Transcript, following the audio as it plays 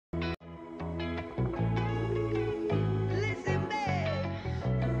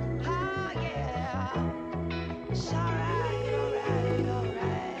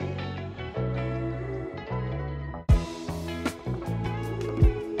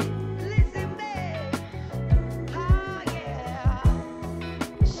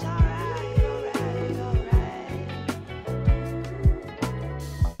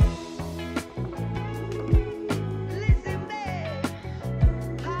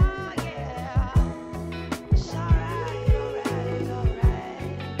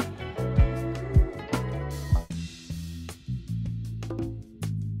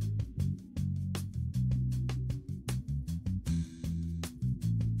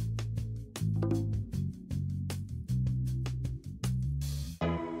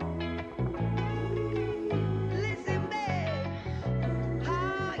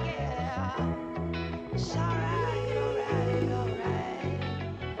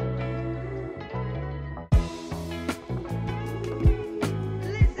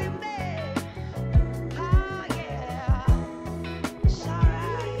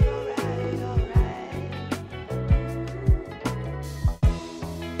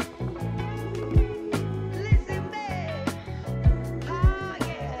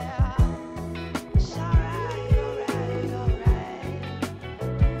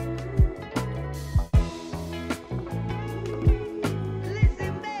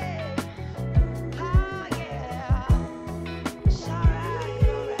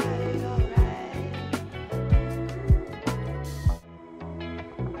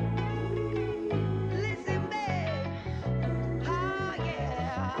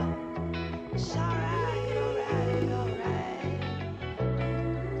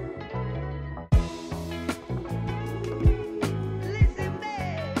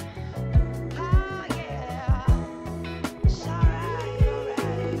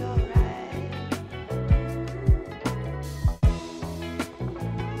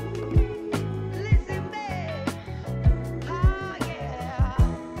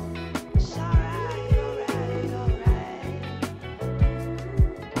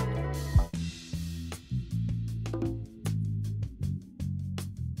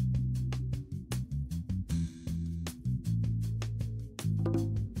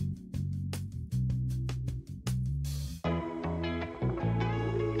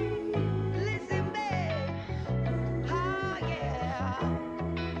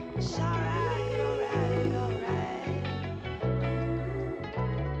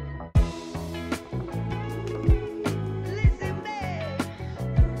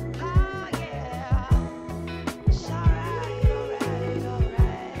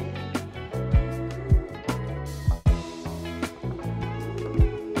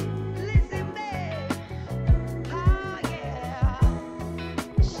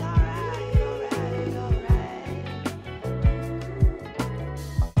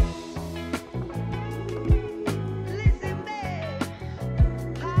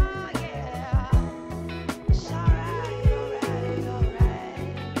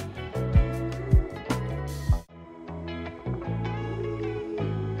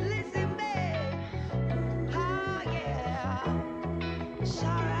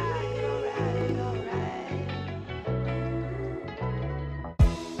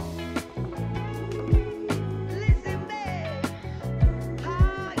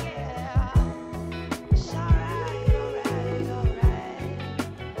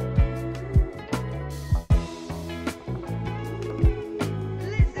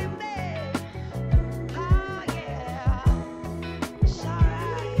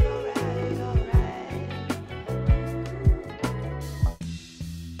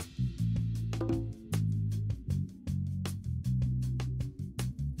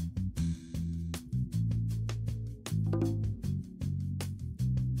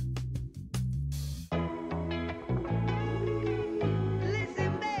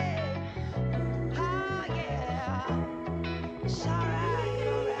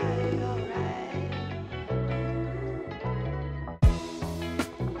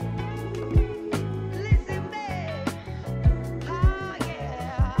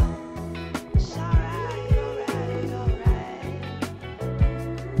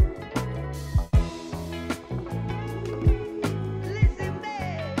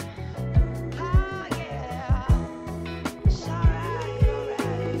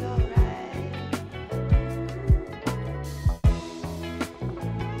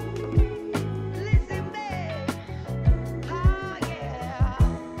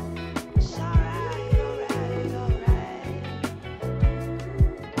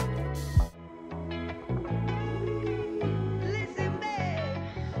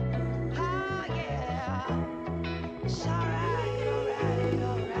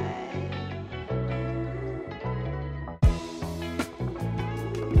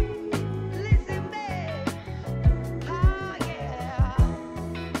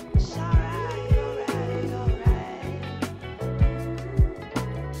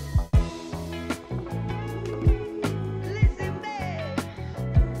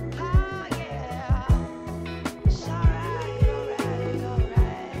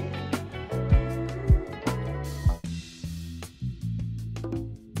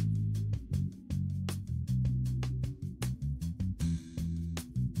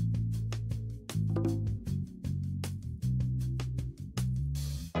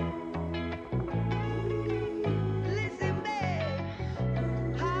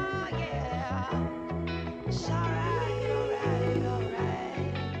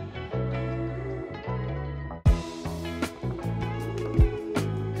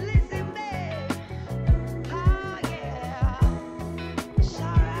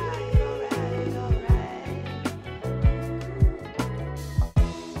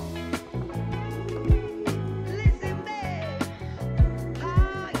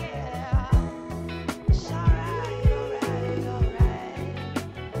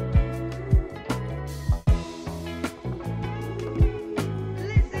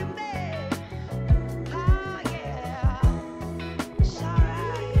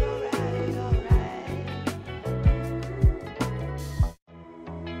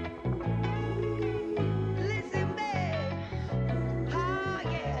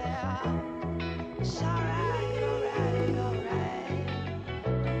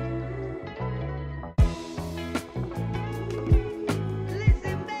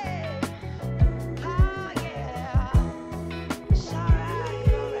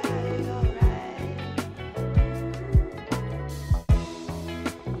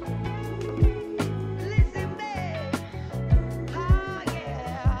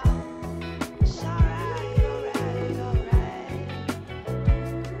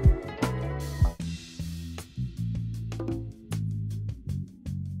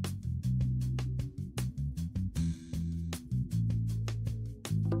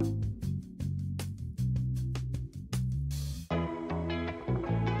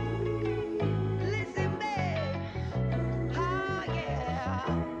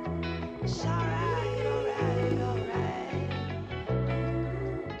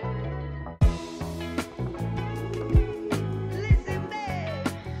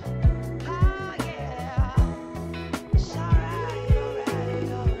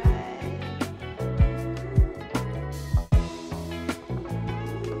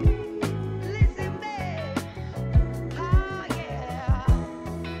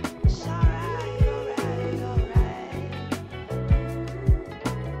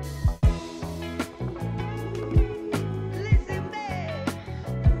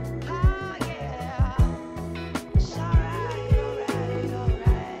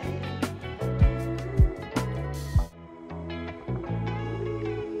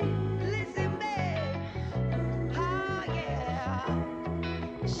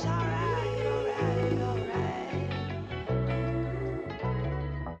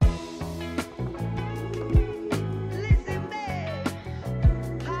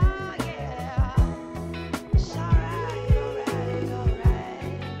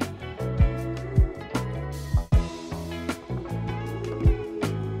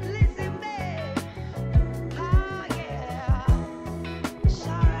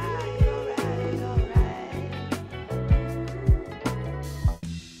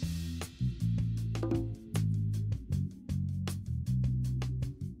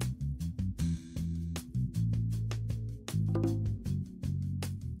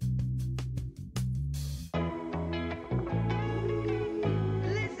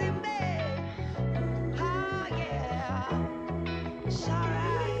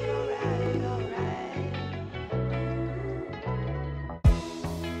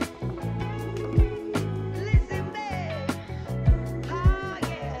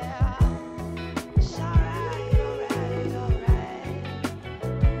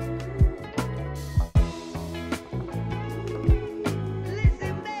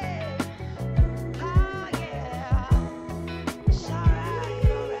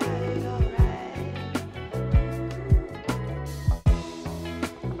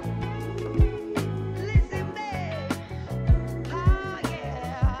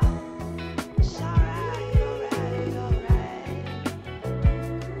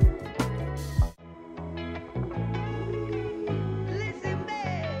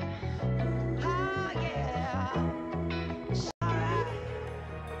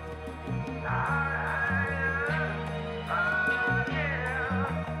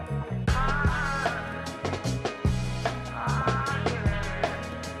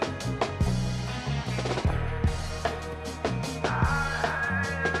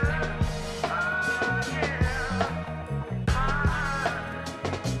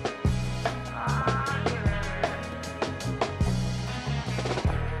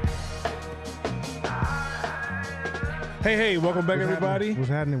Hey, welcome back, everybody. What's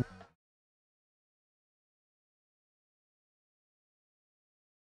happening?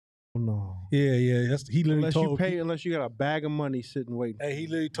 No. Yeah. He literally Unless told you pay, unless you got a bag of money sitting waiting. Hey, he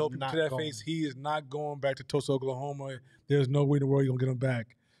literally told people Not to that going. face he is not going back to Tulsa, Oklahoma. There's no way in the world you're gonna get him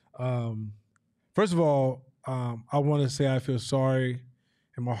back. First of all, I want to say I feel sorry,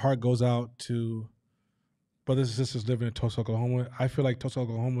 and my heart goes out to brothers and sisters living in Tulsa, Oklahoma. I feel like Tulsa,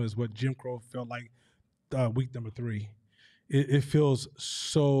 Oklahoma is what Jim Crow felt like week number 3. It feels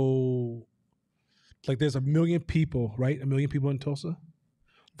so like there's 1 million people, right? 1 million people in Tulsa.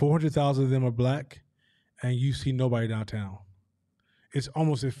 400,000 of them are black, and you see nobody downtown. It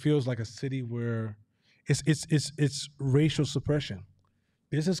feels like a city where it's racial suppression.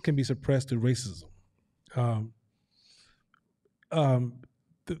 Business can be suppressed through racism.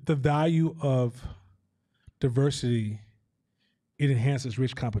 The value of diversity, it enhances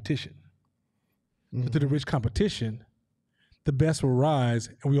rich competition. Mm-hmm. But through the rich competition, the best will rise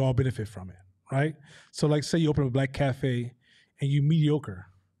and we all benefit from it, right? So like say you open up a black cafe and you mediocre,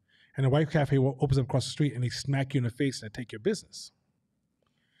 and a white cafe opens up across the street and they smack you in the face and take your business.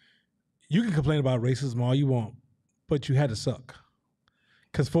 You can complain about racism all you want, but you had to suck.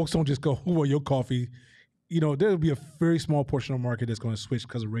 Because folks don't just go, who are your coffee? There'll be a very small portion of the market that's going to switch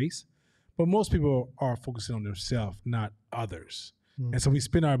because of race, but most people are focusing on themselves, not others. Mm. And so we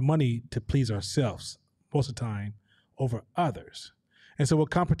spend our money to please ourselves most of the time over others. And so what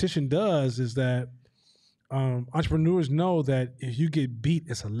competition does is that entrepreneurs know that if you get beat,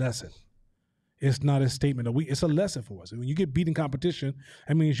 it's a lesson. It's not a statement of it's a lesson for us. When you get beat in competition,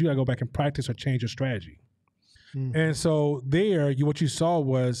 that means you got to go back and practice or change your strategy. Mm. And so what you saw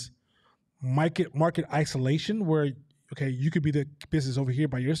was market isolation, where, okay, you could be the business over here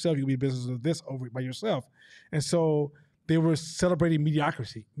by yourself, you could be the business of this over by yourself. And so they were celebrating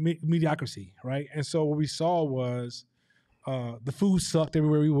mediocrity, right? And so what we saw was the food sucked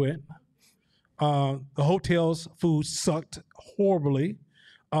everywhere we went. The hotels' food sucked horribly.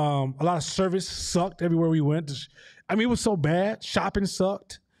 A lot of service sucked everywhere we went. I mean, it was so bad. Shopping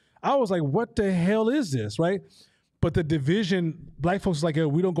sucked. I was like, what the hell is this, right? But the division, black folks like,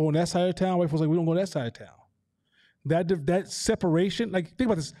 we don't go on that side of town. White folks like, we don't go on that side of town. That separation, like, think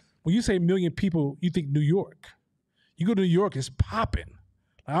about this. When you say 1 million people, you think New York. You go to New York, it's popping.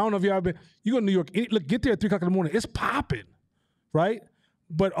 I don't know if y'all been. You go to New York, look, get there at 3 o'clock in the morning, it's popping, right?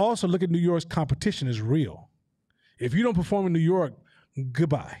 But also look at New York's competition is real. If you don't perform in New York,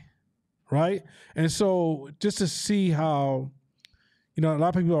 goodbye, right? And so just to see how, a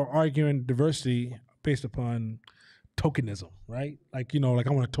lot of people are arguing diversity based upon tokenism, right? Like, like I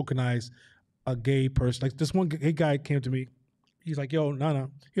want to tokenize a gay person. Like this one gay guy came to me. He's like, yo, Nana.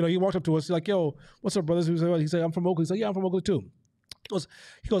 He walked up to us. He's like, yo, what's up, brothers? He said, I'm from Oakland. He's like, yeah, I'm from Oakland too.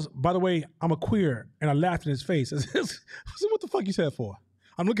 He goes, by the way, I'm a queer. And I laughed in his face. I said, what the fuck you said for?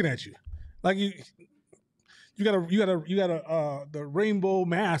 I'm looking at you. Like you got the rainbow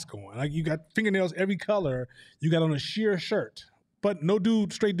mask on. Like you got fingernails every color. You got on a sheer shirt. But no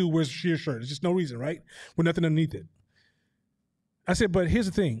straight dude wears a sheer shirt. There's just no reason, right? With nothing underneath it. I said, but here's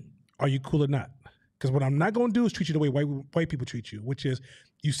the thing. Are you cool or not? Because what I'm not going to do is treat you the way white people treat you, which is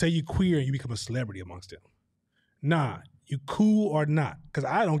you say you're queer and you become a celebrity amongst them. Nah, you cool or not? Because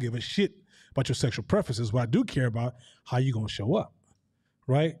I don't give a shit about your sexual preferences. What I do care about, how you going to show up,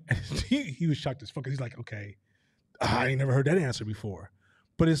 right? He was shocked as fuck. He's like, okay, I ain't never heard that answer before.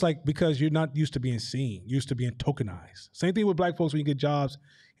 But it's like, because you're not used to being seen, used to being tokenized. Same thing with black folks when you get jobs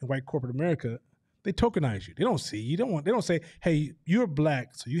in white corporate America. They tokenize you. They don't see you. They don't say, hey, you're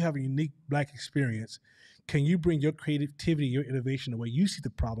black, so you have a unique black experience. Can you bring your creativity, your innovation, the way you see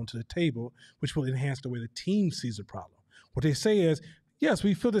the problem to the table, which will enhance the way the team sees the problem? What they say is, yes,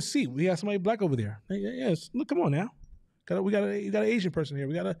 we fill the seat. We have somebody black over there. Yes, look, come on now. You got an Asian person here.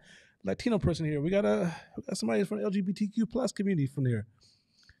 We got a Latino person here. We got somebody from the LGBTQ plus community from there.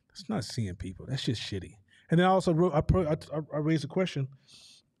 That's not seeing people. That's just shitty. And then I also I raised a question.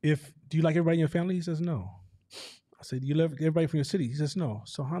 Do you like everybody in your family? He says no. I said, do you love everybody from your city? He says no.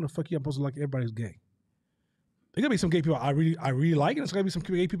 So how the fuck you supposed to like everybody who's gay? There gotta be some gay people I really like, and there's gotta be some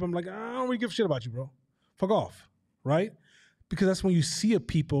gay people I'm like, I don't really give a shit about you, bro. Fuck off, right? Because that's when you see a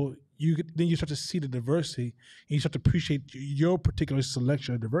people, then you start to see the diversity, and you start to appreciate your particular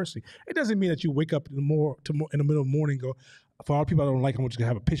selection of diversity. It doesn't mean that you wake up in the middle of the morning and go, for all people I don't like, I'm just gonna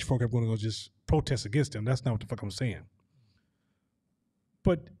have a pitchfork. I'm gonna go just protest against them. That's not what the fuck I'm saying.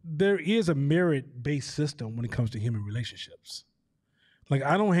 But there is a merit-based system when it comes to human relationships. Like,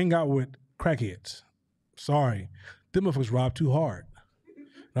 I don't hang out with crackheads. Sorry. Them motherfuckers rob too hard,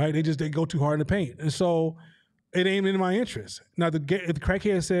 right? They go too hard in the paint. And so it ain't in my interest. Now, if the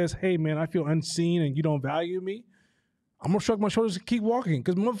crackhead says, hey, man, I feel unseen and you don't value me, I'm going to shrug my shoulders and keep walking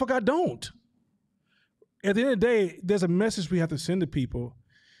because, motherfucker, I don't. At the end of the day, there's a message we have to send to people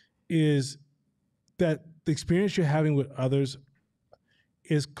is that the experience you're having with others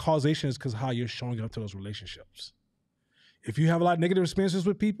is causation is because how you're showing up to those relationships. If you have a lot of negative experiences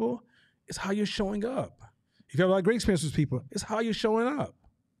with people, it's how you're showing up. If you have a lot of great experiences with people, it's how you're showing up.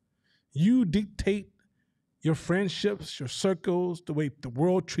 You dictate your friendships, your circles, the way the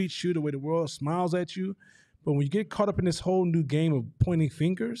world treats you, the way the world smiles at you. But when you get caught up in this whole new game of pointing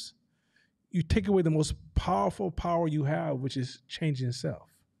fingers, you take away the most powerful power you have, which is changing yourself.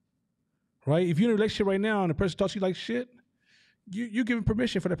 Right? If you're in a relationship right now and the person talks to you like shit, you're giving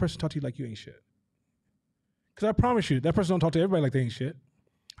permission for that person to talk to you like you ain't shit. Because I promise you, that person don't talk to everybody like they ain't shit.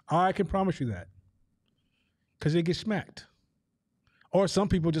 I can promise you that. Because they get smacked. Or some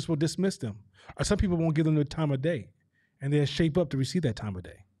people just will dismiss them. Or some people won't give them the time of day. And they'll shape up to receive that time of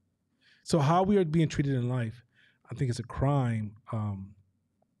day. So how we are being treated in life, I think it's a crime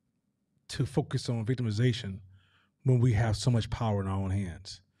to focus on victimization when we have so much power in our own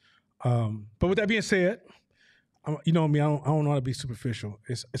hands. But with that being said, you know me, I don't know how to be superficial.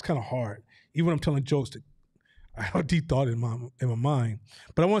 It's kind of hard. Even when I'm telling jokes, I have a deep thought in my mind.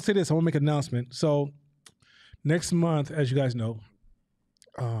 But I want to say this. I want to make an announcement. So next month, as you guys know,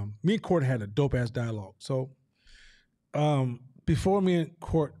 me and Court had a dope-ass dialogue. So before me and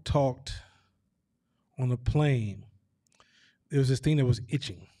Court talked on the plane, there was this thing that was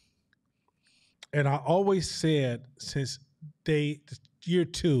itching. And I always said since year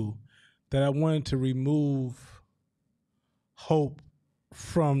 2 that I wanted to remove hope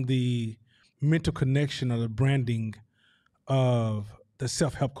from the mental connection or the branding of the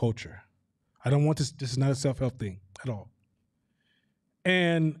self-help culture. I don't want this is not a self-help thing at all.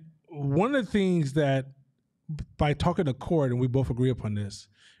 And one of the things that by talking to Court, and we both agree upon this,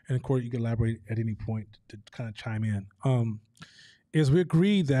 and Court, you can elaborate at any point to kind of chime in, is we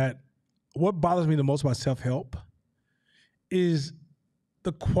agreed that what bothers me the most about self-help is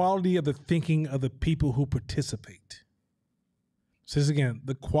the quality of the thinking of the people who participate. So this again,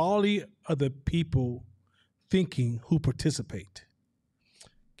 the quality of the people thinking who participate.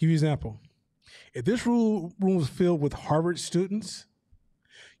 Give you an example. If this room was filled with Harvard students,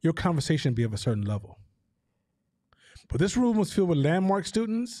 your conversation would be of a certain level. But this room was filled with Landmark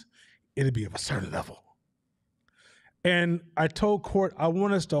students, it'd be of a certain level. And I told Court, I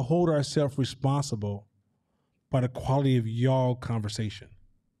want us to hold ourselves responsible by the quality of y'all conversation.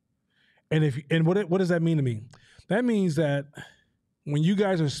 And what does that mean to me? That means that when you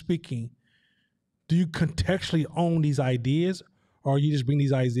guys are speaking, do you contextually own these ideas, or you just bring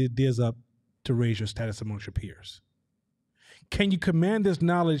these ideas up to raise your status amongst your peers? Can you command this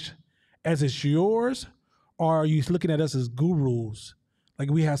knowledge as it's yours, or are you looking at us as gurus,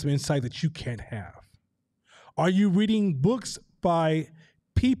 like we have some insight that you can't have? Are you reading books by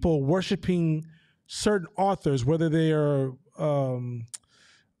people worshiping certain authors, whether they are Daniel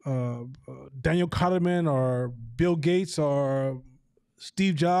Kahneman or Bill Gates or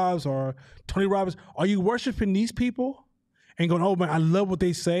Steve Jobs or Tony Robbins? Are you worshiping these people and going, oh man, I love what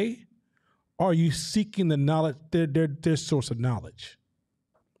they say? Or are you seeking the knowledge, their source of knowledge?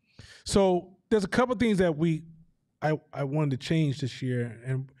 So there's a couple of things that I wanted to change this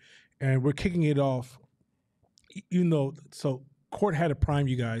year, and we're kicking it off. So Court had to prime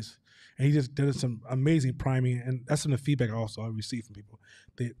you guys, and he just did some amazing priming, and that's some of the feedback also I received from people.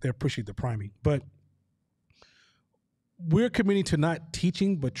 They appreciate the priming. But we're committing to not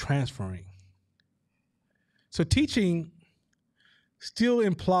teaching, but transferring. So teaching still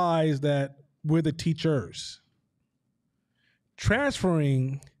implies that we're the teachers.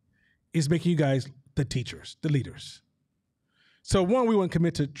 Transferring is making you guys the teachers, the leaders. So one, we want to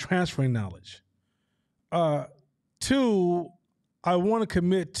commit to transferring knowledge. Two, I want to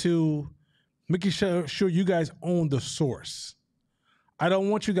commit to making sure you guys own the source. I don't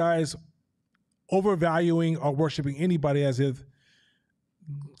want you guys overvaluing or worshiping anybody as if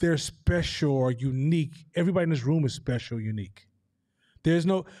they're special or unique. Everybody in this room is special, unique.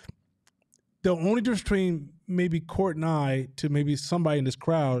 The only difference between maybe Court and I to maybe somebody in this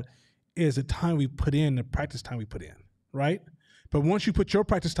crowd is the time we put in, the practice time we put in, right? But once you put your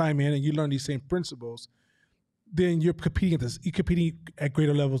practice time in and you learn these same principles, then you're competing at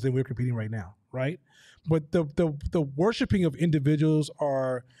greater levels than we're competing right now, right? But the worshiping of individuals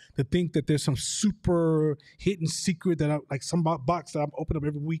are to think that there's some super hidden secret that like some box that I'm opening up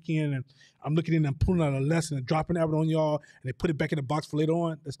every weekend and I'm looking in and I'm pulling out a lesson and dropping it on y'all and they put it back in the box for later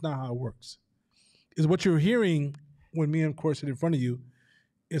on. That's not how it works. Is what you're hearing when me and Court sit in front of you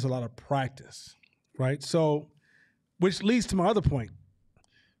is a lot of practice, right? So, which leads to my other point.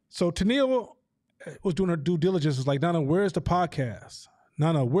 So Tennille was doing her due diligence. Was like, Nana, where's the podcast?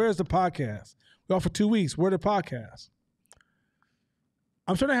 Nana, where's the podcast? We're off for 2 weeks. Where are the podcasts?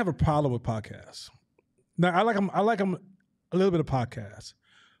 I'm starting to have a problem with podcasts. Now, I like them a little bit of podcasts,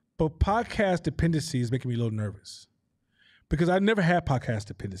 but podcast dependency is making me a little nervous because I never had podcast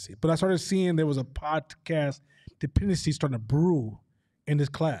dependency, but I started seeing there was a podcast dependency starting to brew in this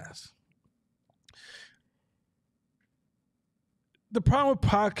class. The problem with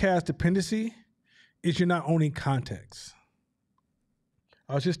podcast dependency is you're not owning context.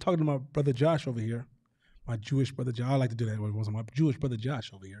 I was just talking to my brother Josh over here, my Jewish brother Josh. I like to do that when it was my Jewish brother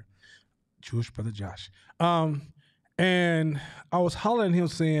Josh over here. Jewish brother Josh. And I was hollering at him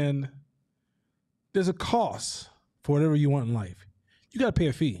saying, there's a cost for whatever you want in life. You got to pay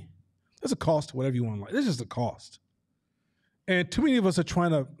a fee. There's a cost to whatever you want in life. There's just a cost. And too many of us are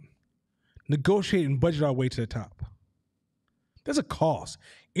trying to negotiate and budget our way to the top. There's a cost.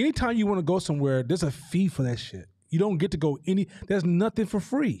 Anytime you want to go somewhere, there's a fee for that shit. You don't get to go there's nothing for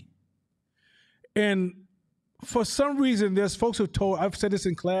free. And for some reason, there's folks who told, I've said this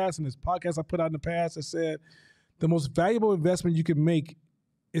in class and this podcast I put out in the past, I said, the most valuable investment you can make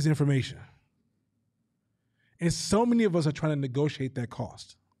is information. And so many of us are trying to negotiate that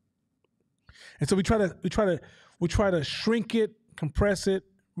cost. And so we try to shrink it, compress it,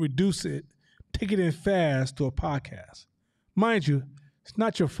 reduce it, take it in fast to a podcast. Mind you, it's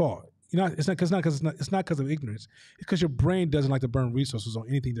not your fault. It's not because of ignorance. It's because your brain doesn't like to burn resources on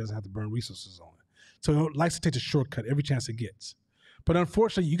anything that doesn't have to burn resources on it. So it likes to take the shortcut every chance it gets. But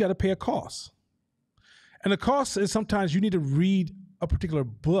unfortunately, you got to pay a cost. And the cost is sometimes you need to read a particular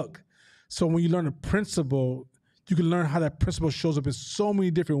book. So when you learn a principle, you can learn how that principle shows up in so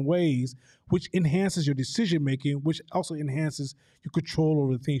many different ways, which enhances your decision making, which also enhances your control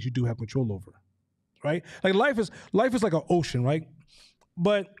over the things you do have control over. Right? Like life is like an ocean, right?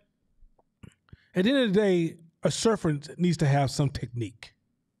 But at the end of the day, a surfer needs to have some technique.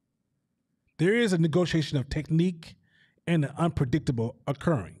 there is a negotiation of technique and the unpredictable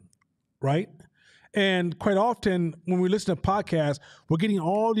occurring, right? And quite often when we listen to podcasts, we're getting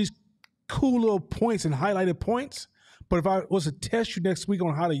all these cool little points and highlighted points. But if I was to test you next week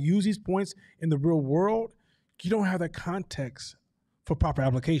on how to use these points in the real world, you don't have that context for proper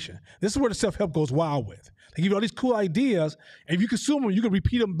application. This is where the self-help goes wild with. They give you all these cool ideas, and if you consume them, you can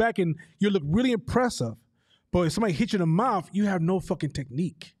repeat them back and you look really impressive. But if somebody hits you in the mouth, you have no fucking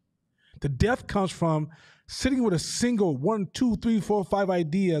technique. The death comes from sitting with a single 1, 2, 3, 4, 5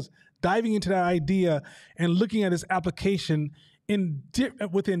 ideas, diving into that idea and looking at its application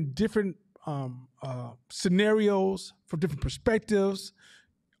within different scenarios, from different perspectives.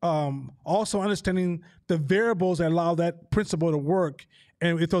 Also understanding the variables that allow that principle to work.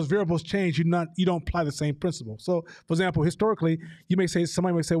 And if those variables change, you don't apply the same principle. So, for example, historically,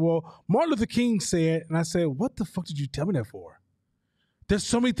 somebody may say, well, Martin Luther King said, and I say, what the fuck did you tell me that for? There's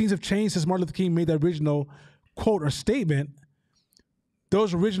so many things have changed since Martin Luther King made that original quote or statement.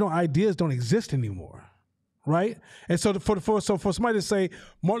 Those original ideas don't exist anymore, right? And so for somebody to say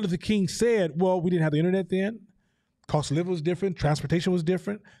Martin Luther King said, well, we didn't have the internet then. Cost of living was different. Transportation was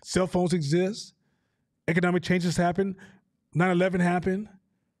different. Cell phones exist. Economic changes happened. 9/11 happened.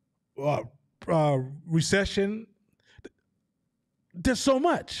 Recession. There's so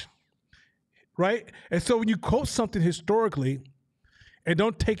much, right? And so when you quote something historically and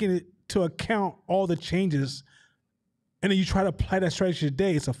don't take into account all the changes, and then you try to apply that strategy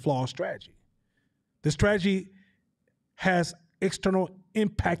today, it's a flawed strategy. The strategy has external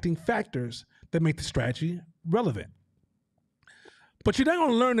impacting factors that make the strategy relevant. But you're not going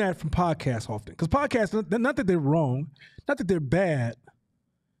to learn that from podcasts often. Because podcasts, not that they're wrong, not that they're bad,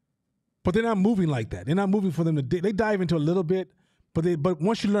 but they're not moving like that. They're not moving for them to, they dive into a little bit, but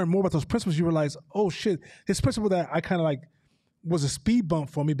once you learn more about those principles, you realize, oh shit, this principle that I kind of like was a speed bump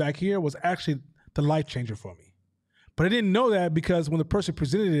for me back here was actually the life changer for me. But I didn't know that because when the person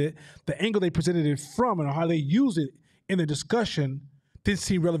presented it, the angle they presented it from and how they use it in the discussion didn't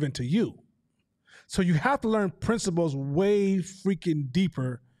seem relevant to you. So you have to learn principles way freaking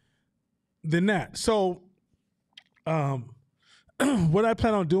deeper than that. So what I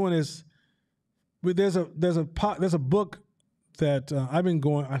plan on doing is, there's a book that I've been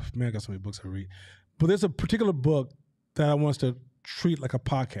going. I got so many books I read, but there's a particular book that I want us to treat like a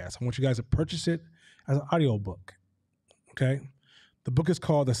podcast. I want you guys to purchase it as an audio book. Okay, the book is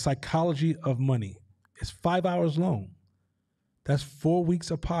called The Psychology of Money. It's 5 hours long. That's 4 weeks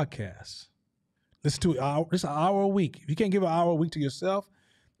of podcasts. Listen to it. It's an hour a week. If you can't give an hour a week to yourself,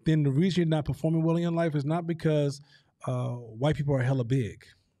 then the reason you're not performing well in your life is not because white people are hella big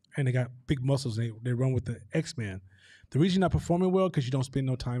and they got big muscles and they run with the X-Men. The reason you're not performing well is because you don't spend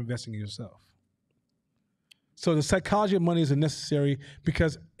no time investing in yourself. So the psychology of money is necessary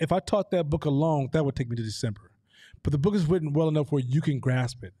because if I taught that book alone, that would take me to December. But the book is written well enough where you can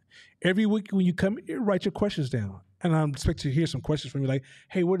grasp it. Every week when you come, you write your questions down. And I'm expecting to hear some questions from you like,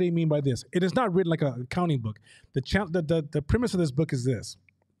 hey, what do they mean by this? It is not written like an accounting book. The premise of this book is this.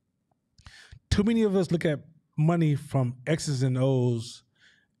 Too many of us look at money from X's and O's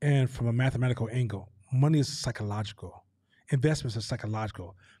and from a mathematical angle. Money is psychological. Investments are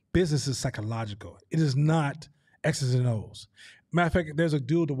psychological. Business is psychological. It is not X's and O's. Matter of fact, there's a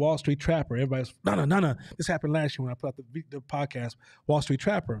dude, the Wall Street Trapper. Everybody's, no. This happened last year when I put out the podcast, Wall Street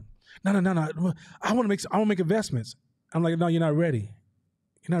Trapper. No. I want to make investments. I'm like, no, you're not ready.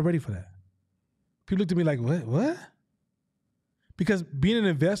 You're not ready for that. People looked at me like, what? Because being an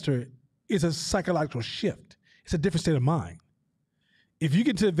investor is a psychological shift. It's a different state of mind. If you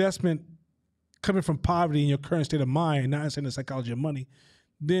get to investment coming from poverty in your current state of mind, not understanding the psychology of money,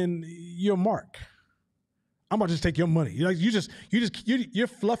 then you're a mark. I'm about to just take your money. You're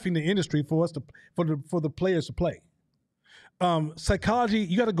fluffing the industry for us for the players to play. Psychology,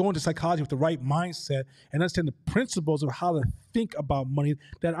 you got to go into psychology with the right mindset and understand the principles of how to think about money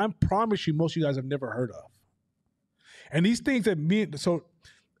that I promise you most of you guys have never heard of. And these things so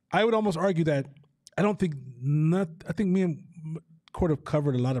I would almost argue that I think me and Court have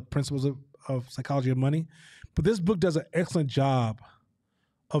covered a lot of principles of psychology of money, but this book does an excellent job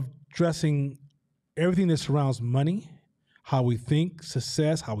of addressing everything that surrounds money, how we think,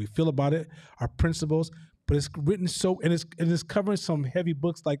 success, how we feel about it, our principles. But it's written and it's covering some heavy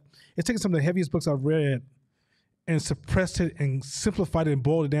books. Like it's taking some of the heaviest books I've read and suppressed it and simplified it and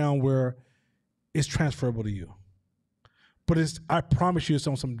boiled it down where it's transferable to you. But I promise you, it's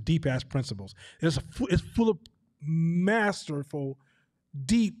on some deep ass principles. It's full of masterful,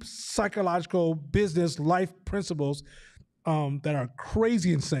 deep psychological business life principles that are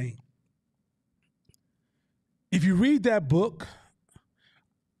crazy insane. If you read that book,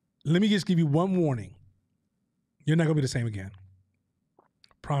 let me just give you one warning. You're not going to be the same again.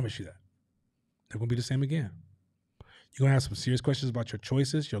 Promise you that. They're going to be the same again. You're going to have some serious questions about your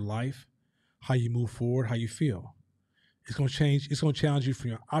choices, your life, how you move forward, how you feel. It's going to change. It's going to challenge you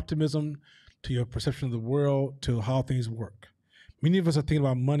from your optimism to your perception of the world to how things work. Many of us are thinking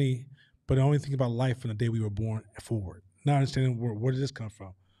about money, but only thinking about life from the day we were born forward. Not understanding where did this come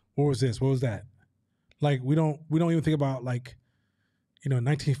from? What was this? What was that? Like we don't even think about like,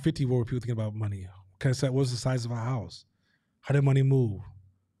 1950, what were people thinking about money? What was the size of a house? How did money move?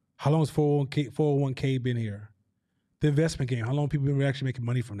 How long has 401k been here? The investment game, how long people been actually making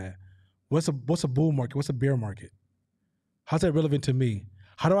money from that? What's a bull market? What's a bear market? How's that relevant to me?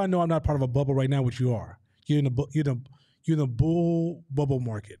 How do I know I'm not part of a bubble right now, which you are? You're in the bull bubble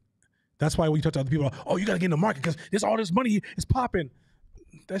market. That's why when you talk to other people, oh, you got to get in the market because there's all this money is popping.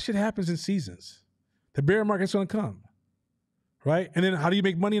 That shit happens in seasons. The bear market's going to come, right? And then how do you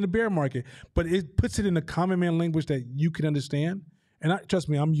make money in the bear market? But it puts it in a common man language that you can understand. And trust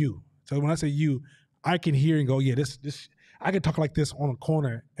me, I'm you. So when I say you, I can hear and go, yeah, this. I can talk like this on a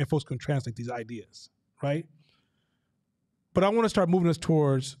corner and folks can translate these ideas, right? But I want to start moving us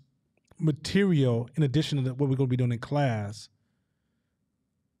towards material in addition to what we're going to be doing in class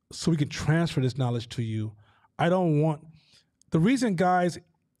so we can transfer this knowledge to you. I don't want the reason, guys,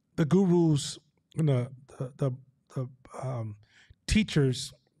 the gurus and the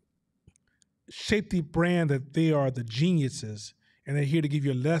teachers shape the brand that they are the geniuses and they're here to give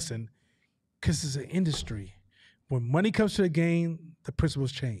you a lesson because it's an industry. When money comes to the game, the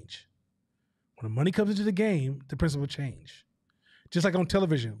principles change. When the money comes into the game, the principles change. Just like on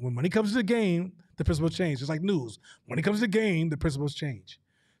television, when money comes to the game, the principles change. Just like news, when it comes to the game, the principles change.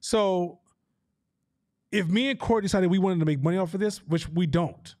 So if me and Court decided we wanted to make money off of this, which we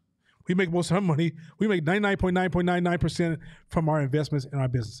don't, we make most of our money, we make 99.999% from our investments in our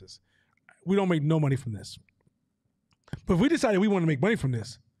businesses. We don't make no money from this. But if we decided we want to make money from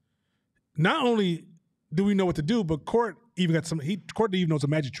this, not only do we know what to do, but Court even got Court even knows some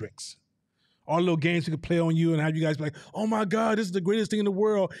magic tricks. All the little games we could play on you and have you guys be like, oh my God, this is the greatest thing in the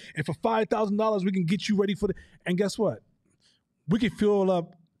world. And for $5,000, we can get you ready for the, and guess what? We can fill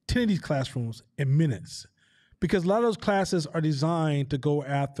up 10 of these classrooms in minutes because a lot of those classes are designed to go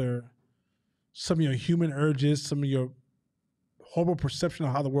after some of your human urges, some of your horrible perception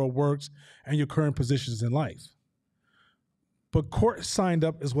of how the world works and your current positions in life. But Court signed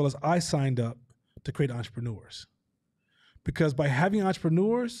up as well as I signed up to create entrepreneurs. Because by having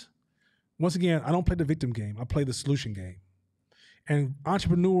entrepreneurs, once again, I don't play the victim game. I play the solution game. And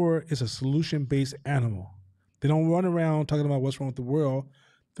entrepreneur is a solution-based animal. They don't run around talking about what's wrong with the world.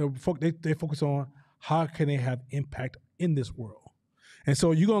 They focus on how can they have impact in this world. And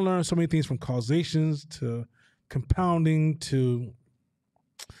so you're going to learn so many things from causations to compounding to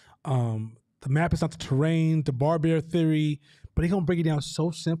the map is not the terrain, to bar bear theory, but they're going to break it down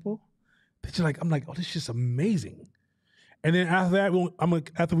so simple that you're like, I'm like, oh, this is just amazing. And then after that,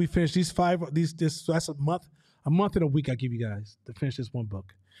 after we finish that's a month and a week I give you guys to finish this one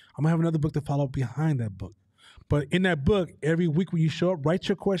book. I'm gonna have another book to follow behind that book. But in that book, every week when you show up, write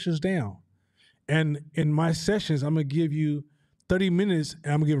your questions down. And in my sessions, I'm gonna give you 30 minutes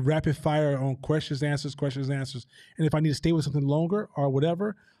and I'm gonna give rapid fire on questions, answers. And if I need to stay with something longer or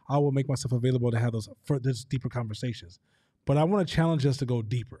whatever, I will make myself available to have those deeper conversations. But I want to challenge us to go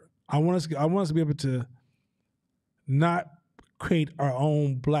deeper. I want us to be able to not create our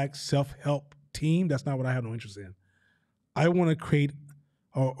own Black self-help team. That's not what I have no interest in. I want to create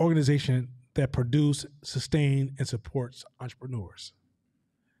an organization that produces, sustains, and supports entrepreneurs.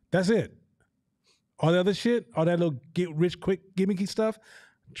 That's it. All the other shit, all that little get rich quick gimmicky stuff,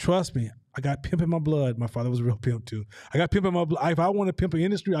 trust me, I got pimp in my blood. My father was a real pimp too. I got pimp in my blood. If I want to pimp an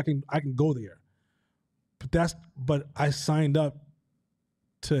industry, I can go there. But I signed up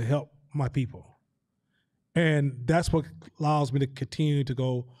to help my people. And that's what allows me to continue to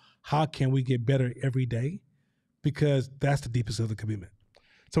go, how can we get better every day? Because that's the deepest of the commitment.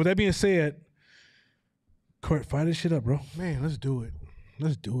 So with that being said, Court, fire this shit up, bro. Man, let's do it.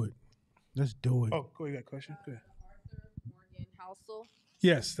 Let's do it. Oh, go ahead, you got a question? Go ahead. Morgan Housel.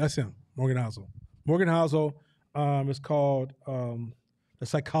 Yes, that's him, Morgan Housel. Morgan Housel is called The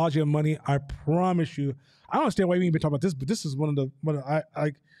Psychology of Money. I promise you, I don't understand why we even talk about this, but this is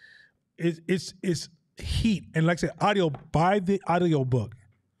it's heat. And like I said, buy the audio book.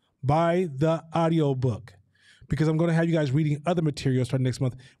 Because I'm going to have you guys reading other materials starting next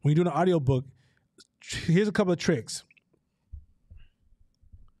month. When you're doing an audio book, here's a couple of tricks.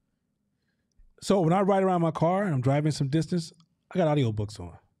 So when I ride around my car and I'm driving some distance, I got audiobooks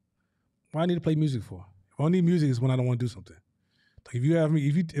on. What I need to play music for? If I need music is when I don't want to do something. Like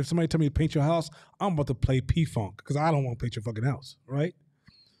if somebody tell me to paint your house, I'm about to play P-Funk because I don't want to paint your fucking house, right?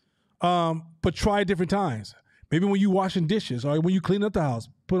 But try different times. Maybe when you washing dishes or when you clean up the house,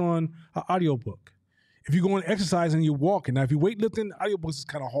 put on an audiobook. If you go and exercise and you're walking, now if you're weightlifting, audiobooks is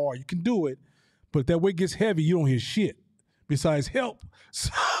kind of hard. You can do it, but if that weight gets heavy, you don't hear shit besides help.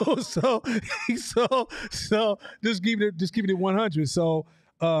 So just keep it at 100. So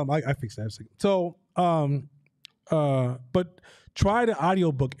I fixed that. So but try the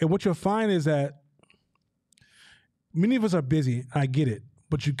audiobook, and what you'll find is that many of us are busy. I get it,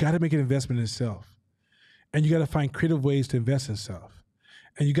 but you got to make an investment in self, and you got to find creative ways to invest in self,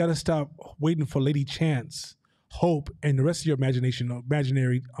 and you got to stop waiting for Lady Chance, Hope, and the rest of your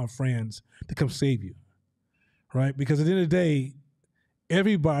imaginary friends to come save you, right? Because at the end of the day,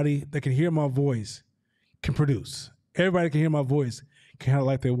 everybody that can hear my voice can produce. Everybody that can hear my voice can have the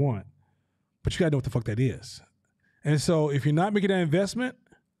life they want, but you got to know what the fuck that is. And so if you're not making that investment,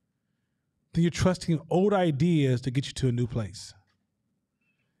 then you're trusting old ideas to get you to a new place.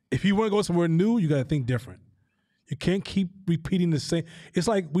 If you want to go somewhere new, you got to think different. You can't keep repeating the same. It's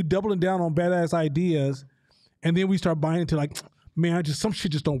like we doubling down on badass ideas, and then we start buying into like, man, some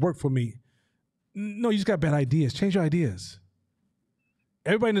shit just don't work for me. No, you just got bad ideas. Change your ideas.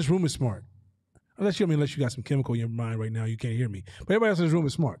 Everybody in this room is smart. Unless you got some chemical in your mind right now, you can't hear me. But everybody else in this room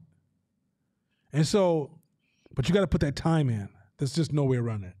is smart. And so, but you got to put that time in. There's just no way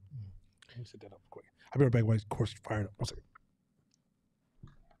around that. Let me set that up quick. I'll be right back while my course fired up. 1 second.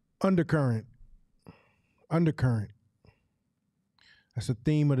 Undercurrent. That's the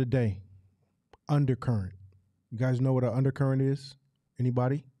theme of the day. Undercurrent. You guys know what an undercurrent is?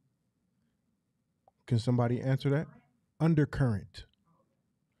 Anybody? Can somebody answer that? Undercurrent.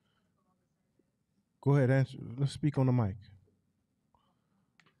 Go ahead, answer. Let's speak on the mic.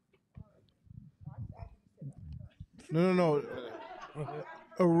 No.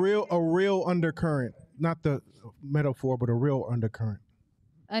 A real undercurrent, not the metaphor, but a real undercurrent.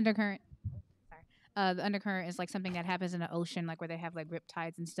 Undercurrent. Sorry. The undercurrent is like something that happens in the ocean, like where they have like rip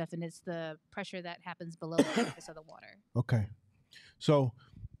tides and stuff, and it's the pressure that happens below the surface of the water. Okay. So,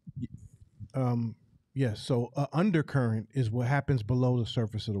 yes. So, undercurrent is what happens below the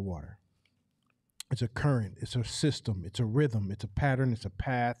surface of the water. It's a current. It's a system. It's a rhythm. It's a pattern. It's a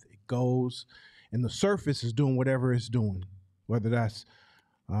path. It goes, and the surface is doing whatever it's doing, whether that's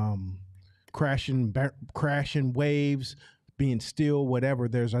crashing waves, being still, whatever.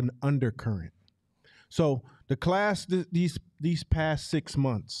 There's an undercurrent. So the class these past 6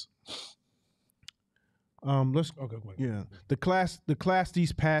 months. The class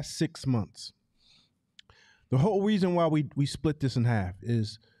these past 6 months. The whole reason why we split this in half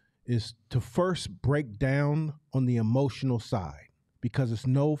is to first break down on the emotional side, because there's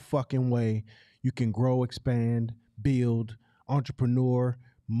no fucking way you can grow, expand, build, entrepreneur,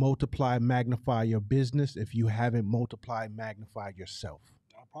 multiply, magnify your business if you haven't multiplied, magnified yourself.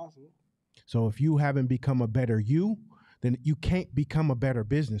 Not possible. So if you haven't become a better you, then you can't become a better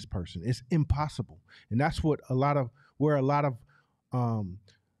business person. It's impossible. And that's what where a lot of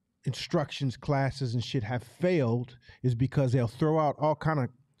instructions, classes, and shit have failed, is because they'll throw out all kind of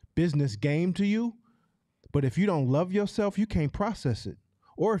business game to you. But if you don't love yourself, you can't process it.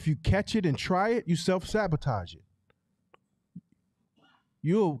 Or if you catch it and try it, you self-sabotage it.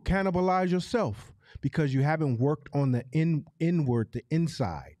 You'll cannibalize yourself because you haven't worked on the inward, the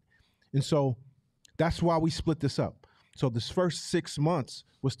inside. And so that's why we split this up. So this first 6 months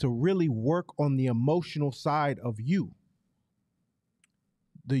was to really work on the emotional side of you.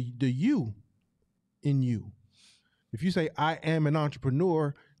 The you in you. If you say, I am an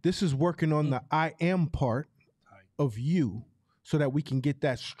entrepreneur, this is working on the I am part of you so that we can get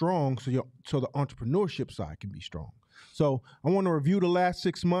that strong so the entrepreneurship side can be strong. So I want to review the last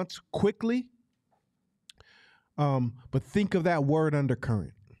 6 months quickly, but think of that word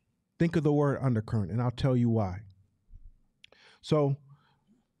undercurrent. Think of the word undercurrent, and I'll tell you why. So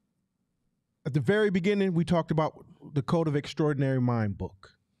at the very beginning, we talked about the Code of Extraordinary Mind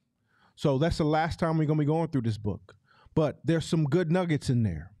book. So that's the last time we're going to be going through this book. But there's some good nuggets in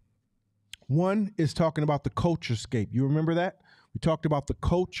there. One is talking about the culturescape. You remember that? We talked about the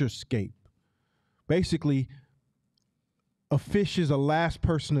culturescape. Basically, a fish is the last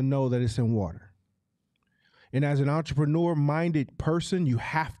person to know that it's in water. And as an entrepreneur-minded person, you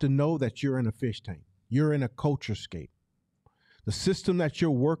have to know that you're in a fish tank. You're in a culturescape. The system that you're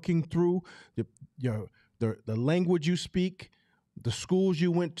working through, the language you speak, the schools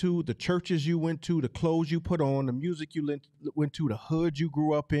you went to, the churches you went to, the clothes you put on, the music you went to, the hood you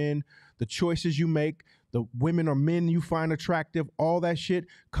grew up in, the choices you make, the women or men you find attractive, all that shit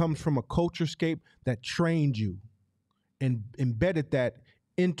comes from a culturescape that trained you and embedded that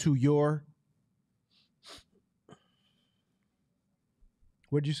into your,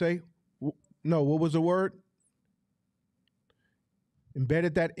 what'd you say? No, what was the word?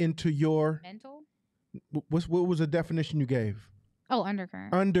 Embedded that into your, Mental? what was the definition you gave? Oh,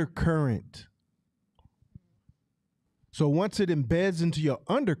 undercurrent. Undercurrent. So once it embeds into your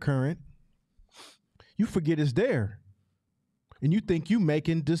undercurrent, you forget it's there. And you think you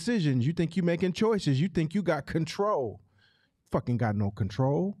making decisions. You think you making choices. You think you got control. Fucking got no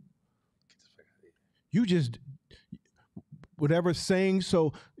control. You just, whatever's saying.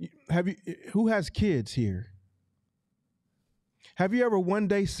 So who has kids here? Have you ever one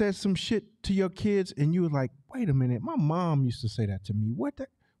day said some shit to your kids and you were like, wait a minute, my mom used to say that to me. What the,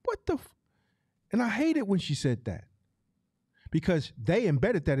 and I hate it when she said that. Because they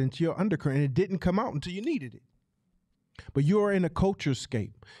embedded that into your undercurrent and it didn't come out until you needed it. But you are in a culture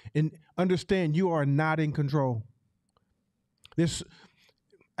scape. And understand you are not in control. This,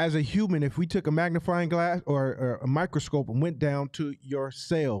 as a human, if we took a magnifying glass or a microscope and went down to your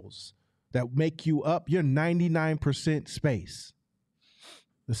cells that make you up, you're 99% space.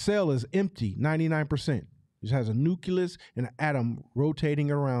 The cell is empty, 99%. It has a nucleus and an atom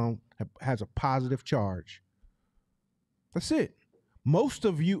rotating around, has a positive charge. That's it. Most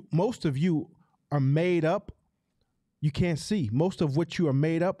of you are made up. You can't see. Most of what you are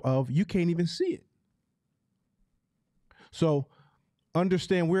made up of, you can't even see it. So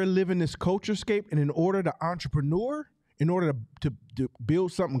understand we're living this culture scape, and in order to entrepreneur, in order to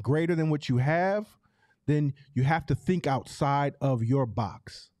build something greater than what you have, then you have to think outside of your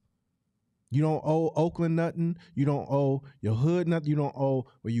box. You don't owe Oakland nothing. You don't owe your hood nothing. You don't owe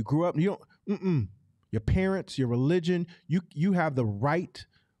where you grew up. You don't, your parents, your religion. You have the right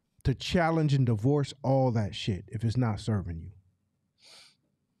to challenge and divorce all that shit if it's not serving you.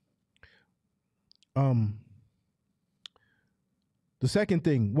 The second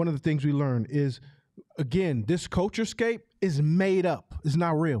thing, one of the things we learned is, again, this culture scape is made up. It's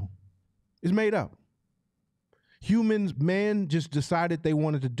not real. It's made up. Humans, man, just decided they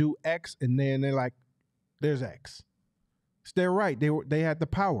wanted to do X, and then they're like, there's X. It's their right. They had the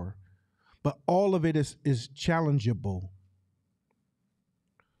power. But all of it is challengeable.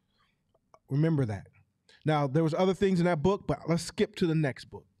 Remember that. Now, there was other things in that book, but let's skip to the next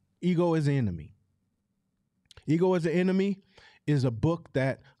book. Ego is the Enemy. Ego is the Enemy is a book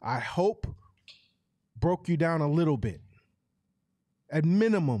that I hope broke you down a little bit. At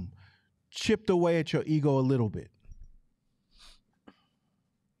minimum, chipped away at your ego a little bit.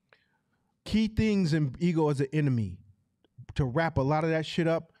 Key things in Ego as an Enemy, to wrap a lot of that shit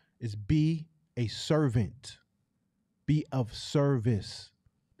up, is be a servant. Be of service.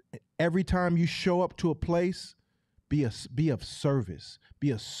 Every time you show up to a place, be of service.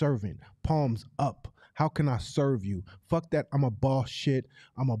 Be a servant. Palms up. How can I serve you? Fuck that I'm a boss shit.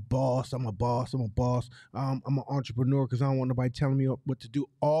 I'm a boss. I'm an entrepreneur because I don't want nobody telling me what to do.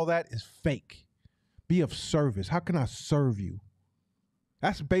 All that is fake. Be of service. How can I serve you?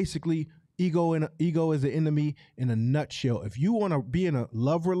 That's basically ego is the enemy in a nutshell. If you want to be in a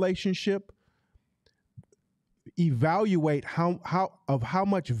love relationship, evaluate how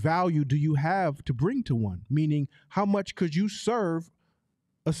much value do you have to bring to one? Meaning, how much could you serve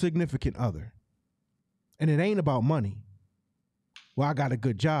a significant other? And it ain't about money. Well, I got a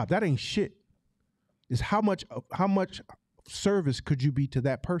good job. That ain't shit. It's how much service could you be to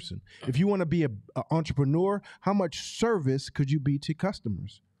that person? If you want to be an entrepreneur, how much service could you be to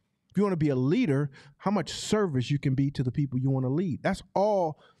customers? If you want to be a leader, how much service you can be to the people you want to lead? That's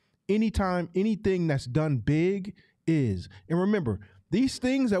all. Anything that's done big is. And remember, these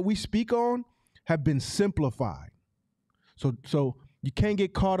things that we speak on have been simplified. So you can't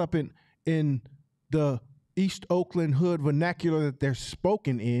get caught up in the East Oakland hood vernacular that they're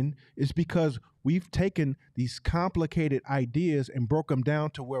spoken in. Is because we've taken these complicated ideas and broke them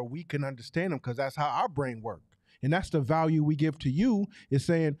down to where we can understand them, because that's how our brain works. And that's the value we give to you, is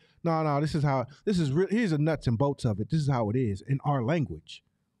saying, no, here's the nuts and bolts of it. This is how it is in our language.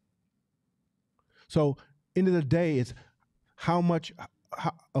 So end of the day, it's how much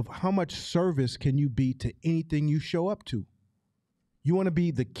service can you be to anything you show up to? You want to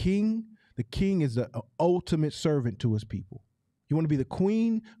be the king? The king is the ultimate servant to his people. You want to be the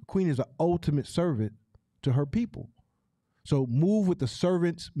queen? The queen is the ultimate servant to her people. So move with the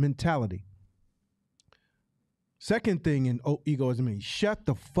servant's mentality. Second thing in Ego is the Enemy, shut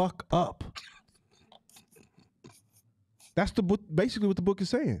the fuck up. That's basically what the book is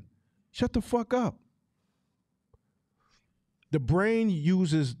saying. Shut the fuck up. The brain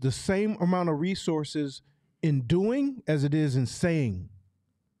uses the same amount of resources in doing as it is in saying.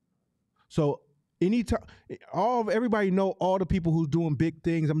 So Anytime, everybody know all the people who's doing big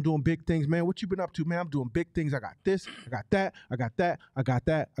things. I'm doing big things, man. What you been up to, man? I'm doing big things. I got this, I got that, I got that, I got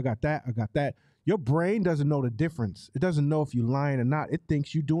that, I got that, I got that. Your brain doesn't know the difference. It doesn't know if you're lying or not. It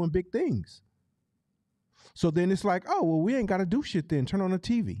thinks you're doing big things. So then it's like, oh, well, we ain't got to do shit then. Turn on the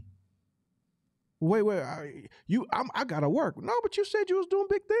TV. Wait, I gotta work. No, but you said you was doing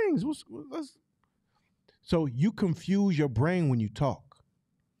big things. So you confuse your brain when you talk.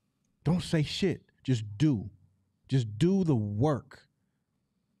 Don't say shit. Just do. Just do the work.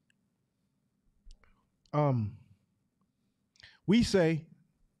 We say,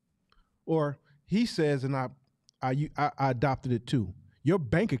 or he says, and I adopted it too. Your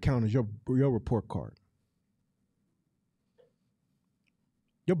bank account is your report card.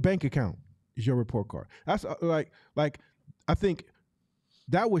 Your bank account is your report card. That's like I think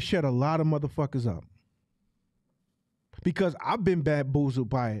that would shut a lot of motherfuckers up. Because I've been bamboozled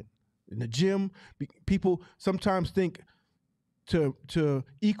by it. In the gym, people sometimes think to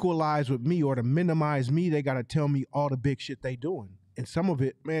equalize with me or to minimize me, they got to tell me all the big shit they doing. And some of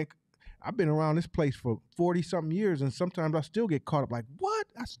it, man, I've been around this place for 40-something years, and sometimes I still get caught up like, what?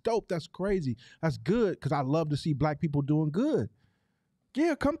 That's dope. That's crazy. That's good, because I love to see black people doing good.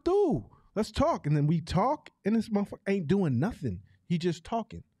 Yeah, come through. Let's talk. And then we talk, and this motherfucker ain't doing nothing. He just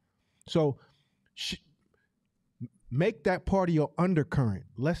talking. So make that part of your undercurrent.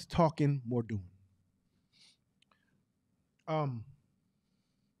 Less talking, more doing.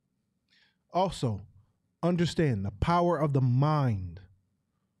 Also, understand the power of the mind.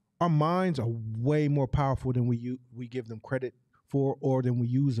 Our minds are way more powerful than we give them credit for or than we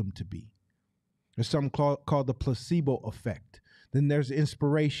use them to be. There's something called the placebo effect. Then there's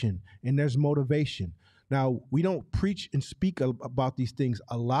inspiration and there's motivation. Now, we don't preach and speak about these things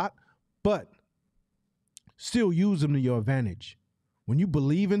a lot, but still use them to your advantage. When you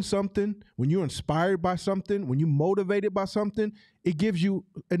believe in something, when you're inspired by something, when you're motivated by something, it gives you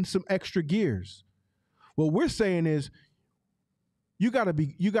in some extra gears. What we're saying is we gotta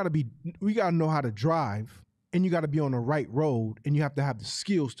know how to drive, and you gotta be on the right road, and you have to have the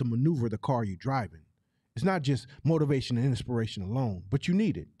skills to maneuver the car you're driving. It's not just motivation and inspiration alone, but you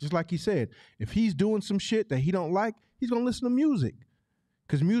need it. Just like he said, if he's doing some shit that he don't like, he's gonna listen to music.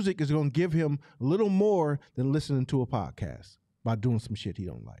 Because music is going to give him a little more than listening to a podcast by doing some shit he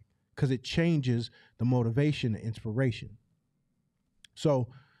don't like. Because it changes the motivation and inspiration. So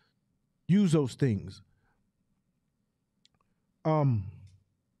use those things. Another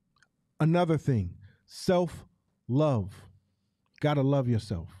thing, self-love. Got to love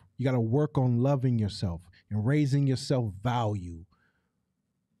yourself. You got to work on loving yourself and raising your self-value.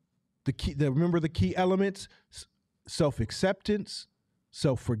 Remember the key elements? Self-acceptance,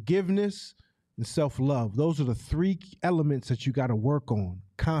 self-forgiveness, and self-love. Those are the three elements that you got to work on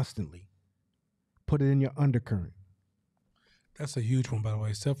constantly. Put it in your undercurrent. That's a huge one, by the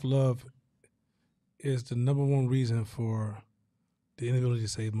way. Self-love is the number one reason for the inability to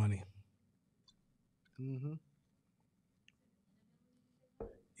save money. Mm-hmm.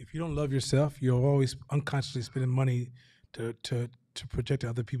 If you don't love yourself, you're always unconsciously spending money to project to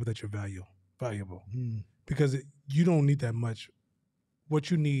other people that you're valuable. Mm. Because you don't need that much. What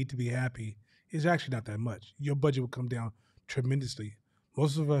you need to be happy is actually not that much. Your budget will come down tremendously.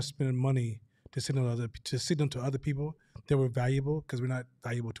 Most of us spend money to signal to other people that we're valuable because we're not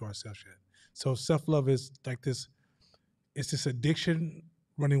valuable to ourselves yet. So self-love is like this. It's this addiction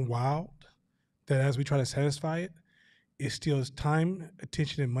running wild that as we try to satisfy it, it steals time,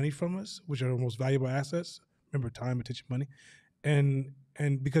 attention, and money from us, which are the most valuable assets. Remember, time, attention, money. And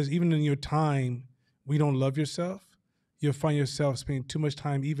because even in your time, we don't love yourself, you'll find yourself spending too much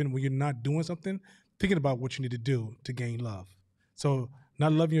time, even when you're not doing something, thinking about what you need to do to gain love. So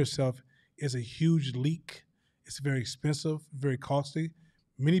not loving yourself is a huge leak. It's very expensive, very costly.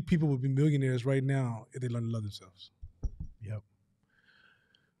 Many people would be millionaires right now if they learn to love themselves. Yep.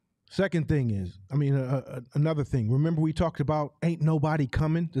 Second thing is, another thing. Remember we talked about ain't nobody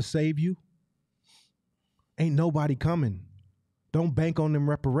coming to save you? Ain't nobody coming. Don't bank on them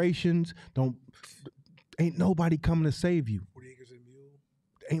reparations. Ain't nobody coming to save you. 40 acres and a mule.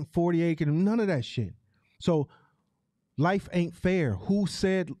 Ain't 40 acres, none of that shit. So life ain't fair. Who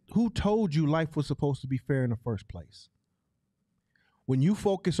told you life was supposed to be fair in the first place? When you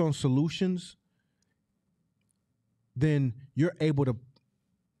focus on solutions, then you're able to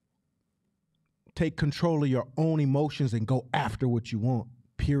take control of your own emotions and go after what you want,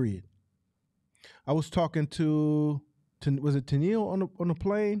 period. I was talking to was it Tennille on the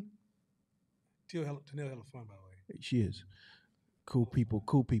plane? Tennille hella fun, by the way. She is. Cool people.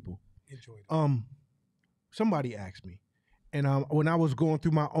 Enjoyed it. Somebody asked me, And when I was going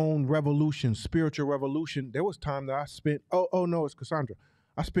through my own revolution, spiritual revolution, there was time that I spent, oh no, it's Cassandra.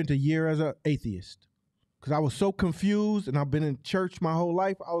 I spent a year as an atheist because I was so confused, and I've been in church my whole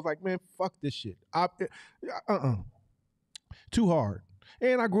life. I was like, man, fuck this shit. Too hard.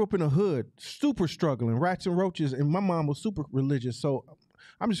 And I grew up in a hood, super struggling, rats and roaches, and my mom was super religious, so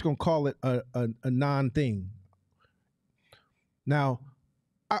I'm just going to call it a non-thing. Now,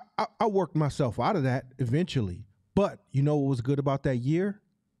 I worked myself out of that eventually. But you know what was good about that year?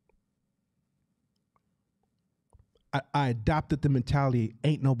 I adopted the mentality,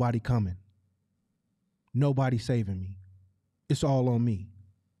 ain't nobody coming. Nobody saving me. It's all on me.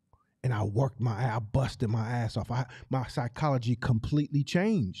 And I busted my ass off. My psychology completely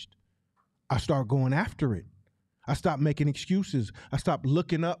changed. I started going after it. I stopped making excuses. I stopped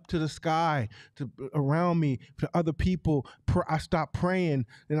looking up to the sky, to around me, to other people. I stopped praying,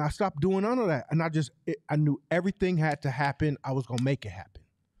 and I stopped doing none of that. And I knew everything had to happen. I was gonna make it happen.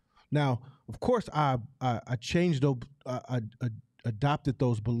 Now, of course, I changed those, adopted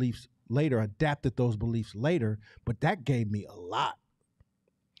those beliefs later, adapted those beliefs later. But that gave me a lot.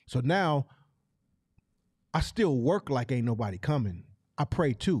 So now, I still work like ain't nobody coming. I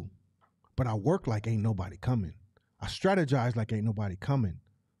pray too, but I work like ain't nobody coming. I strategize like ain't nobody coming.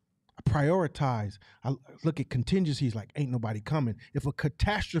 I prioritize. I look at contingencies like ain't nobody coming. If a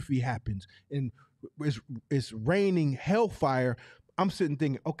catastrophe happens and it's raining hellfire, I'm sitting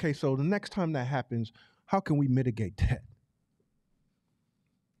thinking, okay, so the next time that happens, how can we mitigate that?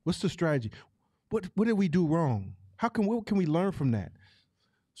 What's the strategy? What did we do wrong? What can we learn from that?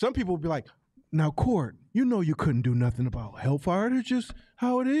 Some people will be like, now, Court, you know you couldn't do nothing about hellfire. It's just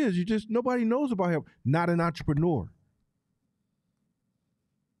how it is. Nobody knows about hell. Not an entrepreneur.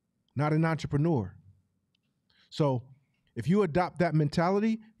 Not an entrepreneur. So if you adopt that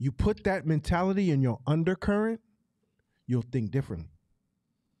mentality, you put that mentality in your undercurrent, you'll think differently.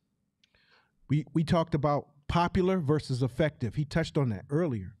 We talked about popular versus effective. He touched on that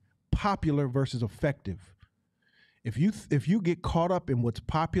earlier. Popular versus effective. If you get caught up in what's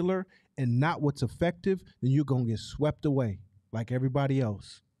popular and not what's effective, then you're going to get swept away like everybody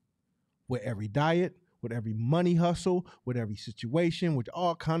else. With every diet, with every money hustle, with every situation, with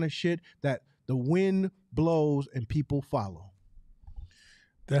all kind of shit that the wind blows and people follow.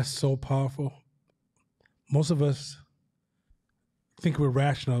 That's so powerful. Most of us think we're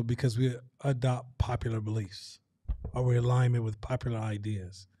rational because we adopt popular beliefs or we're in alignment with popular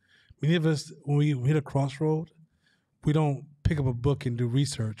ideas. Many of us, when we hit a crossroad, we don't pick up a book and do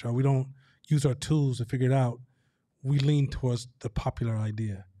research, or we don't use our tools to figure it out. We lean towards the popular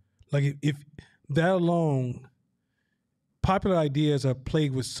idea. Like if that alone, popular ideas are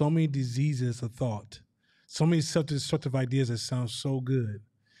plagued with so many diseases of thought, so many self-destructive ideas that sound so good.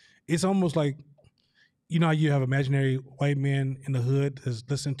 It's almost like, you know how you have imaginary white men in the hood that's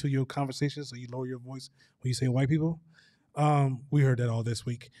listening to your conversations, so you lower your voice when you say white people? We heard that all this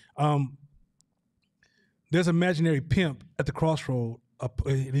week. There's an imaginary pimp at the crossroad,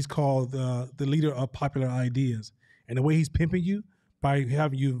 and he's called the leader of popular ideas. And the way he's pimping you, by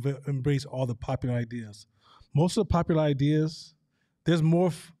having you embrace all the popular ideas. Most of the popular ideas, there's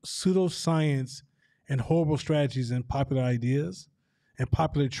more pseudoscience and horrible strategies in popular ideas and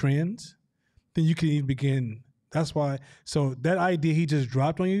popular trends than you can even begin. That's why, so that idea he just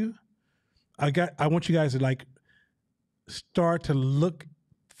dropped on you, I want you guys to like start to look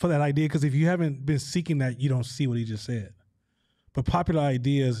for that idea, because if you haven't been seeking that, you don't see what he just said. But popular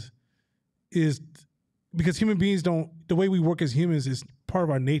ideas is, because human beings don't, the way we work as humans is part of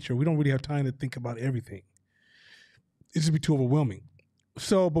our nature. We don't really have time to think about everything. It's just be too overwhelming.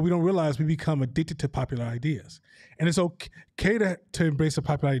 So, but we don't realize we become addicted to popular ideas. And it's okay to embrace a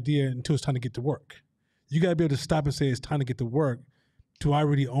popular idea until it's time to get to work. You got to be able to stop and say, it's time to get to work. Do I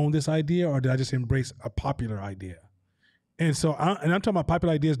really own this idea, or did I just embrace a popular idea? And so, I'm talking about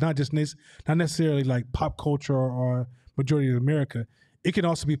popular ideas, not necessarily like pop culture or majority of America. It can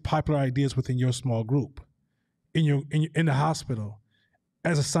also be popular ideas within your small group, in the hospital,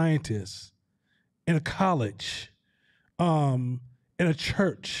 as a scientist, in a college, in a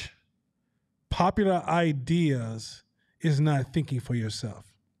church. Popular ideas is not thinking for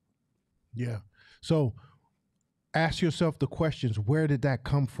yourself. Yeah. So ask yourself the questions, where did that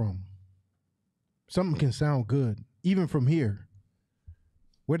come from? Something can sound good, even from here.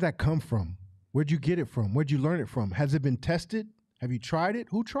 Where'd that come from? Where'd you get it from? Where'd you learn it from? Has it been tested? Have you tried it?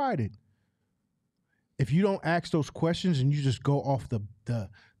 Who tried it? If you don't ask those questions and you just go off the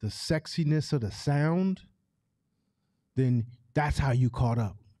sexiness of the sound, then that's how you caught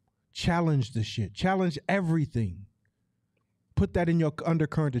up. Challenge the shit. Challenge everything. Put that in your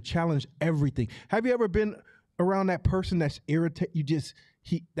undercurrent to challenge everything. Have you ever been around that person that's irritate you,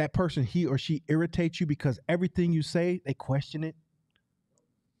 that person, he or she irritates you because everything you say, they question it.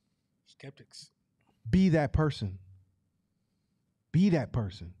 Skeptics. Be that person. Be that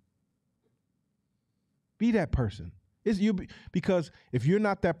person. Be that person. Because if you're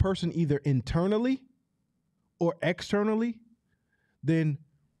not that person either internally or externally, then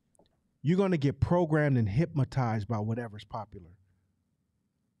you're going to get programmed and hypnotized by whatever's popular.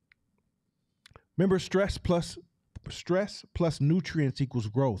 Remember, stress plus nutrients equals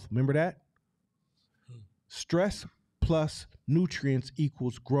growth. Remember that? Stress plus nutrients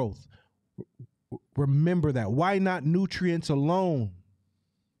equals growth. Remember that. Why not nutrients alone?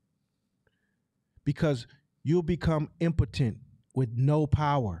 Because you'll become impotent with no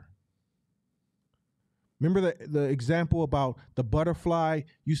power. Remember the example about the butterfly?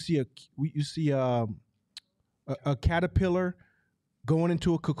 You see a caterpillar going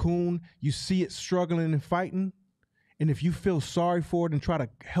into a cocoon. You see it struggling and fighting. And if you feel sorry for it and try to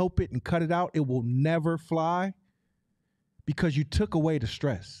help it and cut it out, it will never fly because you took away the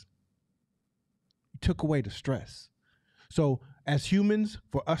stress. You took away the stress. So as humans,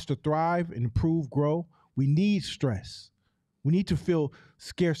 for us to thrive and improve, grow, we need stress. We need to feel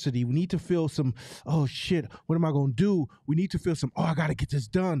scarcity. We need to feel some, oh shit, what am I going to do? We need to feel some, oh, I got to get this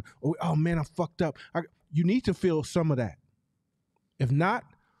done. Or, oh man, I'm fucked up. You need to feel some of that. If not,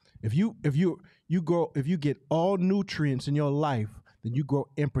 if you get all nutrients in your life, then you grow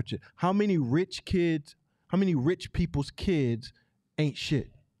impotent. How many rich people's kids ain't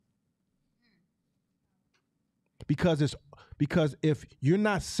shit? Because if you're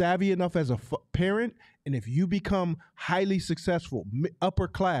not savvy enough as a parent, and if you become highly successful, upper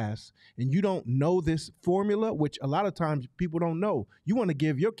class, and you don't know this formula, which a lot of times people don't know, you want to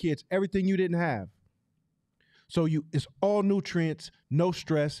give your kids everything you didn't have. So it's all nutrients, no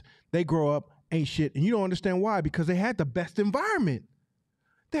stress. They grow up, ain't shit. And you don't understand why, because they had the best environment.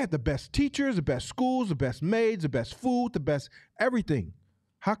 They had the best teachers, the best schools, the best maids, the best food, the best everything.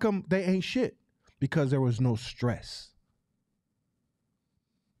 How come they ain't shit? Because there was no stress.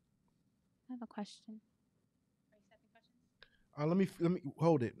 I have a question. Let me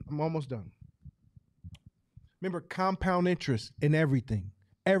hold it. I'm almost done. Remember, compound interest in everything.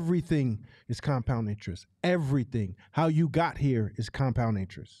 Everything is compound interest. Everything. How you got here is compound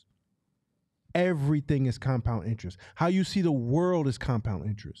interest. Everything is compound interest. How you see the world is compound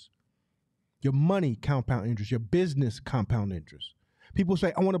interest. Your money, compound interest. Your business, compound interest. People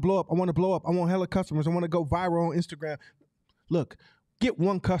say, I want to blow up. I want to blow up. I want hella customers. I want to go viral on Instagram. Look, get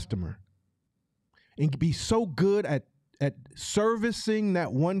one customer and be so good at servicing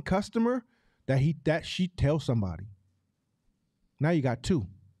that one customer that she tells somebody. Now you got two.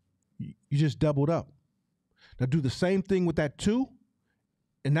 You just doubled up. Now do the same thing with that two,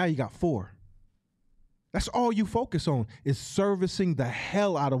 and now you got four. That's all you focus on is servicing the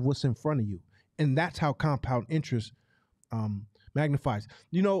hell out of what's in front of you. And that's how compound interest magnifies.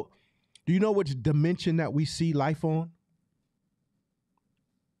 Do you know which dimension that we see life on?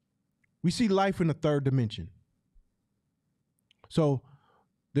 We see life in the third dimension. So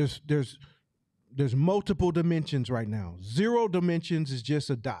there's multiple dimensions right now. 0 dimensions is just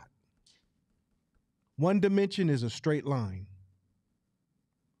a dot. 1 dimension is a straight line.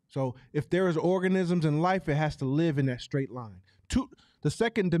 So if there is organisms in life, it has to live in that straight line. The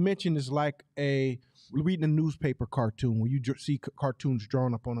second dimension is like reading a newspaper cartoon where you see cartoons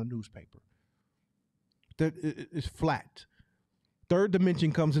drawn up on a newspaper. It's flat. Third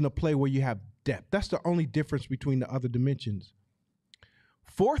dimension comes into play where you have depth. That's the only difference between the other dimensions.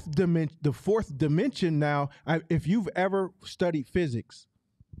 The fourth dimension now, if you've ever studied physics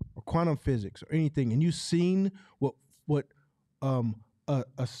or quantum physics or anything, and you've seen what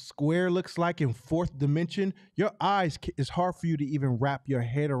a square looks like in fourth dimension, your eyes, it's hard for you to even wrap your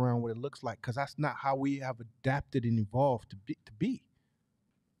head around what it looks like, because that's not how we have adapted and evolved to be.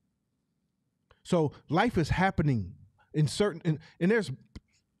 So life is happening in certain, and there's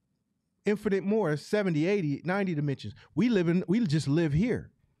infinite more, 70, 80, 90 dimensions. We just live here.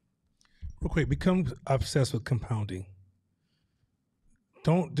 Real quick, become obsessed with compounding.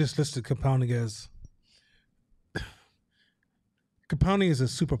 Don't just listen to compounding as compounding is a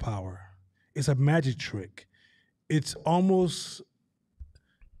superpower. It's a magic trick. It's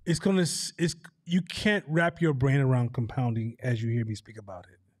you can't wrap your brain around compounding as you hear me speak about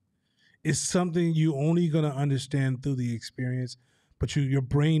it. It's something you only gonna understand through the experience, but your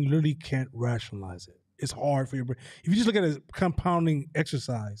brain literally can't rationalize it. It's hard for your brain. If you just look at a compounding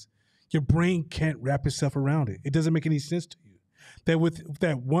exercise, your brain can't wrap itself around it. It doesn't make any sense to you. That with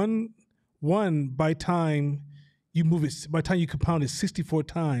that one by time you compound it 64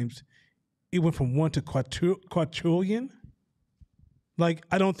 times, it went from 1 to quadrillion. Like,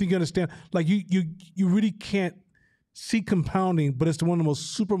 I don't think you understand. Like, you really can't see compounding, but it's one of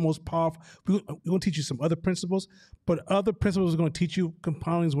the most powerful. We're going to teach you some other principles, but other principles are going to teach you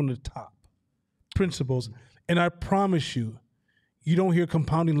compounding is one of the top principles. And I promise you, you don't hear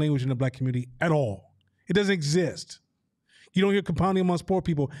compounding language in the black community at all. It doesn't exist. You don't hear compounding amongst poor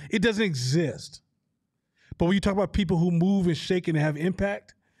people. It doesn't exist. But when you talk about people who move and shake and have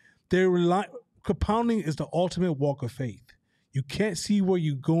impact, compounding is the ultimate walk of faith. You can't see where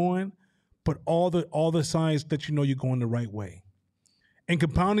you're going, but all the signs that you know you're going the right way. And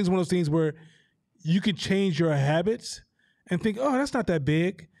compounding is one of those things where you can change your habits and think, oh, that's not that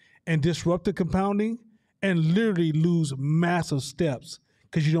big, and disrupt the compounding and literally lose massive steps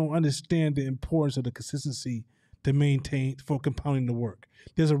because you don't understand the importance of the consistency to maintain for compounding to work.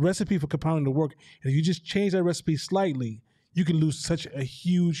 There's a recipe for compounding to work, and if you just change that recipe slightly, you can lose such a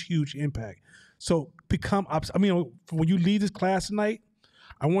huge, huge impact. So when you leave this class tonight,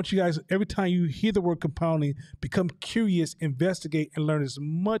 I want you guys, every time you hear the word compounding, become curious, investigate, and learn as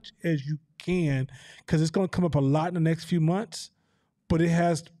much as you can, because it's going to come up a lot in the next few months, but it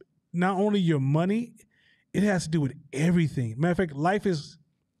has not only your money, it has to do with everything. Matter of fact, life is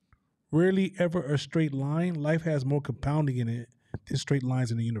rarely ever a straight line. Life has more compounding in it than straight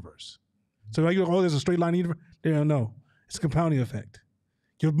lines in the universe. So like, oh, there's a straight line in the universe? No. It's a compounding effect.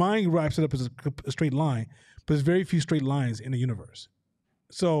 Your mind wraps it up as a straight line, but there's very few straight lines in the universe.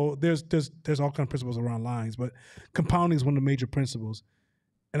 So there's all kinds of principles around lines, but compounding is one of the major principles.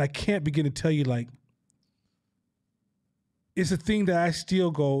 And I can't begin to tell you, like, it's a thing that I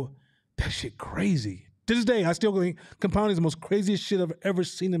still go, that shit crazy. To this day, I still think compounding is the most craziest shit I've ever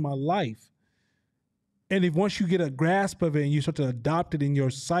seen in my life. And if once you get a grasp of it and you start to adopt it in your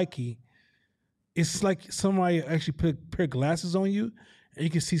psyche, it's like somebody actually put a pair of glasses on you and you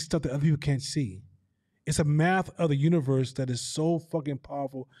can see stuff that other people can't see. It's a math of the universe that is so fucking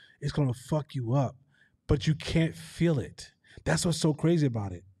powerful, it's going to fuck you up, but you can't feel it. That's what's so crazy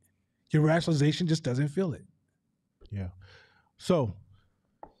about it. Your rationalization just doesn't feel it. Yeah. So,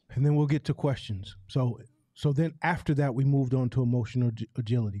 and then we'll get to questions. So then after that, we moved on to emotional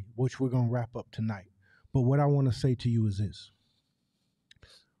agility, which we're going to wrap up tonight. But what I want to say to you is this.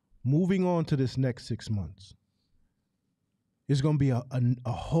 Moving on to this next 6 months, it's going to be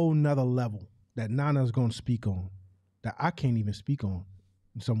a whole nother level that Nana's going to speak on, that I can't even speak on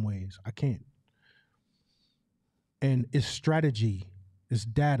in some ways. I can't. And it's strategy, it's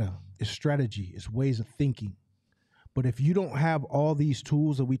data, it's strategy, it's ways of thinking. But if you don't have all these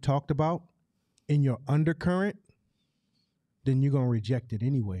tools that we talked about in your undercurrent, then you're going to reject it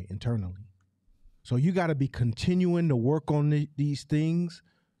anyway internally. So you got to be continuing to work on these things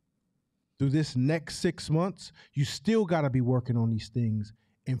through this next 6 months. You still got to be working on these things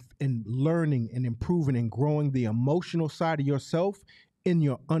and learning and improving and growing the emotional side of yourself in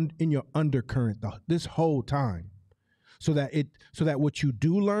your undercurrent this whole time, so that what you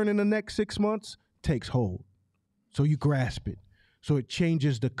do learn in the next 6 months takes hold. So you grasp it. So it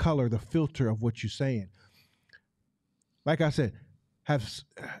changes the color, the filter of what you're saying. Like I said, I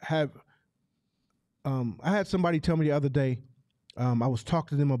had somebody tell me the other day, I was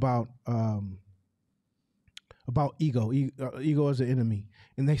talking to them about ego. Ego is an enemy.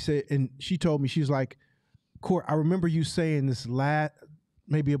 And they said, and she told me, she's like, Court, I remember you saying this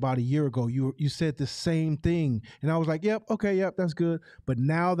maybe about a year ago, you said the same thing. And I was like, yep, that's good. But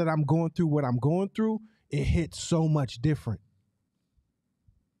now that I'm going through what I'm going through, it hits so much different.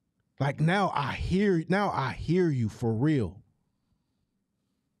 Like now I hear you for real.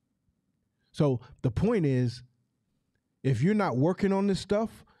 So the point is, if you're not working on this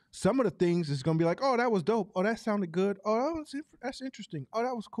stuff, some of the things is going to be like, oh, that was dope. Oh, that sounded good. Oh, that's interesting. Oh,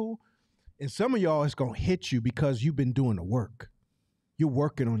 that was cool. And some of y'all, it's going to hit you because you've been doing the work. You're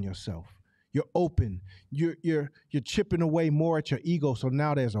working on yourself. You're open. You're chipping away more at your ego. So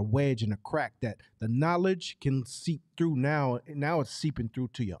now there's a wedge and a crack that the knowledge can seep through now. Now it's seeping through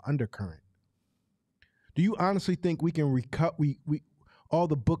to your undercurrent. Do you honestly think we can recut? We all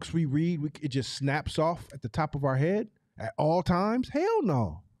the books we read, it just snaps off at the top of our head at all times? Hell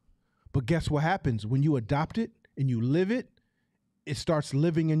no. But guess what happens when you adopt it and you live it? It starts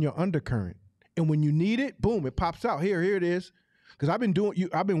living in your undercurrent. And when you need it, boom, it pops out. Here it is. Because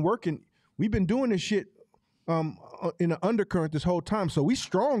we've been doing this shit in the undercurrent this whole time. So we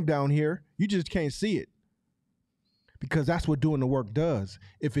strong down here. You just can't see it. Because that's what doing the work does.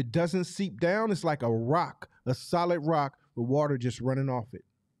 If it doesn't seep down, it's like a rock, a solid rock with water just running off it.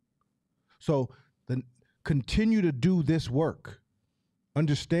 So then continue to do this work.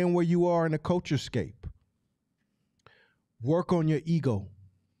 Understand where you are in the culture scape. Work on your ego.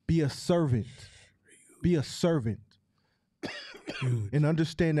 Be a servant. Be a servant. And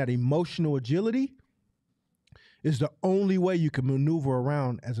understand that emotional agility is the only way you can maneuver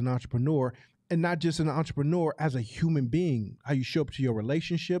around as an entrepreneur, and not just an entrepreneur, as a human being. How you show up to your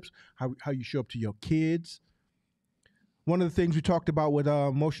relationships, how you show up to your kids. One of the things we talked about with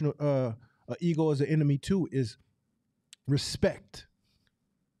emotional ego as an enemy too is respect,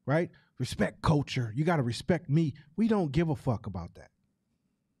 right? Respect culture. You got to respect me. We don't give a fuck about that.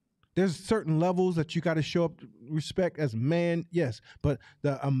 There's certain levels that you got to show up to respect as man, yes. But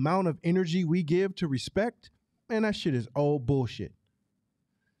the amount of energy we give to respect, man, that shit is old bullshit.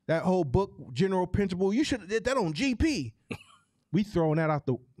 That whole book, General Principle, you should have did that on GP. We throwing that out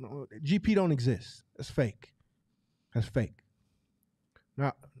the GP don't exist. That's fake. That's fake.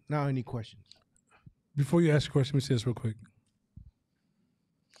 Now any questions? Before you ask a question, let me say this real quick.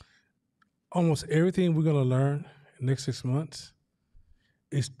 Almost everything we're gonna learn in the next 6 months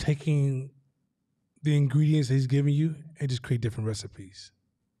is taking the ingredients that he's giving you and just create different recipes.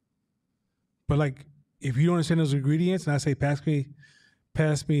 But like, if you don't understand those ingredients, and I say pass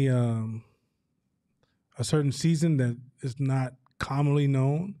me a certain season that is not commonly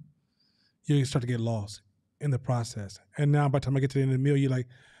known, you start to get lost in the process. And now by the time I get to the end of the meal, you're like,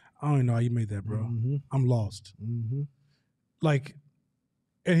 I don't even know how you made that, bro. Mm-hmm. I'm lost. Mm-hmm. Like,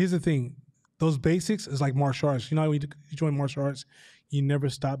 and here's the thing. Those basics is like martial arts. You know, when you join martial arts, you never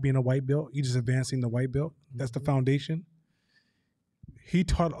stop being a white belt. You're just advancing the white belt. That's the foundation. He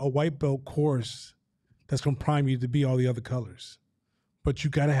taught a white belt course that's going to prime you to be all the other colors. But you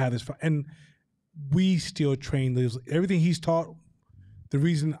got to have this. And we still train those. Everything he's taught, the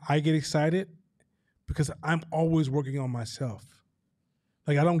reason I get excited, because I'm always working on myself.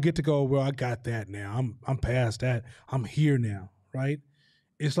 Like, I don't get to go, well, I got that now. I'm past that. I'm here now, right?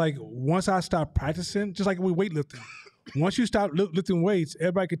 It's like once I stop practicing, just like with weightlifting, once you stop lifting weights,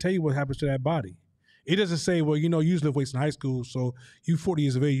 everybody can tell you what happens to that body. It doesn't say, well, you used to lift weights in high school, so you 40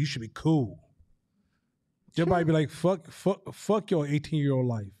 years of age, you should be cool. Sure. Everybody be like, fuck your 18-year-old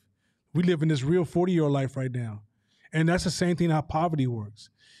life. We live in this real 40-year-old life right now. And that's the same thing how poverty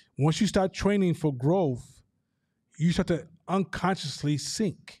works. Once you start training for growth, you start to unconsciously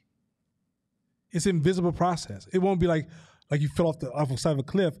sink. It's an invisible process. It won't be like you fell off the side of a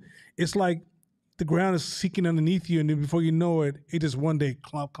cliff. It's like the ground is sinking underneath you, and then before you know it, it just one day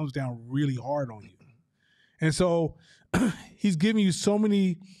comes down really hard on you. And so he's giving you so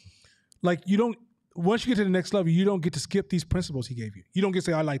many, like, once you get to the next level, you don't get to skip these principles he gave you. You don't get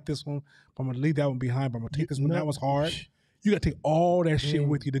to say, I like this one, but I'm going to leave that one behind, but I'm going to take this one. That was hard. You got to take all that shit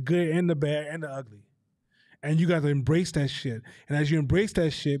with you, the good and the bad and the ugly. And you got to embrace that shit. And as you embrace that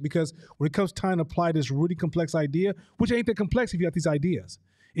shit, because when it comes time to apply this really complex idea, which ain't that complex if you have these ideas,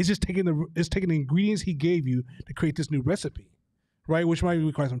 it's just taking the ingredients he gave you to create this new recipe, right? Which might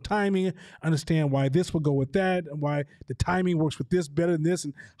require some timing, understand why this will go with that, and why the timing works with this better than this,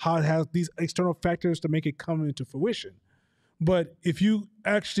 and how it has these external factors to make it come into fruition. But if you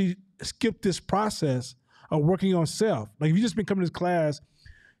actually skip this process of working on self, like if you just been coming to this class,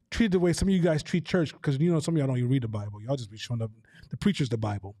 treat it the way some of you guys treat church, because some of y'all don't even read the Bible. Y'all just be showing up. The preacher's the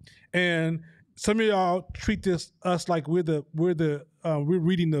Bible, and some of y'all treat us like we're the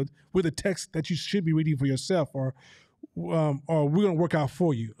text that you should be reading for yourself, or we're gonna work out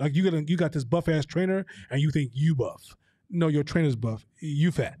for you. Like you got this buff ass trainer, and you think you buff. No, your trainer's buff.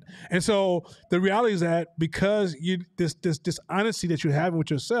 You fat. And so the reality is that because this honesty that you're having with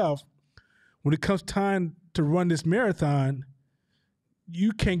yourself, when it comes time to run this marathon,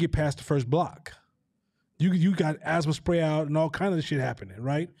 you can't get past the first block. You got asthma spray out and all kinds of shit happening,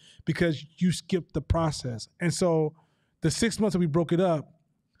 right? Because you skipped the process. And so the 6 months that we broke it up,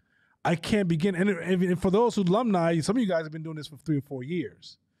 I can't begin. And for those who alumni, some of you guys have been doing this for 3 or 4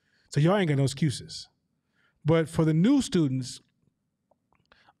 years. So y'all ain't got no excuses. But for the new students,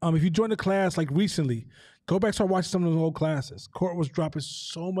 if you joined the class like recently, go back and start watching some of those old classes. Court was dropping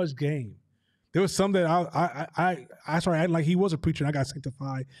so much game. There was some that I started acting like he was a preacher, and I got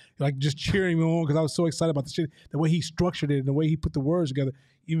sanctified, like just cheering him on because I was so excited about the shit, the way he structured it, and the way he put the words together.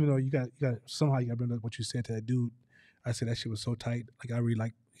 Even though you got somehow you got to remember what you said to that dude. I said that shit was so tight. Like I really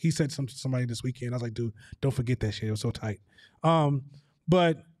like. He said something to somebody this weekend. I was like, dude, don't forget that shit. It was so tight.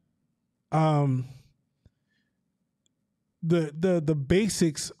 The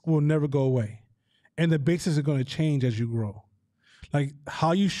basics will never go away, and the basics are going to change as you grow. Like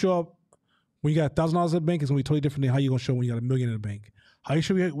how you show up. When you got $1,000 in the bank, it's going to be totally different than how you're going to show when you got $1 million in the bank. How you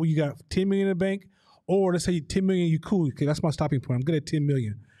show when you got $10 million in the bank, or let's say $10 million, you cool. Okay, that's my stopping point. I'm good at $10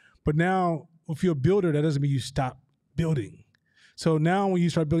 million. But now, if you're a builder, that doesn't mean you stop building. So now when you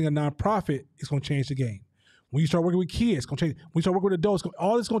start building a nonprofit, it's going to change the game. When you start working with kids, it's gonna change. When you start working with adults,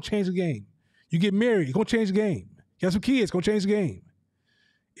 all this gonna change the game. You get married, it's gonna change the game. You have some kids, it's gonna change the game.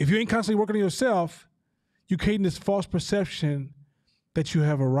 If you ain't constantly working on yourself, you're creating this false perception that you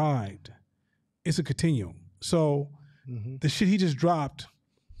have arrived. It's a continuum. So the shit he just dropped,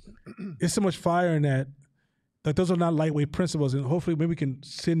 it's so much fire in that. Like those are not lightweight principles, and hopefully maybe we can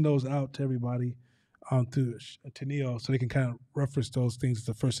send those out to everybody to Neil so they can kind of reference those things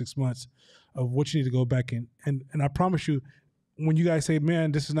the first 6 months of what you need to go back in. And I promise you, when you guys say,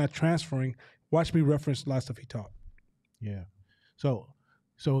 man, this is not transferring, watch me reference a lot of stuff he taught. Yeah. So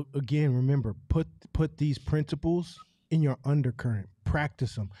again, remember, put these principles in your undercurrent.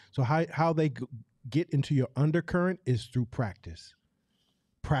 Practice them. So how they get into your undercurrent is through practice.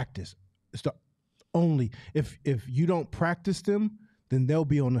 Practice. It's the only if you don't practice them, then they'll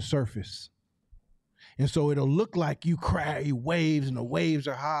be on the surface. And so it'll look like you cry waves and the waves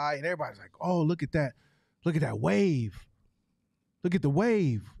are high and everybody's like, oh, look at that. Look at that wave. Look at the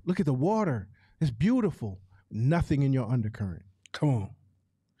wave. Look at the water. It's beautiful. Nothing in your undercurrent. Come on.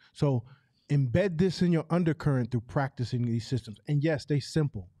 So embed this in your undercurrent through practicing these systems. And yes, they're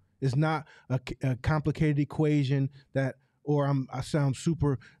simple. It's not a complicated equation that, or I sound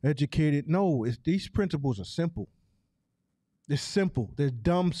super educated. No, these principles are simple. They're simple. They're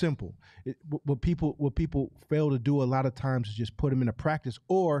dumb simple. What people fail to do a lot of times is just put them into practice,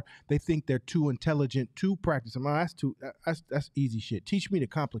 or they think they're too intelligent to practice them. That's easy shit. Teach me the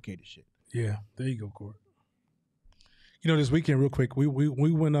complicated shit. Yeah, there you go, Court. You know, this weekend, real quick, we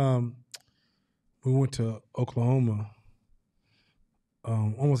went to Oklahoma.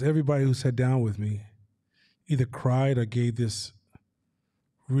 Almost everybody who sat down with me either cried or gave this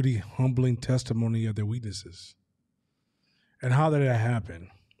really humbling testimony of their weaknesses. And how did that happen?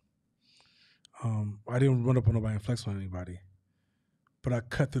 I didn't run up on nobody and flex on anybody, but I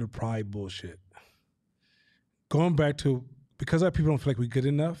cut through the pride bullshit. Going back to, because our people don't feel like we're good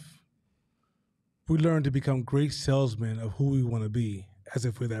enough, we learn to become great salesmen of who we want to be as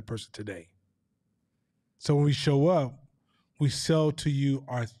if we're that person today. So when we show up, we sell to you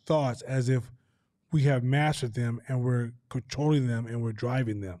our thoughts as if we have mastered them and we're controlling them and we're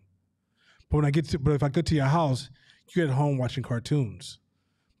driving them. But if I get to your house, you're at home watching cartoons.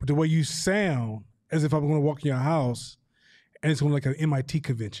 But the way you sound, as if I'm going to walk in your house and it's going to be like an MIT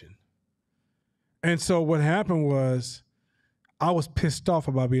convention. And so what happened was I was pissed off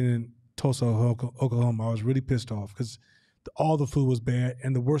about being in Tulsa, Oklahoma. I was really pissed off because all the food was bad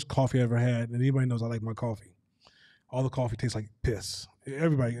and the worst coffee I ever had. And anybody knows I like my coffee. All the coffee tastes like piss.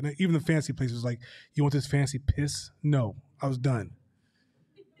 Everybody, and even the fancy places was like, you want this fancy piss? No, I was done.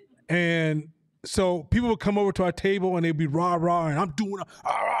 And so people would come over to our table and they'd be rah, and I'm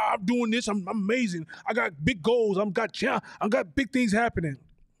doing this, I'm amazing. I got big goals, I got big things happening.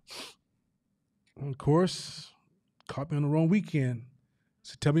 And of course, caught me on the wrong weekend.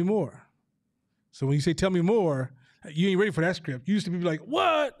 So tell me more. So when you say tell me more, you ain't ready for that script. You used to be like,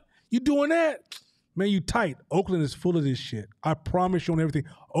 what? You doing that? Man, you tight. Oakland is full of this shit. I promise you on everything.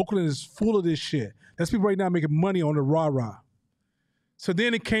 Oakland is full of this shit. That's people right now making money on the rah-rah. So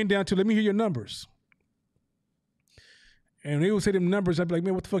then it came down to, let me hear your numbers. And they would say them numbers, I'd be like,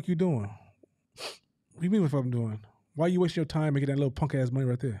 man, what the fuck you doing? What do you mean what the fuck I'm doing? Why are you wasting your time making that little punk-ass money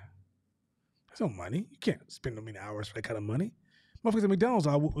right there? That's no money. You can't spend no many hours for that kind of money. Motherfuckers at McDonald's,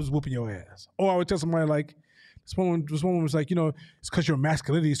 I was whooping your ass. Or I would tell somebody like, this woman was like, it's because your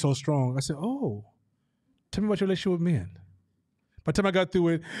masculinity is so strong. I said, oh, tell me about your relationship with men. By the time I got through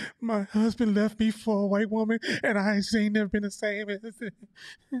it, my husband left me for a white woman, and I ain't never been the same.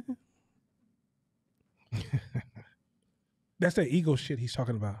 That's that ego shit he's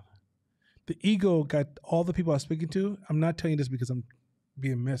talking about. The ego got all the people I was speaking to. I'm not telling you this because I'm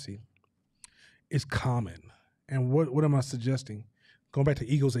being messy. It's common. And what am I suggesting? Going back to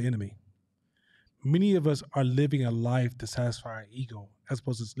ego's the enemy. Many of us are living a life to satisfy our ego as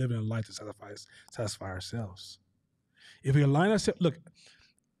opposed to living a life to satisfy ourselves. If we align ourselves, look,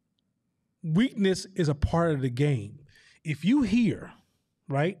 weakness is a part of the game. If you hear,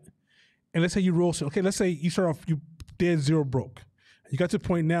 right, and let's say you roll, okay, let's say you start off, you dead zero broke. You got to the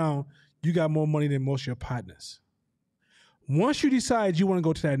point now, you got more money than most of your partners. Once you decide you want to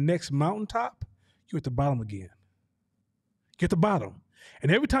go to that next mountaintop, you're at the bottom again. You're at the bottom.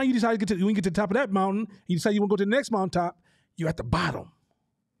 And every time you decide to get to the top of that mountain, you decide you want to go to the next mountaintop, you're at the bottom.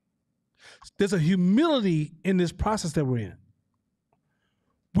 There's a humility in this process that we're in.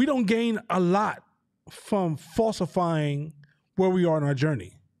 We don't gain a lot from falsifying where we are in our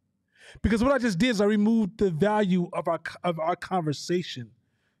journey. Because what I just did is I removed the value of our conversation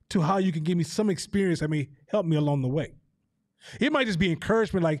to how you can give me some experience that may help me along the way. It might just be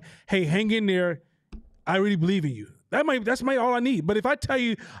encouragement like, hey, hang in there. I really believe in you. That's all I need. But if I tell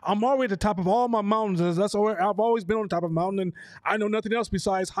you I'm already at the top of all my mountains, that's where I've always been on the top of a mountain, and I know nothing else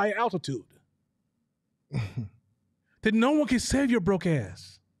besides high altitude, then no one can save your broke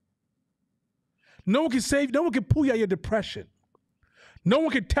ass. No one can pull you out of your depression. No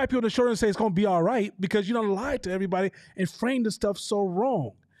one can tap you on the shoulder and say it's going to be all right because you don't lie to everybody and frame the stuff so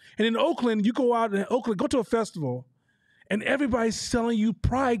wrong. And in Oakland, you go out in Oakland, go to a festival, and everybody's selling you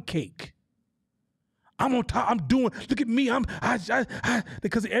pride cake. I'm on top. I'm doing. Look at me.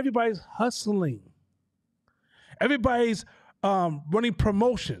 Because everybody's hustling. Everybody's running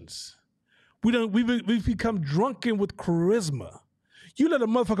promotions. We've become drunken with charisma. You let a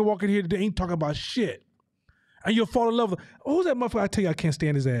motherfucker walk in here that ain't talking about shit, and you'll fall in love with. Who's that motherfucker? I tell you, I can't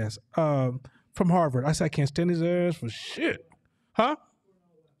stand his ass. From Harvard. I said I can't stand his ass for shit. Huh?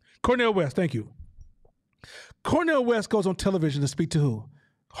 Cornel West. Thank you. Cornel West goes on television to speak to who?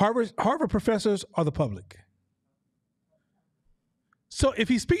 Harvard professors or the public. So if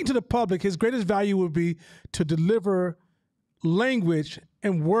he's speaking to the public, his greatest value would be to deliver language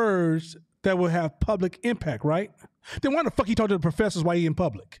and words that will have public impact, right? Then why the fuck he talk to the professors while he in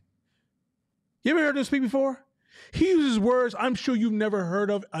public? You ever heard him speak before? He uses words I'm sure you've never heard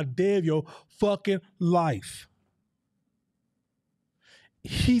of a day of your fucking life.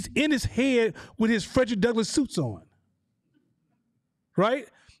 He's in his head with his Frederick Douglass suits on. Right?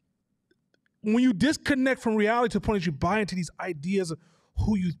 When you disconnect from reality to the point that you buy into these ideas of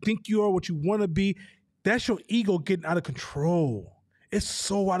who you think you are, what you want to be, that's your ego getting out of control. It's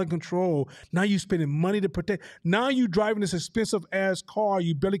so out of control. Now you're spending money to protect. Now you're driving this expensive ass car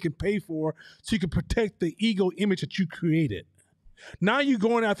you barely can pay for so you can protect the ego image that you created. Now you're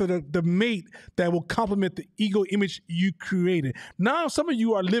going after the mate that will complement the ego image you created. Now some of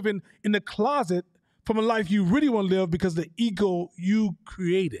you are living in the closet from a life you really want to live because the ego you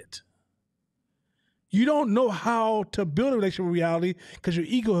created. You don't know how to build a relationship with reality because your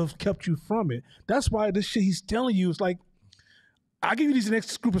ego has kept you from it. That's why this shit he's telling you is like, I'll give you these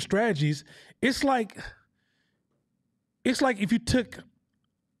next group of strategies. It's like if you took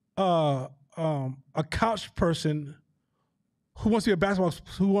a couch person who wants to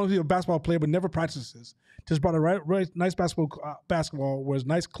be a basketball player but never practices, just brought a nice basketball, wears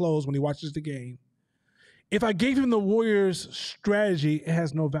nice clothes when he watches the game. If I gave him the Warriors strategy, it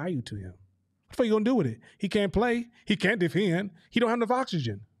has no value to him. What are you gonna do with it? He can't play. He can't defend. He don't have enough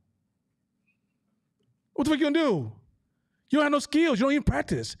oxygen. What the fuck you gonna do? You don't have no skills. You don't even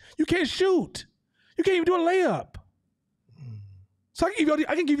practice. You can't shoot. You can't even do a layup. So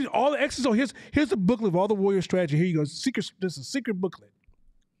I can give you all the exercises. So here's the booklet of all the Warrior strategy. Here you go. This is a secret booklet.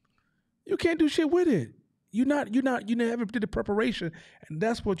 You can't do shit with it. You never did the preparation. And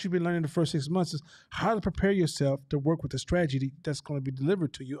that's what you've been learning the first 6 months is how to prepare yourself to work with the strategy that's going to be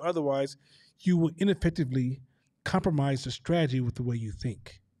delivered to you. Otherwise, you will ineffectively compromise the strategy with the way you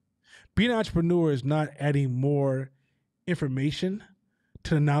think. Being an entrepreneur is not adding more information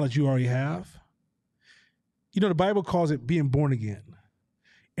to the knowledge you already have. You know, the Bible calls it being born again.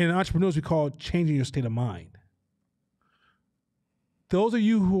 And in entrepreneurs, we call it changing your state of mind. Those of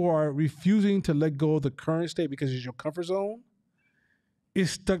you who are refusing to let go of the current state because it's your comfort zone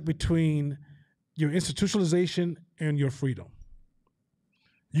is stuck between your institutionalization and your freedom.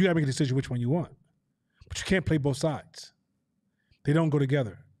 You got to make a decision which one you want. But you can't play both sides. They don't go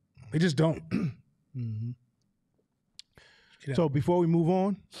together. They just don't. Mm-hmm. So before we move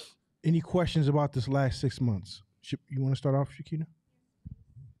on, any questions about this last 6 months? You want to start off, Shakina?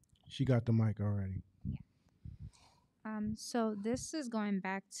 She got the mic already. So this is going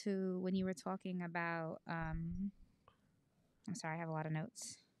back to when you were talking about, I'm sorry, I have a lot of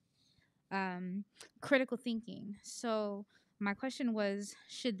notes. Critical thinking. So my question was,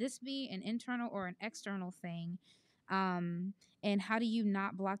 should this be an internal or an external thing? And how do you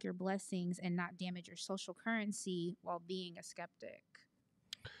not block your blessings and not damage your social currency while being a skeptic?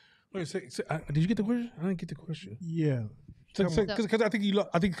 Wait, did you get the question? I didn't get the question. Yeah. Because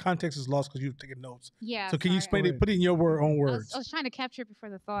I think context is lost because you've taken notes. Yeah. So can you explain it? Put it in your own words. I was trying to capture it before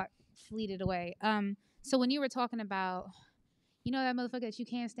the thought fleeted away. So when you were talking about, you know, that motherfucker that you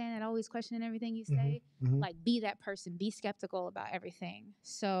can't stand that always questioning everything you say, like be that person, be skeptical about everything.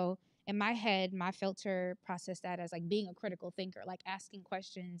 So in my head, my filter processed that as like being a critical thinker, like asking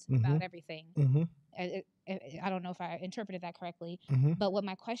questions about everything. I don't know if I interpreted that correctly, but what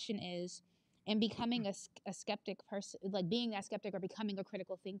my question is, and becoming a skeptic person, like being that skeptic or becoming a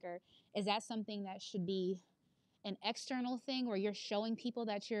critical thinker, is that something that should be an external thing where you're showing people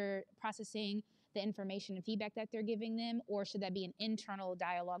that you're processing the information and feedback that they're giving them, or should that be an internal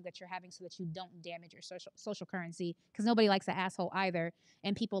dialogue that you're having so that you don't damage your social currency? Because nobody likes an asshole either,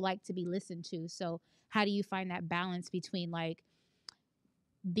 and people like to be listened to. So how do you find that balance between like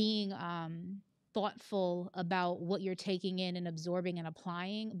being thoughtful about what you're taking in and absorbing and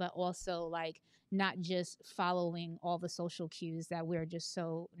applying, but also like not just following all the social cues that we're just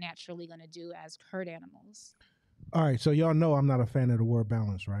so naturally going to do as herd animals? All right, so y'all know I'm not a fan of the word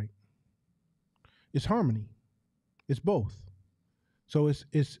balance, right? It's harmony. It's both. So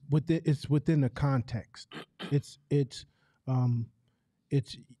it's within the context. It's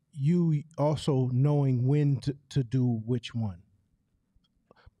you also knowing when to do which one.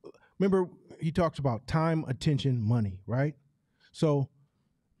 Remember, he talks about time, attention, money, right? So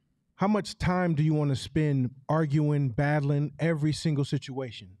how much time do you want to spend arguing, battling every single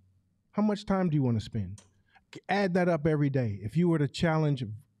situation? How much time do you want to spend? Add that up every day. If you were to challenge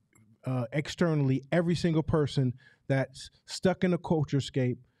externally every single person that's stuck in a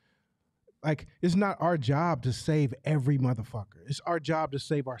culturescape, like, it's not our job to save every motherfucker. It's our job to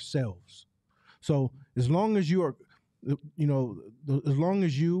save ourselves. So as long as you are, as long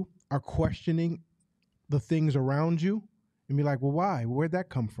as you are questioning the things around you and be like, well, why? Where'd that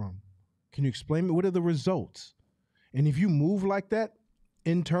come from? Can you explain me? What are the results? And if you move like that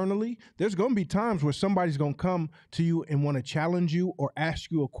internally, there's going to be times where somebody's going to come to you and want to challenge you or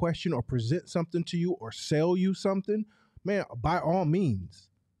ask you a question or present something to you or sell you something. Man, by all means.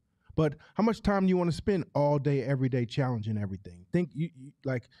 But how much time do you want to spend all day, every day challenging everything? Think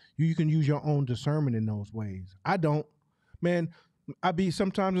you can use your own discernment in those ways. I don't. Man, I be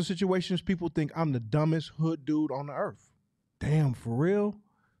sometimes in situations people think I'm the dumbest hood dude on the earth. Damn, for real?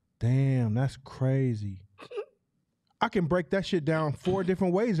 Damn, that's crazy. I can break that shit down 4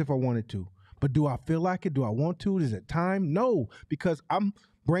 different ways if I wanted to. But do I feel like it? Do I want to? Is it time? No, because I'm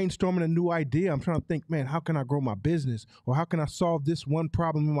brainstorming a new idea. I'm trying to think, man, how can I grow my business? Or how can I solve this one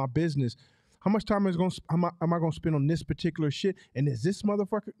problem in my business? How much time am I going to spend on this particular shit? And is this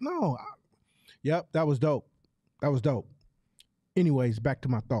motherfucker? No. Yep, that was dope. That was dope. Anyways, back to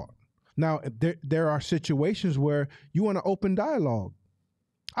my thought. Now, there are situations where you want to open dialogue.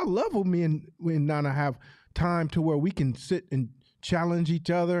 I love when me and Nana have time to where we can sit and challenge each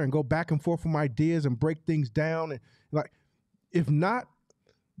other and go back and forth from ideas and break things down. And like, if not,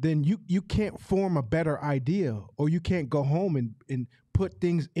 then you can't form a better idea, or you can't go home and put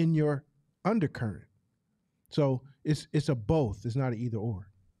things in your undercurrent. So it's a both. It's not an either or.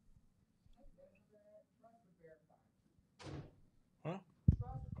 Huh?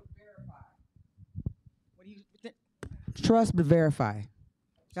 Trust but verify.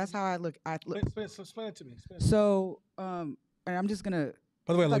 That's how I look. Explain it to me. So, and I'm just gonna.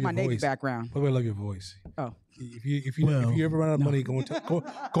 By the way, I love like your my Navy voice. background. By the way, I love your voice. Oh, If you ever run out of money, go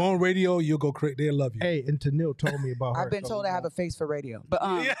on radio. You'll go crazy. They'll love you. Hey, and Tanil told me about her. I've been told I have a face for radio, but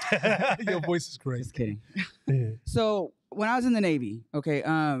Your voice is great. just kidding. Yeah. So when I was in the Navy, okay,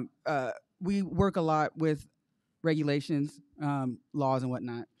 we work a lot with regulations, laws, and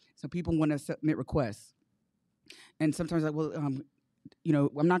whatnot. So people want to submit requests, and sometimes like, well, I'm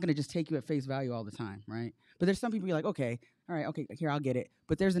not going to just take you at face value all the time, right? But there's some people you're like, okay, all right, okay, here, I'll get it.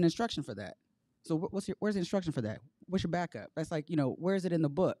 But there's an instruction for that. So where's the instruction for that? What's your backup? That's like, where is it in the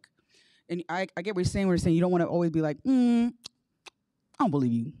book? And I get what you're saying. You don't want to always be like, I don't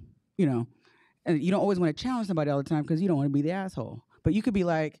believe you, And you don't always want to challenge somebody all the time because you don't want to be the asshole. But you could be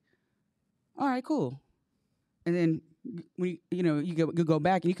like, all right, cool. And then when you go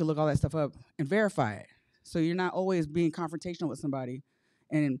back and you can look all that stuff up and verify it. So you're not always being confrontational with somebody,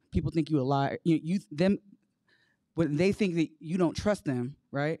 and people think you a liar. When they think that you don't trust them,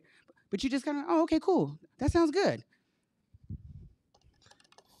 right? But you just kind of, oh, okay, cool. That sounds good.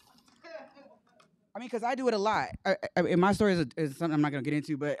 I mean, because I do it a lot. And my story is something I'm not going to get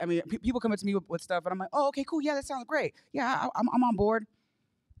into, but I mean, people come up to me with stuff, and I'm like, oh, okay, cool. Yeah, that sounds great. Yeah, I'm on board.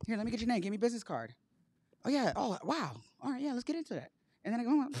 Here, let me get your name. Give me a business card. Oh, yeah. Oh, wow. All right, yeah, let's get into that. And then I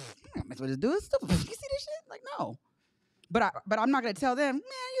go, I'm not supposed to do this stuff. You see this shit? Like, no. But I'm not going to tell them,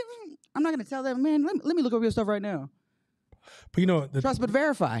 man, let me look over your stuff right now. But trust but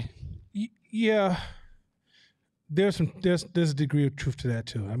verify. Yeah. There's a degree of truth to that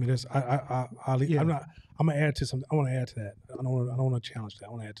too. I mean, I'm gonna add to something. I want to add to that. I don't want to challenge that. I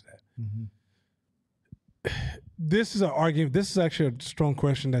want to add to that. Mm-hmm. This is an argument. This is actually a strong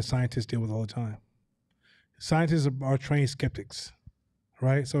question that scientists deal with all the time. Scientists are trained skeptics,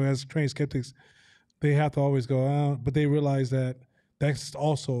 right? So as trained skeptics, they have to always go, but they realize that that's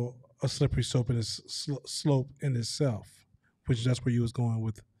also a slippery slope in itself, which that's where you was going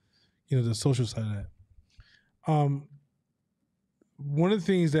with, the social side of that. one of the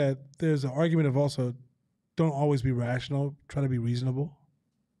things that there's an argument of also don't always be rational, try to be reasonable,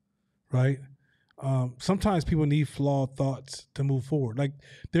 right? Sometimes people need flawed thoughts to move forward. Like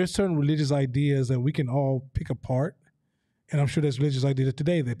there's certain religious ideas that we can all pick apart, and I'm sure there's religious ideas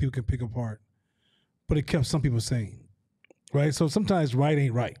today that people can pick apart, but it kept some people sane, right? So sometimes right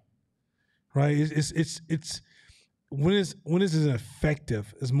ain't right, right? It's when is it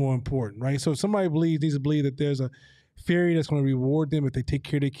effective is more important, right? So if somebody needs to believe that there's a fairy that's going to reward them if they take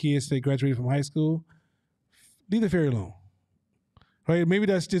care of their kids, they graduate from high school, leave the fairy alone. Right? Maybe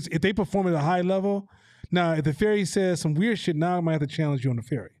that's just if they perform at a high level. Now, if the fairy says some weird shit, now I might have to challenge you on the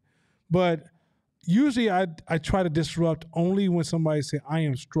fairy. But usually I try to disrupt only when somebody say, I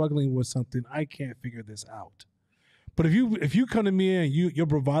am struggling with something, I can't figure this out. But if you come to me and your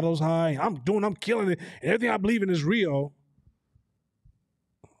bravado's high, I'm killing it, and everything I believe in is real.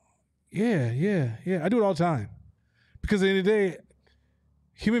 Yeah. I do it all the time. Because at the end of the day,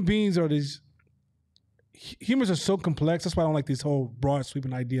 humans are so complex. That's why I don't like this whole broad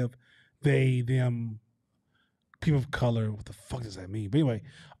sweeping idea of they, them, people of color. What the fuck does that mean? But anyway,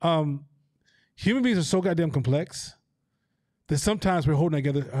 human beings are so goddamn complex that sometimes we're holding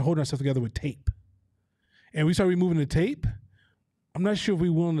ourselves together with tape. And we start removing the tape, I'm not sure if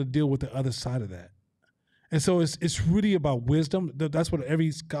we're willing to deal with the other side of that. And so it's really about wisdom. That's what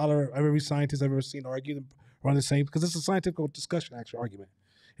every scholar, every scientist I've ever seen argue around the same, because it's a scientific discussion, actual argument.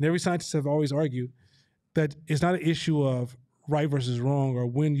 And every scientist have always argued that it's not an issue of right versus wrong or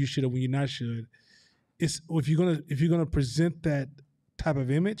when you should or when you not should. It's if you're gonna present that type of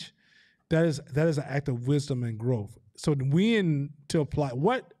image, that is an act of wisdom and growth. So when to apply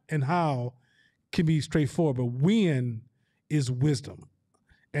what and how can be straightforward, but when is wisdom.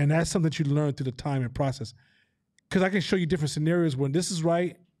 And that's something that you learn through the time and process. Because I can show you different scenarios when this is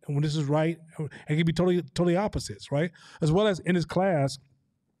right and when this is right, and it can be totally opposites, right? As well as in this class,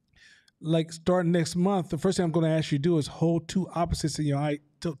 like starting next month, the first thing I'm going to ask you to do is hold two opposites in your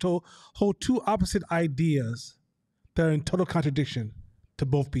hold two opposite ideas that are in total contradiction to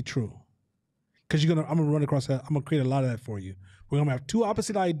both be true. Because I'm gonna run across that. I'm gonna create a lot of that for you. We're gonna have two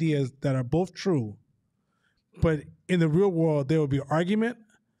opposite ideas that are both true, but in the real world there will be an argument.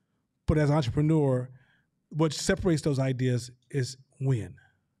 But as an entrepreneur, what separates those ideas is when.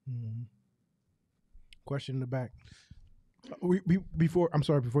 Mm-hmm. Question in the back. Before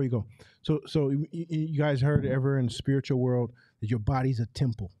you go. So you guys heard ever in the spiritual world that your body's a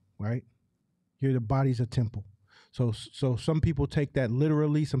temple, right? Your body's a temple. So some people take that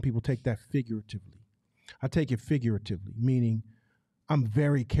literally, some people take that figuratively. I take it figuratively, meaning I'm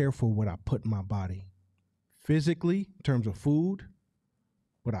very careful what I put in my body. Physically, in terms of food,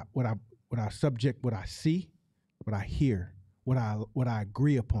 what I subject, what I see, what I hear, what I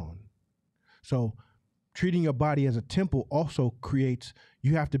agree upon. So treating your body as a temple also creates,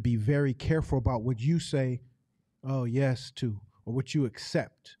 you have to be very careful about what you say, oh yes to, or what you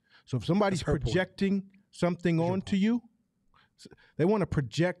accept. So if somebody's projecting something onto you, they want to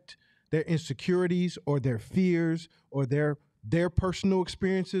project their insecurities or their fears or their personal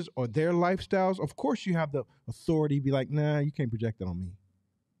experiences or their lifestyles. Of course you have the authority to be like, nah, you can't project that on me.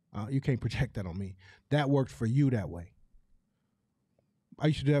 You can't project that on me. That worked for you that way. I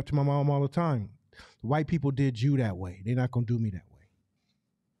used to do that to my mom all the time. White people did you that way. They're not going to do me that way.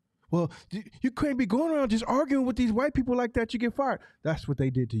 Well, you can't be going around just arguing with these white people like that. You get fired. That's what they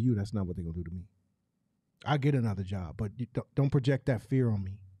did to you. That's not what they're going to do to me. I get another job, but you don't project that fear on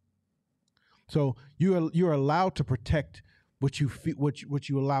me. So you're allowed to protect what you what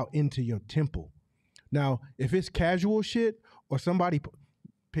you allow into your temple. Now, if it's casual shit or somebody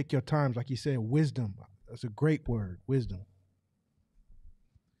pick your times, like you said, wisdom. That's a great word, wisdom.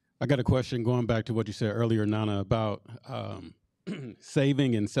 I got a question going back to what you said earlier, Nana, about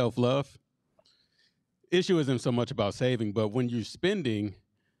saving and self-love. Issue isn't so much about saving, but when you're spending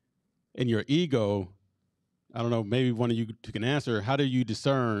and your ego, I don't know, maybe one of you can answer, how do you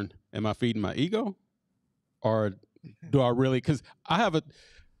discern, am I feeding my ego? Or do I really, because I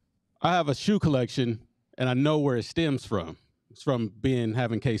have a shoe collection and I know where it stems from. It's from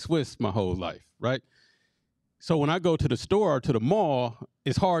having K-Swiss my whole life, right? So when I go to the store or to the mall,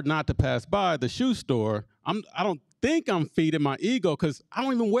 it's hard not to pass by the shoe store. I don't think I'm feeding my ego because I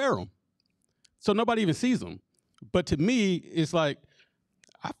don't even wear them. So nobody even sees them. But to me, it's like,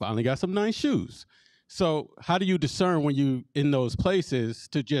 I finally got some nice shoes. So how do you discern when you in those places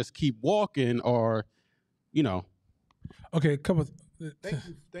to just keep walking or, you know? Okay, a couple.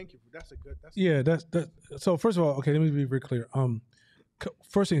 Thank you. That's a good. That's so first of all, okay, let me be very clear.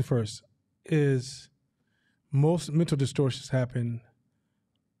 First thing first is most mental distortions happen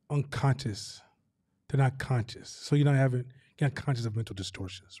unconscious. They're not conscious. So you're not you're not conscious of mental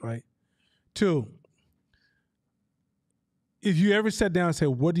distortions, right? 2, if you ever sat down and said,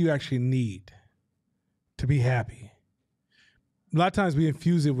 what do you actually need to be happy? A lot of times we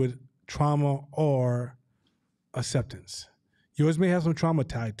infuse it with trauma or acceptance. Yours may have some trauma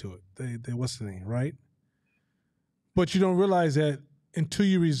tied to it, what's the name, right? But you don't realize that until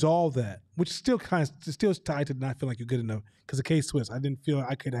you resolve that, which is still tied to not feeling like you're good enough. Because the case switch, I didn't feel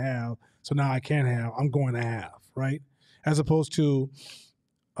I could have, so now I can't have. I'm going to have, right? As opposed to,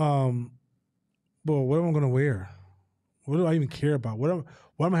 well, what am I going to wear? What do I even care about? What am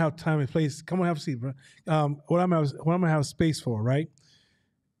I gonna have time and place? Come on, have a seat, bro. What am I gonna have space for, right?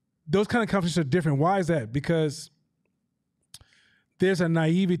 Those kind of conversations are different. Why is that? Because there's a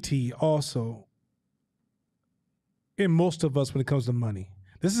naivety also in most of us when it comes to money.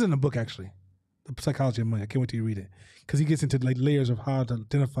 This is in the book, actually, The Psychology of Money. I can't wait till you read it, because he gets into like layers of how to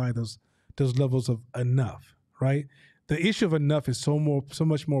identify those levels of enough, right? The issue of enough is so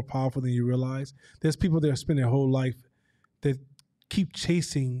much more powerful than you realize. There's people that spend their whole life that keep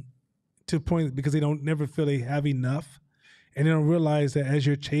chasing to the point because they don't never feel they have enough, and they don't realize that as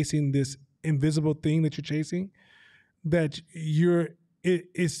you're chasing this invisible thing that you're chasing, that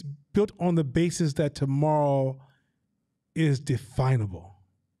it's built on the basis that tomorrow is definable.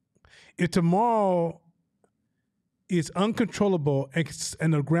 If tomorrow is uncontrollable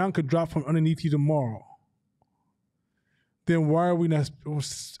and the ground could drop from underneath you tomorrow, then why are we not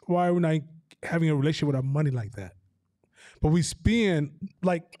having a relationship with our money like that? But we spend,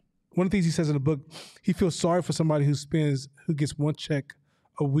 like one of the things he says in the book, he feels sorry for somebody who gets one check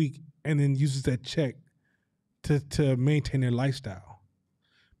a week and then uses that check to maintain their lifestyle.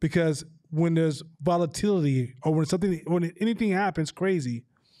 Because when there's volatility or when anything happens crazy,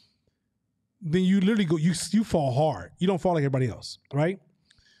 then you literally you fall hard. You don't fall like everybody else, right?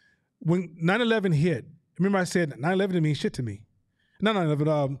 When 9/11 hit, remember I said 9/11 didn't mean shit to me. No,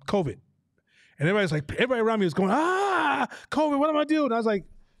 COVID. And everybody around me was going, COVID, what am I doing? And I was like,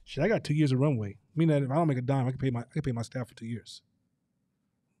 shit, I got 2 years of runway. Meaning that if I don't make a dime, I can pay my staff for 2 years.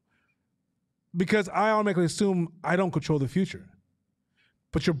 Because I automatically assume I don't control the future.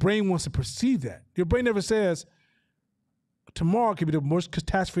 But your brain wants to perceive that. Your brain never says, tomorrow could be the worst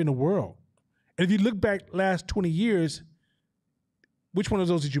catastrophe in the world. And if you look back last 20 years, which one of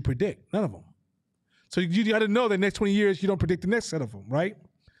those did you predict? None of them. So you got to know that next 20 years, you don't predict the next set of them, right?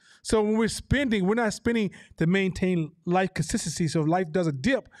 So when we're not spending to maintain life consistency. So if life does a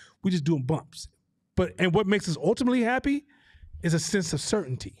dip, we're just doing bumps. And what makes us ultimately happy is a sense of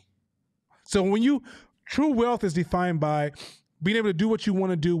certainty. So true wealth is defined by being able to do what you want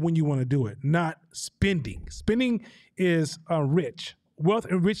to do when you want to do it, not spending. Spending is rich. Wealth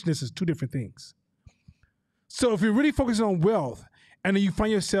and richness is two different things. So if you're really focusing on wealth and then you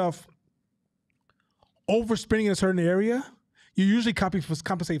find yourself overspending in a certain area, you usually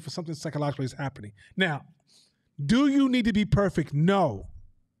compensate for something psychologically is happening. Now, do you need to be perfect? No.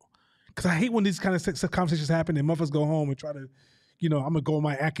 Because I hate when these kind of conversations happen and motherfuckers go home and try to, I'm going to go on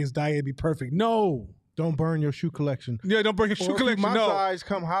my Atkins diet and be perfect. No. Don't burn your shoe collection. Yeah, don't burn your shoe collection. My no. size,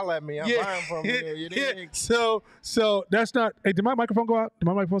 come holler at me. I'm buying from you. Yeah. So that's not. Hey, did my microphone go out? Did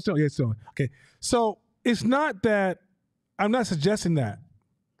my microphone still? Yeah, it's still. Okay. So it's not that. I'm not suggesting that.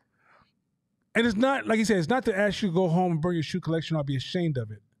 And it's not, like he said, it's not to ask you to go home and burn your shoe collection or be ashamed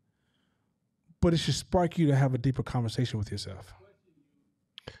of it. But it should spark you to have a deeper conversation with yourself.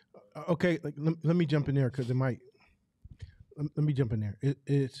 Okay, let me jump in there because it might. Let me jump in there.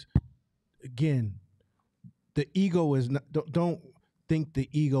 It's again, the ego is not. Don't think the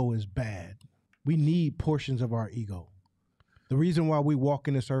ego is bad. We need portions of our ego. The reason why we walk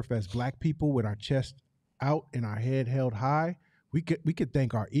in this earth as black people with our chest out and our head held high, we could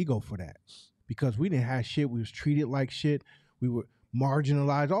thank our ego for that. Because we didn't have shit, we was treated like shit, we were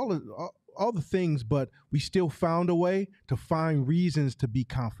marginalized, all the things, but we still found a way to find reasons to be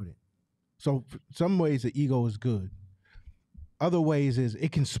confident. So some ways the ego is good. Other ways is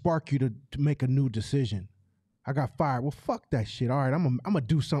it can spark you to make a new decision. I got fired. Well, fuck that shit. All right, I'm gonna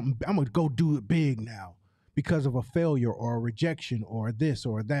do something. I'm gonna go do it big now because of a failure or a rejection or this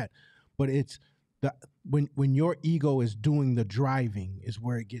or that. But it's when your ego is doing the driving is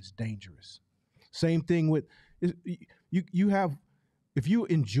where it gets dangerous. Same thing with you have, if you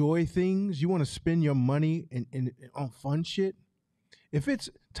enjoy things, you want to spend your money on fun shit. If it's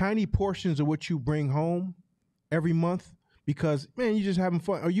tiny portions of what you bring home every month because, man, you're just having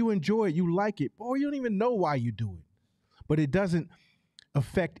fun or you enjoy it, you like it, or you don't even know why you do it. But it doesn't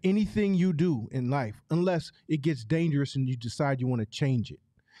affect anything you do in life unless it gets dangerous and you decide you want to change it.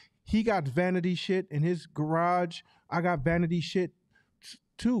 He got vanity shit in his garage. I got vanity shit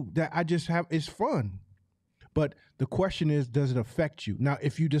too, that I just have, it's fun. But the question is, does it affect you? Now,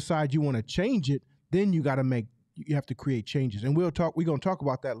 if you decide you want to change it, then you have to create changes. And we're going to talk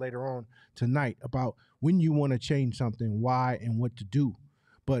about that later on tonight, about when you want to change something, why, and what to do.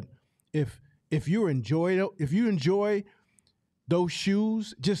 But if you enjoy those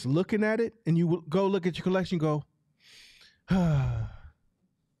shoes, just looking at it, and you go look at your collection, go,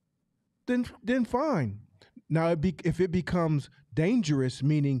 then fine. Now, if it becomes dangerous,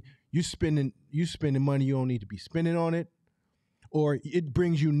 meaning you spending money you don't need to be spending on it, or it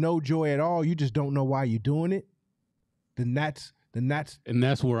brings you no joy at all, you just don't know why you're doing it, then that's and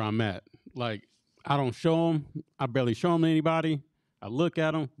that's where I'm at. Like, I don't show them. I barely show them to anybody. I look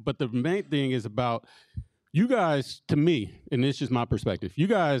at them. But the main thing is about you guys, to me, and it's just my perspective, you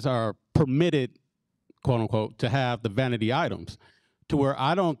guys are permitted, quote unquote, to have the vanity items, to where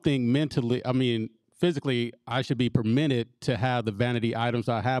I don't think physically, I should be permitted to have the vanity items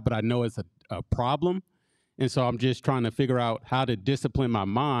I have, but I know it's a problem. And so I'm just trying to figure out how to discipline my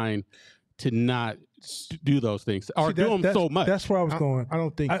mind to not do those things or do them so much. That's where I was going. I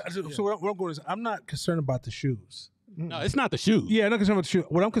don't think. So what I'm going is, I'm not concerned about the shoes. No, it's not the shoes. Yeah, I'm not concerned about the shoes.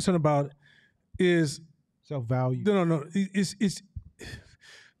 What I'm concerned about is self-value. No. It's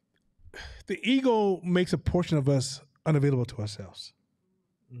the ego makes a portion of us unavailable to ourselves.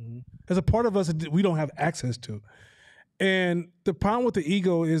 Mm-hmm. There's a part of us that we don't have access to. And the problem with the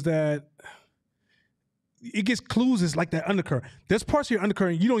ego is that it gets clues. It's like that undercurrent. There's parts of your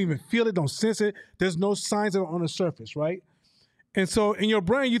undercurrent, you don't even feel it, don't sense it. There's no signs of it on the surface, right? And so in your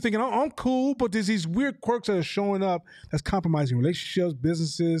brain, you're thinking, oh, I'm cool, but there's these weird quirks that are showing up that's compromising relationships,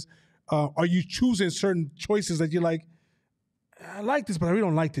 businesses. Are you choosing certain choices that you're like, I like this, but I really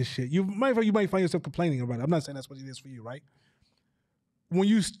don't like this shit. You might find yourself complaining about it. I'm not saying that's what it is for you, right? When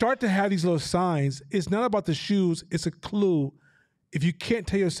you start to have these little signs, it's not about the shoes. It's a clue. If you can't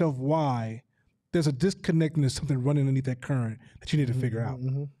tell yourself why, there's a disconnect and there's something running underneath that current that you need to figure out.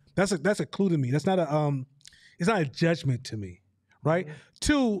 Mm-hmm. That's a clue to me. That's not it's not a judgment to me, right? Mm-hmm.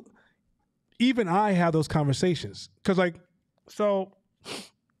 Two, even I have those conversations because when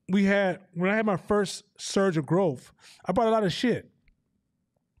I had my first surge of growth, I bought a lot of shit,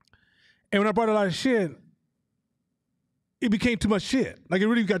 and when I bought a lot of shit, it became too much shit. Like, it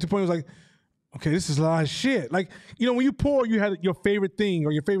really got to the point where it was like, okay, this is a lot of shit. Like, when you pour, you had your favorite thing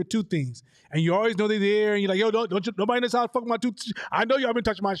or your favorite two things, and you always know they're there, and you're like, yo, nobody in this house fuck my two. I know y'all been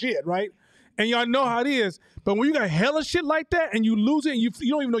touching my shit, right? And y'all know how it is. But when you got hella shit like that, and you lose it, and you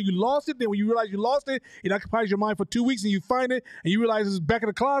don't even know you lost it, then when you realize you lost it, it occupies your mind for 2 weeks, and you find it, and you realize it's back in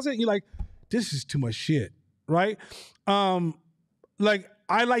the closet, and you're like, this is too much shit, right? Like,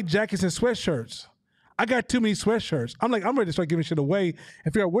 I like jackets and sweatshirts. I got too many sweatshirts. I'm ready to start giving shit away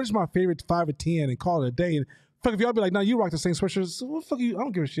and figure out what is my favorite 5 or 10 and call it a day. And fuck, if y'all be like, no, you rock the same sweatshirts. So what the fuck you? I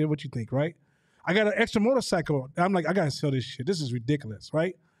don't give a shit what you think, right? I got an extra motorcycle. I'm like, I gotta sell this shit. This is ridiculous,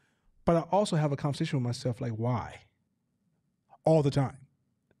 right? But I also have a conversation with myself, like, why? All the time.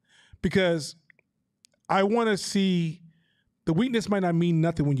 Because I want to see the weakness might not mean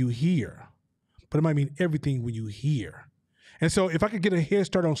nothing when you hear, but it might mean everything when you hear. And so if I could get a head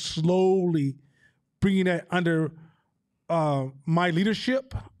start on slowly bringing that under my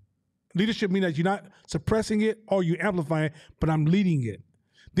leadership means that you're not suppressing it or you're amplifying it, but I'm leading it.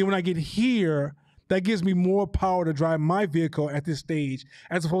 Then when I get here, that gives me more power to drive my vehicle at this stage,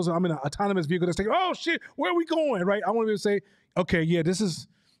 as opposed to I'm in an autonomous vehicle that's like, oh shit, where are we going, right? I want to be able to say, okay, yeah, this is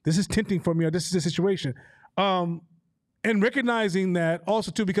tempting for me, or this is the situation. And recognizing that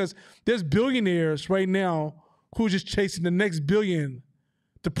also too, because there's billionaires right now who are just chasing the next billion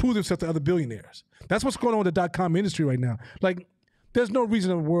to prove themselves to other billionaires. That's what's going on with the .com industry right now. Like, there's no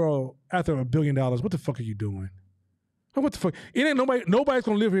reason in the world after $1 billion, what the fuck are you doing? What the fuck? It ain't nobody's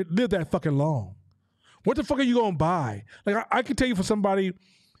gonna live that fucking long. What the fuck are you gonna buy? Like, I can tell you for somebody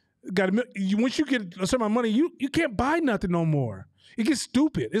once you get a certain amount of money, you can't buy nothing no more. It gets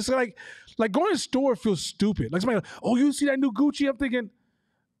stupid. It's like going to the store feels stupid. Like, somebody like, oh, you see that new Gucci? I'm thinking,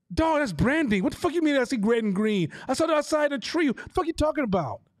 dog, that's branding. What the fuck you mean I see red and green? I saw it outside a tree. What the fuck you talking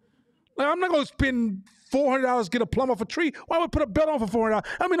about? Like, I'm not going to spend $400 to get a plum off a tree. Why would I put a belt on for $400?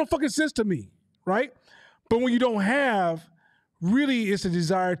 That makes no fucking sense to me, right? But when you don't have, really it's a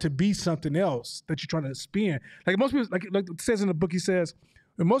desire to be something else that you're trying to spend. Like, most people, like it says in the book, he says,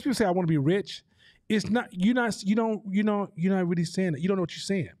 when most people say, I want to be rich, it's not, you're not really saying it. You don't know what you're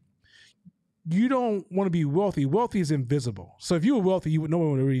saying. You don't want to be wealthy. Wealthy is invisible. So if you were wealthy, no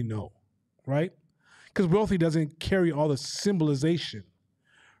one would really know, right? Because wealthy doesn't carry all the symbolization.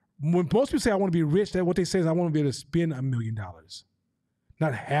 When most people say, I want to be rich, what they say is, I want to be able to spend $1 million,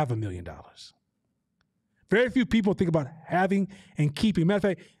 not have $1 million. Very few people think about having and keeping. Matter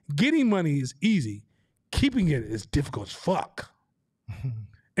of fact, getting money is easy. keeping it is difficult as fuck.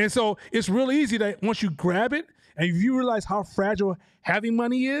 And so it's real easy that once you grab it and you realize how fragile having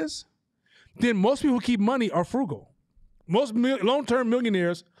money is, then most people who keep money are frugal. Most long-term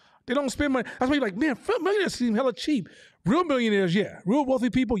millionaires, they don't spend money. That's why you're like, man, millionaires seem hella cheap. Real millionaires, yeah. Real wealthy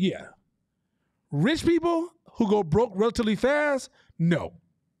people, yeah. Rich people who go broke relatively fast, no.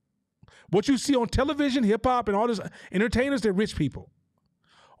 What you see on television, hip-hop, and all this entertainers, they're rich people.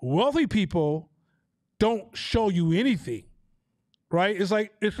 Wealthy people don't show you anything, right? It's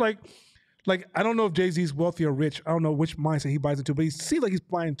like I don't know if Jay-Z's wealthy or rich. I don't know which mindset he buys into, but he seems like he's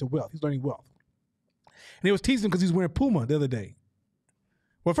buying into wealth. He's learning wealth. And he was teasing him because he's wearing Puma the other day.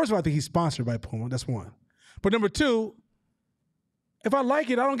 Well, first of all, I think he's sponsored by Puma. That's one. But number two, if I like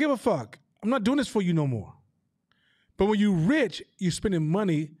it, I don't give a fuck. I'm not doing this for you no more. But when you're rich, you're spending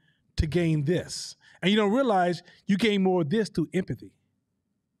money to gain this. And you don't realize you gain more of this through empathy,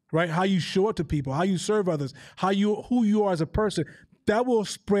 right? How you show up to people, how you serve others, who you are as a person. That will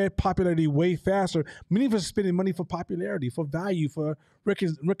spread popularity way faster. Many of us are spending money for popularity, for value, for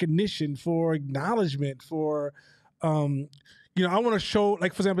recognition, for acknowledgement, for, I want to show,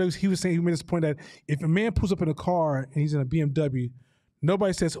 like, for example, he made this point that if a man pulls up in a car and he's in a BMW,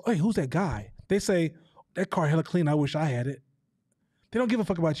 nobody says, hey, who's that guy? They say, that car hella clean, I wish I had it. They don't give a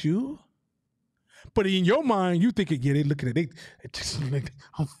fuck about you. But in your mind, you think, yeah, they looking at it.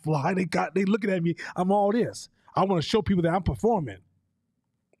 I'm fly. They looking at me. I'm all this. I want to show people that I'm performing.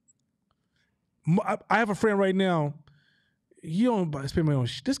 I have a friend right now. He don't spend money on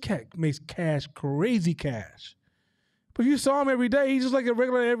shit. This cat makes cash, crazy cash. But if you saw him every day, he's just like a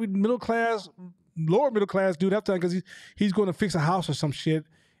regular, every middle class, lower middle class dude half time because he's going to fix a house or some shit,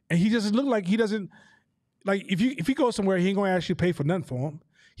 and he doesn't look like he doesn't. Like if he goes somewhere, he ain't gonna actually pay for nothing for him.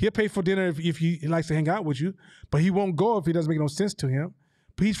 He'll pay for dinner if he likes to hang out with you, but he won't go if it doesn't make no sense to him.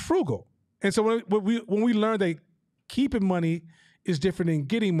 But he's frugal, and so when we learn that keeping money is different than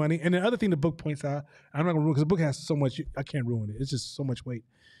getting money, and the other thing the book points out, I'm not gonna ruin because the book has so much. I can't ruin it. It's just so much weight.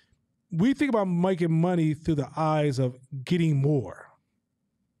 We think about making money through the eyes of getting more.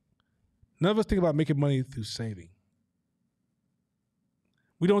 None of us think about making money through saving.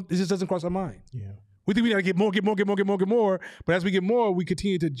 We don't. It just doesn't cross our mind. Yeah. We think we gotta get more. But as we get more, we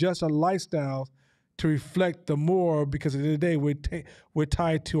continue to adjust our lifestyle to reflect the more because at the end of the day, we're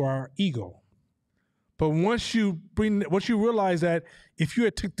tied to our ego. But once you realize that if you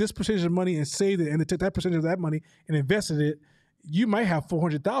had took this percentage of money and saved it and took that percentage of that money and invested it, you might have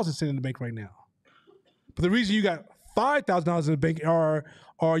 $400,000 sitting in the bank right now. But the reason you got $5,000 in the bank or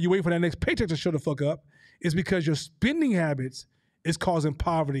you wait for that next paycheck to show the fuck up is because your spending habits is causing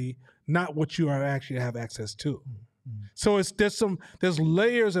poverty, not what you are actually have access to. Mm-hmm. So there's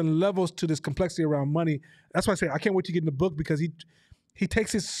layers and levels to this complexity around money. That's why I say I can't wait to get in the book because he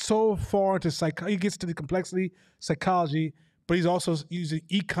takes it so far into he gets to the complexity, psychology, but he's also using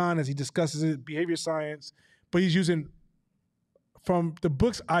econ as he discusses it, behavior science, but he's using from the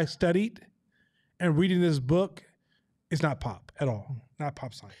books I studied and reading this book, it's not pop at all, not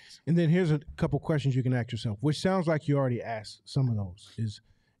pop science. And then here's a couple questions you can ask yourself, which sounds like you already asked some of those.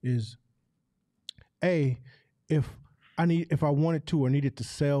 Is A, if I wanted to or needed to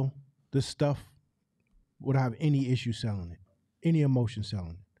sell this stuff, would I have any issue selling it? Any emotion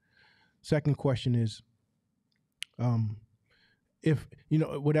selling it? Second question is, if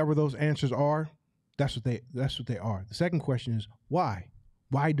whatever those answers are, that's what they are. The second question is why?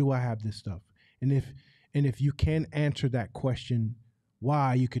 Why do I have this stuff? And if you can answer that question,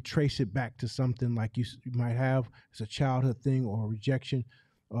 why, you could trace it back to something like you might have as a childhood thing or rejection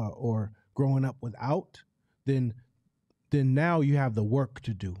or growing up without, then now you have the work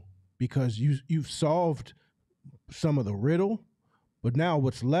to do because you've solved some of the riddle, but now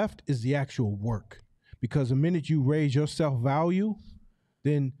what's left is the actual work. Because the minute you raise your self-value,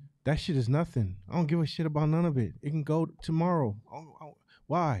 then that shit is nothing. I don't give a shit about none of it. It can go tomorrow.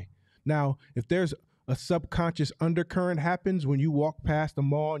 Why? Now, if there's a subconscious undercurrent happens when you walk past the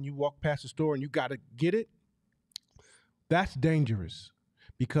mall and you walk past the store and you got to get it, that's dangerous.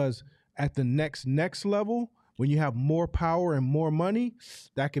 Because at the next level, when you have more power and more money,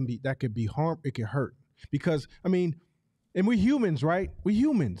 that could be harm. It can hurt. Because and we're humans, right? We're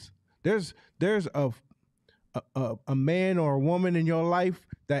humans. There's a man or a woman in your life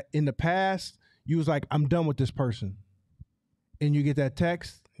that in the past you was like, I'm done with this person, and you get that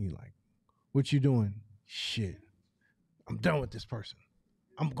text and you're like, what you doing? Shit, I'm done with this person.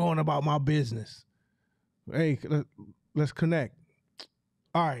 I'm going about my business. Hey, let's connect.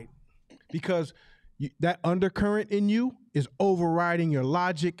 All right, because that undercurrent in you is overriding your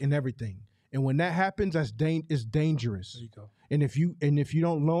logic and everything. And when that happens, it's dangerous. There you go. And if you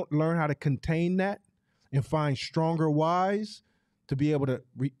don't learn how to contain that and find stronger whys to be able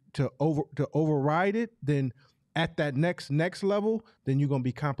to override it, then at that next level, then you're gonna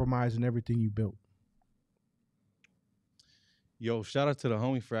be compromising everything you built. Yo, shout out to the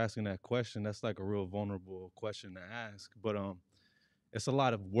homie for asking that question. That's like a real vulnerable question to ask. But it's a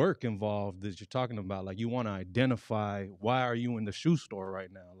lot of work involved that you're talking about. Like, you want to identify, why are you in the shoe store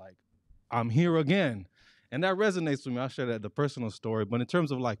right now? Like, I'm here again. And that resonates with me. I'll share that, the personal story. But in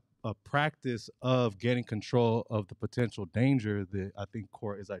terms of like a practice of getting control of the potential danger that I think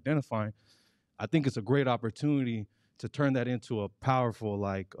Court is identifying, I think it's a great opportunity to turn that into a powerful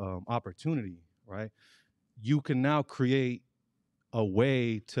like opportunity, right? You can now create a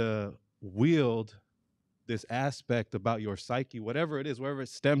way to wield this aspect about your psyche, whatever it is, wherever it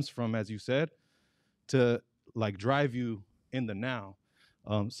stems from, as you said, to like drive you in the now.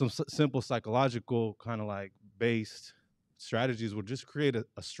 Some simple psychological kind of like based strategies will just create a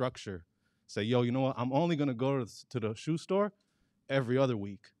structure. Say, yo, you know what? I'm only gonna go to the shoe store every other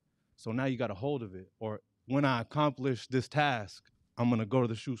week. So now you got a hold of it. Or when I accomplish this task, I'm gonna go to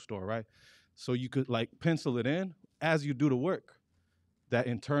the shoe store, right? So you could like pencil it in as you do the work, that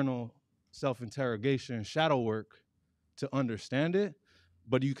internal self-interrogation, shadow work to understand it,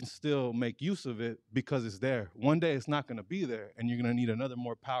 but you can still make use of it because it's there. One day it's not gonna be there, and you're gonna need another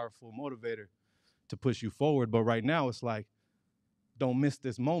more powerful motivator to push you forward. But right now it's like, don't miss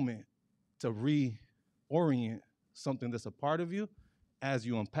this moment to reorient something that's a part of you as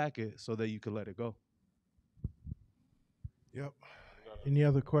you unpack it so that you can let it go. Yep. Any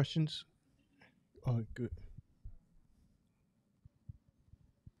other questions? Oh, good.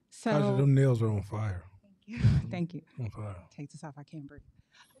 Tasha, So them nails are on fire. thank you. On fire. Take this off. I can't breathe.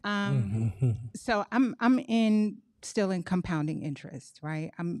 Mhm. So I'm still in compounding interest,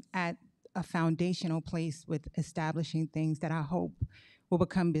 right? I'm at a foundational place with establishing things that I hope will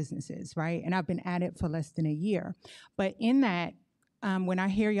become businesses, right? And I've been at it for less than a year. But in that, when I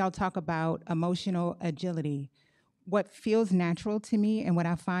hear y'all talk about emotional agility, what feels natural to me and what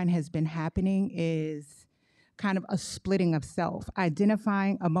I find has been happening is kind of a splitting of self,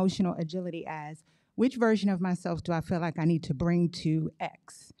 identifying emotional agility as which version of myself do I feel like I need to bring to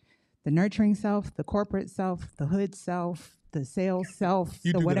X? The nurturing self, the corporate self, the hood self, the sales self,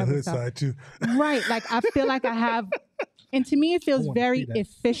 You the do got a whatever hood self. side too. Right. Like I feel like I have, and to me, it feels wanna very see that.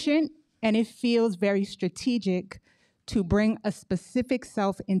 efficient and it feels very strategic to bring a specific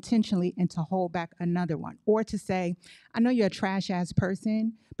self intentionally and to hold back another one. Or to say, I know you're a trash ass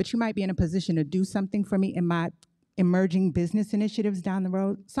person, but you might be in a position to do something for me in my emerging business initiatives down the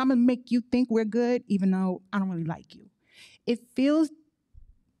road. So I'm gonna make you think we're good, even though I don't really like you. It feels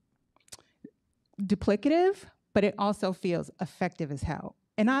duplicative, but it also feels effective as hell.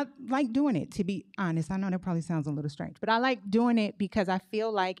 And I like doing it, to be honest. I know that probably sounds a little strange, but I like doing it because I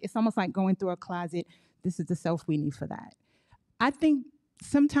feel like it's almost like going through a closet. This is the self we need for that. I think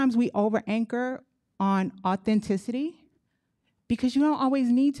sometimes we over anchor on authenticity because you don't always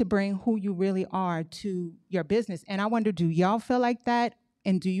need to bring who you really are to your business. And I wonder, do y'all feel like that?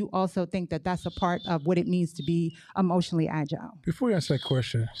 And do you also think that that's a part of what it means to be emotionally agile? Before you answer that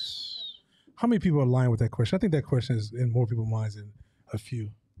question, how many people are lying with that question? I think that question is in more people's minds than a few.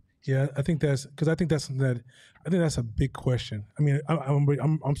 Yeah, I think that's because I think that's something that I think that's a big question. I mean,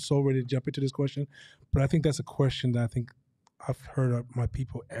 I'm so ready to jump into this question, but I think that's a question that I think I've heard my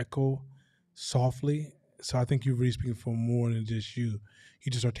people echo softly. So I think you're really speaking for more than just you.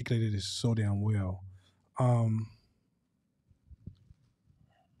 You just articulated it so damn well. I'm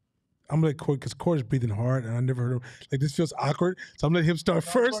gonna let Court, because Court is breathing hard, and I never heard him like this. Feels awkward, so I'm gonna let him start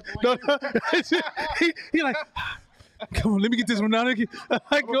first. No. he like, come on, let me get this one down.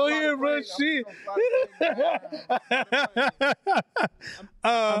 Go ahead, bro. Shit.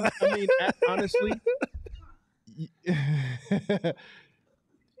 I mean, honestly,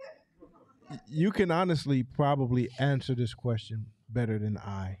 you can honestly probably answer this question better than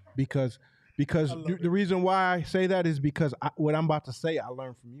I, because the reason why I say that is because what I'm about to say I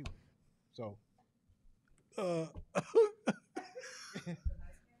learned from you. So,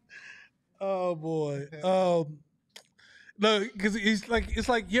 oh boy. No, because it's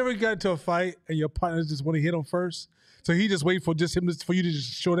like you ever got into a fight and your partners just want to hit him first, so he just wait for just him for you to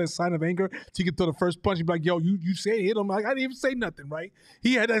just show that sign of anger so you can throw the first punch. You be like, yo, you said hit him. Like I didn't even say nothing, right?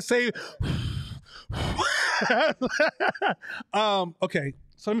 He had that same. Okay,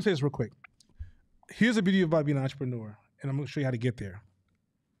 so let me say this real quick. Here's the beauty about being an entrepreneur, and I'm gonna show you how to get there.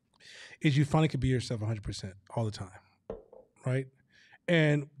 Is you finally can be yourself 100% all the time, right?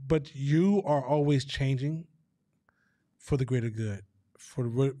 But you are always changing for the greater good, for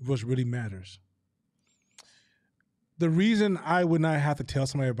what really matters. The reason I would not have to tell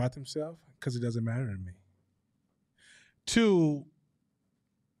somebody about themselves, because it doesn't matter to me. Two,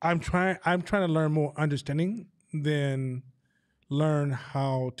 I'm trying to learn more understanding than learn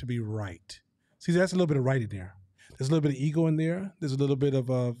how to be right. See, that's a little bit of right in there. There's a little bit of ego in there. There's a little bit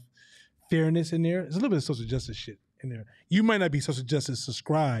of fairness in there. There's a little bit of social justice shit in there. You might not be social justice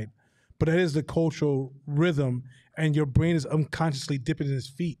subscribed, but that is the cultural rhythm, and your brain is unconsciously dipping in its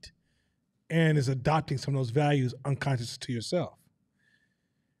feet and is adopting some of those values unconscious to yourself.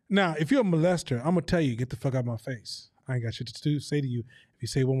 Now, if you're a molester, I'm going to tell you, get the fuck out of my face. I ain't got shit to say to you. If you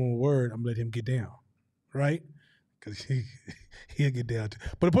say one more word, I'm going to let him get down, right? Because he'll get down too.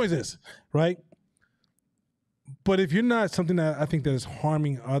 But the point is this, right? But if you're not something that I think that is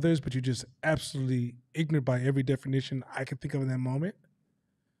harming others, but you're just absolutely ignorant by every definition I can think of in that moment,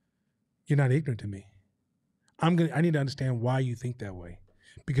 you're not ignorant to me. I need to understand why you think that way,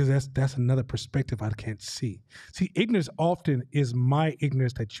 because that's another perspective I can't see. See, ignorance often is my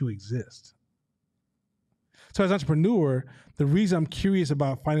ignorance that you exist. So as an entrepreneur, the reason I'm curious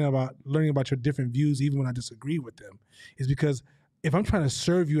about learning about your different views, even when I disagree with them, is because if I'm trying to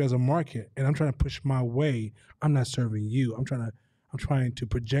serve you as a market and I'm trying to push my way, I'm not serving you. I'm trying to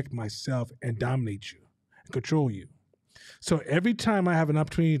project myself and dominate you and control you. So every time I have an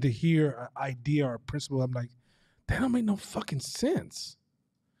opportunity to hear an idea or a principle, I'm like, that don't make no fucking sense.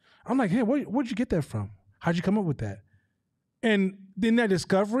 I'm like, hey, where'd you get that from? How'd you come up with that? And then that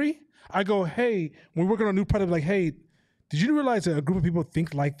discovery, I go, hey, when we're working on a new product, like, hey, did you realize that a group of people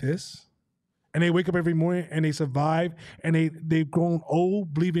think like this? And they wake up every morning and they survive and they've grown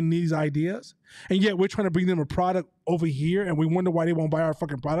old believing these ideas. And yet we're trying to bring them a product over here and we wonder why they won't buy our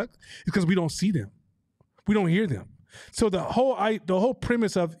fucking product. It's because we don't see them. We don't hear them. So the whole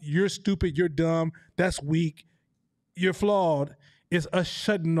premise of you're stupid, you're dumb, that's weak, you're flawed, is us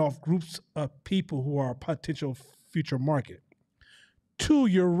shutting off groups of people who are a potential future market. Two,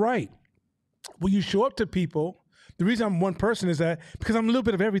 you're right. When you show up to people, the reason I'm one person is that because I'm a little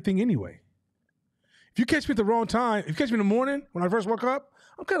bit of everything anyway. If you catch me at the wrong time, if you catch me in the morning when I first woke up,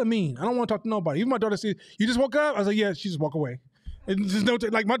 I'm kind of mean. I don't want to talk to nobody. Even my daughter says, "You just woke up?" I was like, "Yeah." She just walk away. And just no,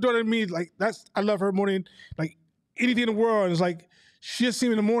 like my daughter and me, like I love her more than like anything in the world. And it's like she'll see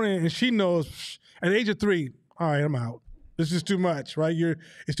me in the morning and she knows at the age of 3, all right, I'm out. It's just too much, right?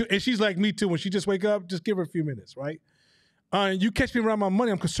 And she's like me too. When she just wake up, just give her a few minutes, right? And you catch me around my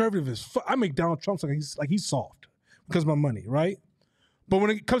money, I'm conservative as fuck. I make Donald Trump like he's soft because of my money, right? But when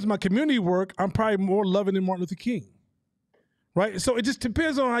it comes to my community work, I'm probably more loving than Martin Luther King, right? So it just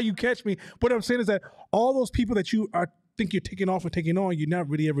depends on how you catch me. What I'm saying is that all those people that you think you're taking off or taking on, you're not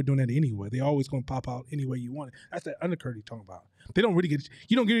really ever doing that anyway. They're always going to pop out any way you want it. That's that undercurrent you're talking about. They don't really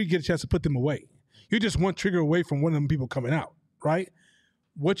you don't really get a chance to put them away. You're just one trigger away from one of them people coming out, right?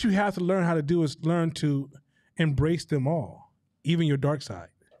 What you have to learn how to do is learn to embrace them all, even your dark side.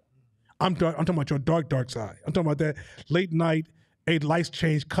 I'm talking about your dark side. I'm talking about that late night, lights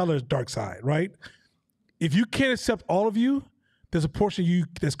change colors dark side, right? If you can't accept all of you, there's a portion of you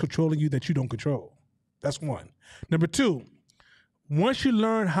that's controlling you that you don't control. That's one. Number two, once you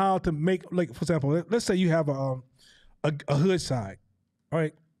learn how to make, like, for example, let's say you have a hood side, all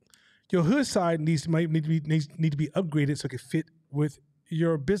right? Your hood side needs to be upgraded so it can fit with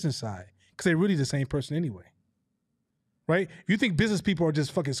your business side because they're really the same person anyway, right? You think business people are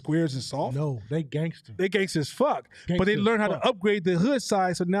just fucking squares and soft? No, they gangster. They gangster as fuck. But they learn how to upgrade the hood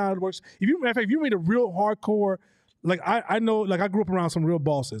side, so now it works. If you made a real hardcore, like I know, like I grew up around some real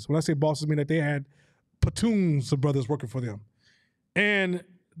bosses. When I say bosses, I mean that they had platoons of brothers working for them. And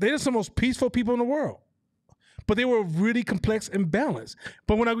they're some of the most peaceful people in the world. But they were really complex and balanced.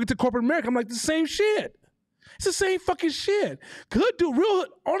 But when I get to corporate America, I'm like, the same shit. It's the same fucking shit. Hood dude, real,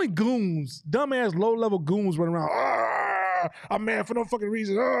 only goons, dumbass, low-level goons running around. I'm mad for no fucking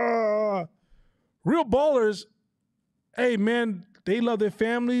reason. Real ballers, hey, man, they love their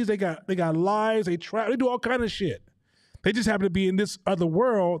families. They got lives. They travel. They do all kind of shit. They just happen to be in this other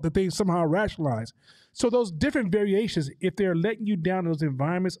world that they somehow rationalize. So those different variations, if they're letting you down in those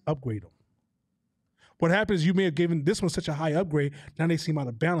environments, upgrade them. What happens is you may have given this one such a high upgrade, now they seem out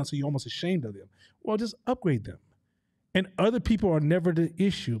of balance, so you're almost ashamed of them. Well, just upgrade them. And other people are never the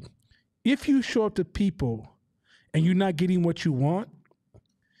issue. If you show up to people and you're not getting what you want,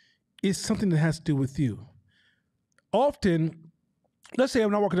 it's something that has to do with you. Often, let's say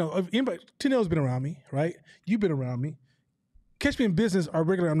I'm not walking out, Tenel's been around me, right? You've been around me. Catch me in business or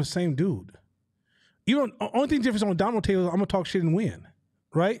regular, I'm the same dude. Only thing difference on domino tables, I'm gonna talk shit and win.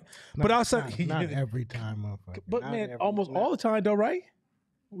 Right? But outside, not every time, motherfucker. But man, almost all the time though, right?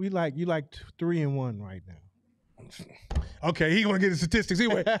 You like 3-1 right now. Okay, he gonna get the statistics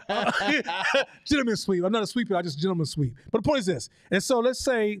anyway. Gentleman sweep. I'm not a sweeper. I just gentleman sweep. But the point is this. And so let's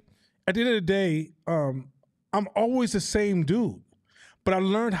say at the end of the day, I'm always the same dude. But I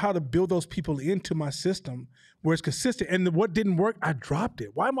learned how to build those people into my system where it's consistent. And what didn't work, I dropped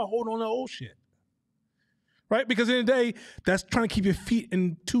it. Why am I holding on to old shit? Right? Because at the end of the day, that's trying to keep your feet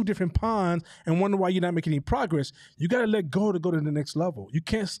in two different ponds and wonder why you're not making any progress. You got to let go to the next level. You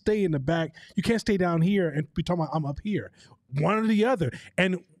can't stay in the back. You can't stay down here and be talking about I'm up here. One or the other.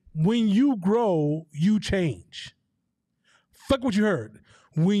 And when you grow, you change. Fuck what you heard.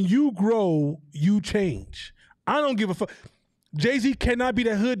 When you grow, you change. I don't give a fuck. Jay-Z cannot be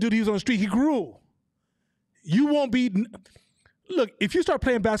that hood dude he was on the street. He grew. You won't be. Look, if you start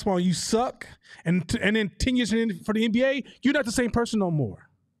playing basketball and you suck, and then 10 years in for the NBA, you're not the same person no more.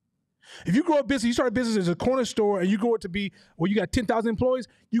 If you grow a business, you start a business as a corner store, and you grow it to be where you got 10,000 employees,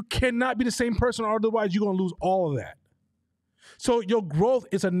 you cannot be the same person, or otherwise you're going to lose all of that. So your growth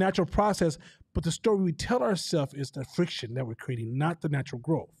is a natural process, but the story we tell ourselves is the friction that we're creating, not the natural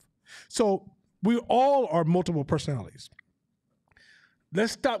growth. So we all are multiple personalities.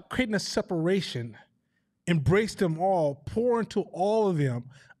 Let's stop creating a separation, embrace them all, pour into all of them,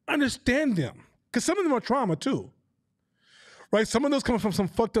 understand them. Because some of them are trauma too, right? Some of those come from some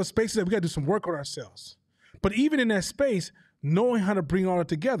fucked up spaces that we got to do some work on ourselves. But even in that space, knowing how to bring all that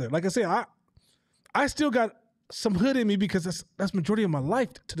together. Like I said, I still got some hood in me because that's majority of my life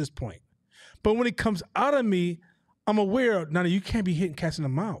to this point. But when it comes out of me, I'm aware, now you can't be hitting cats in the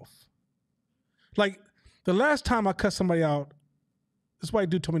mouth. Like the last time I cut somebody out, this white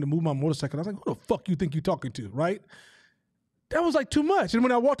dude told me to move my motorcycle. I was like, who the fuck you think you talking to, right? That was like too much. And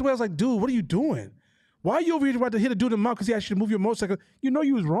when I walked away, I was like, dude, what are you doing? Why are you over here about to hit a dude in the mouth because he asked you to move your motorcycle? You know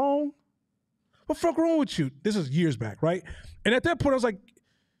you was wrong. What the fuck wrong with you? This is years back, right? And at that point, I was like,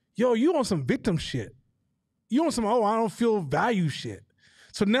 yo, you on some victim shit. You on some, I don't feel value shit.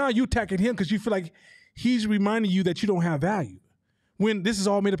 So now you attacking him because you feel like he's reminding you that you don't have value when this is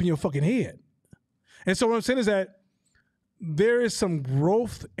all made up in your fucking head. And so what I'm saying is that there is some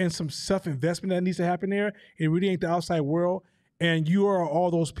growth and some self-investment that needs to happen there. It really ain't the outside world. And you are all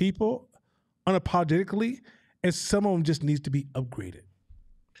those people unapologetically, and some of them just needs to be upgraded.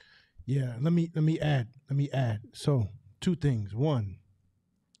 Yeah, let me add. So 2 things. 1,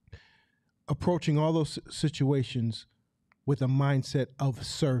 approaching all those situations with a mindset of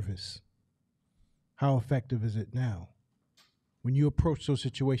service. How effective is it now? When you approach those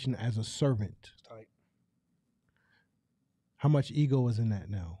situations as a servant, how much ego is in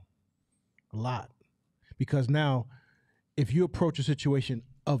that now? A lot. Because now, if you approach a situation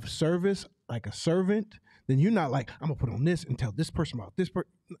of service like a servant, then you're not like, I'm going to put on this and tell this person about this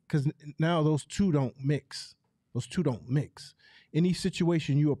person. Because now those two don't mix. Any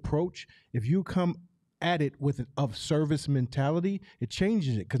situation you approach, if you come at it with an of service mentality, it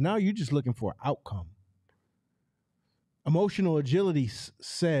changes it. Because now you're just looking for an outcome. Emotional agility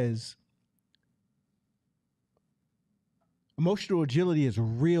says, emotional agility is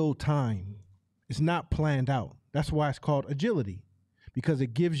real time. It's not planned out. That's why it's called agility, because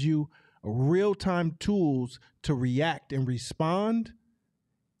it gives you real time tools to react and respond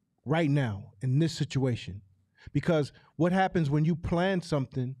right now in this situation. Because what happens when you plan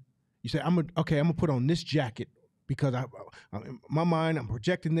something, you say, I'm gonna put on this jacket because in my mind, I'm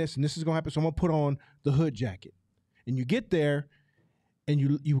projecting this and this is gonna happen. So I'm gonna put on the hood jacket. And you get there and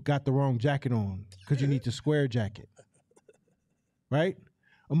you got the wrong jacket on because you need the square jacket. Right?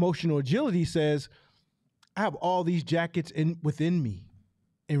 Emotional agility says, I have all these jackets within me.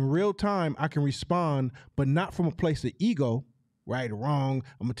 In real time, I can respond, but not from a place of ego, right or wrong.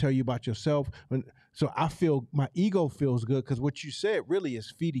 I'm going to tell you about yourself. So my ego feels good because what you said really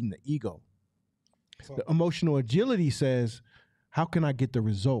is feeding the ego. The emotional agility says, how can I get the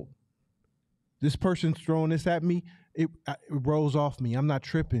result? This person's throwing this at me. It rolls off me. I'm not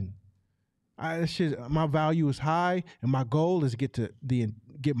tripping. My value is high, and my goal is get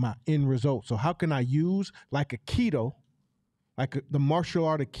my end result. So how can I use like Aikido, the martial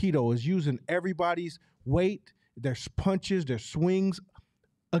art of Aikido is using everybody's weight, their punches, their swings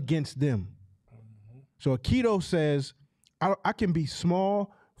against them. Mm-hmm. So Aikido says I can be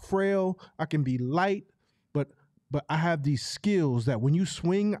small, frail, I can be light, but I have these skills that when you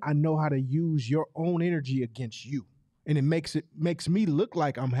swing, I know how to use your own energy against you. And it makes me look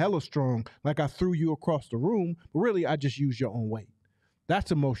like I'm hella strong, like I threw you across the room, but really I just use your own weight.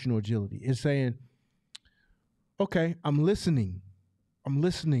 That's emotional agility. It's saying, okay, I'm listening.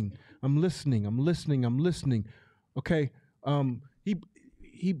 Okay,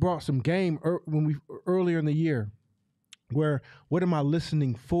 he brought some game earlier in the year where what am I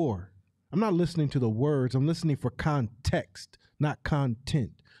listening for? I'm not listening to the words. I'm listening for context, not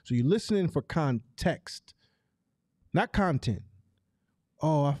content. So you're listening for context, not content.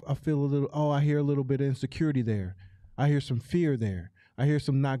 Oh, I feel a little. Oh, I hear a little bit of insecurity there. I hear some fear there. I hear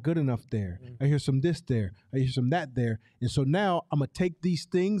some not good enough there. I hear some this there. I hear some that there. And so now I'm going to take these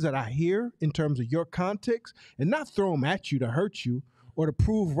things that I hear in terms of your context and not throw them at you to hurt you or to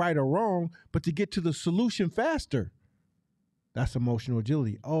prove right or wrong, but to get to the solution faster. That's emotional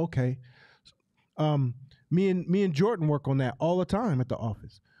agility. Oh, okay. Me and Jordan work on that all the time at the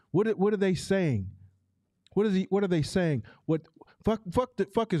office. What are they saying? What are they saying?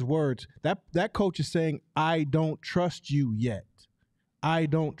 Fuck his words. That coach is saying, I don't trust you yet. I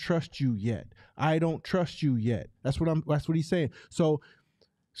don't trust you yet. I don't trust you yet. That's what he's saying. So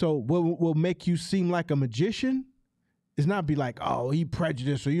what will make you seem like a magician is not be like, oh, he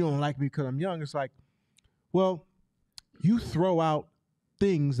prejudiced or you don't like me because I'm young. It's like, well, you throw out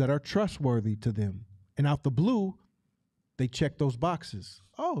things that are trustworthy to them. And out the blue, they check those boxes.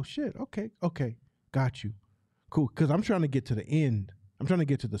 Oh, shit. Okay. Got you. Cool. Because I'm trying to get to the end. I'm trying to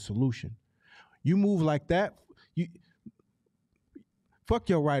get to the solution. You move like that, fuck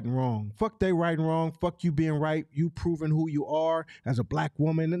your right and wrong. Fuck they right and wrong. Fuck you being right. You proving who you are as a black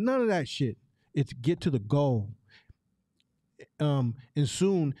woman. And none of that shit. It's get to the goal. And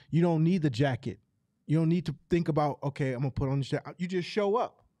soon you don't need the jacket. You don't need to think about, okay, I'm going to put on this jacket. You just show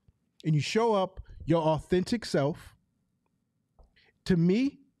up. And you show up your authentic self. To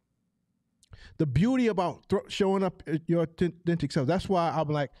me, the beauty about showing up your authentic self, that's why I'm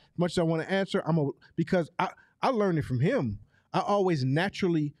like, as much as I want to answer, because I learned it from him. I always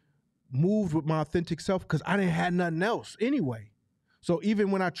naturally moved with my authentic self because I didn't have nothing else anyway. So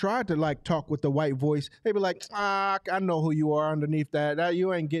even when I tried to like talk with the white voice, they'd be like, I know who you are underneath that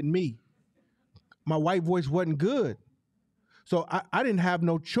you ain't getting me. My white voice wasn't good. So I didn't have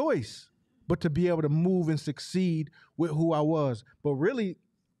no choice but to be able to move and succeed with who I was. But really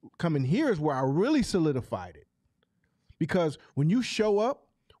coming here is where I really solidified it. Because when you show up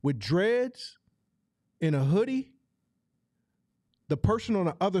with dreads in a hoodie, the person on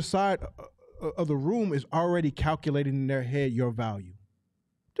the other side of the room is already calculating in their head your value.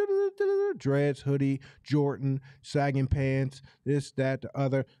 Dreads, hoodie, Jordan, sagging pants, this, that, the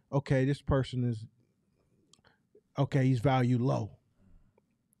other. Okay, this person is, okay, he's valued low.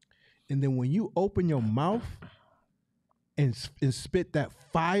 And then when you open your mouth and spit that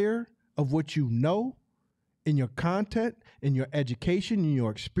fire of what you know in your content, in your education, in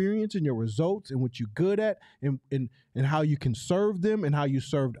your experience, in your results, and what you're good at, and how you can serve them, and how you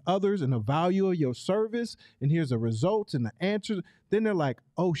served others, and the value of your service, and here's the results and the answers, then they're like,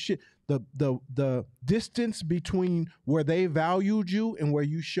 oh shit, the distance between where they valued you and where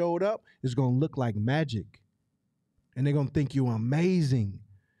you showed up is gonna look like magic. And they're gonna think you're amazing.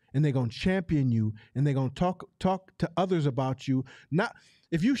 And they're gonna champion you, and they're gonna talk to others about you. Not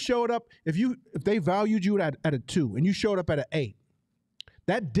if you showed up, if they valued you at a 2 and you showed up at an 8,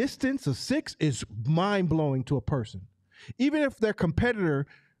 that distance of 6 is mind blowing to a person. Even if their competitor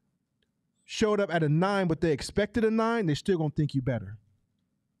showed up at a 9, but they expected a 9, they're still gonna think you better.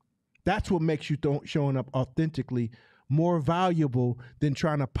 That's what makes you showing up authentically more valuable than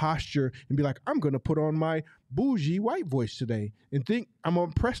trying to posture and be like, I'm going to put on my bougie white voice today and think I'm going to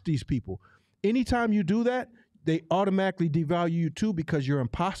impress these people. Anytime you do that, they automatically devalue you too because you're an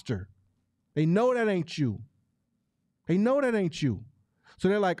imposter. They know that ain't you. They know that ain't you. So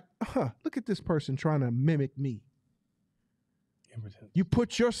they're like, look at this person trying to mimic me. You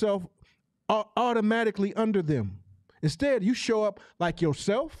put yourself automatically under them. Instead, you show up like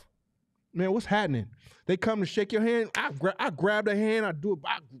yourself. Man, what's happening? They come to shake your hand. I grab the hand. I do it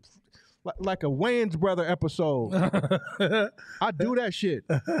like a Wayans Brother episode. I do that shit.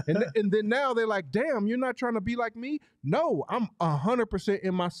 And then now they're like, damn, you're not trying to be like me? No, I'm 100%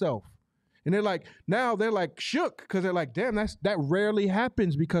 in myself. And they're like shook because they're like, damn, that rarely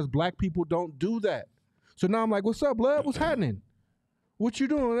happens because black people don't do that. So now I'm like, what's up, blood? What's happening? What you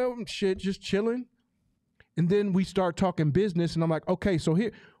doing? Shit, just chilling. And then we start talking business and I'm like, okay, so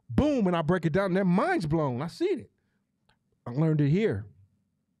here, boom, and I break it down, and their mind's blown. I seen it. I learned it here.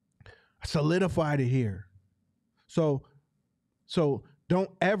 I solidified it here. So don't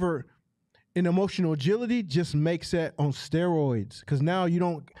ever, in emotional agility, just makes that on steroids. Because now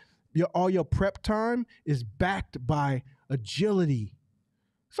all your prep time is backed by agility.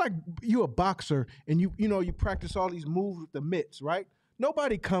 It's like you a boxer and you practice all these moves with the mitts, right?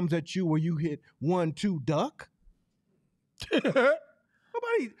 Nobody comes at you where you hit 1, 2, duck.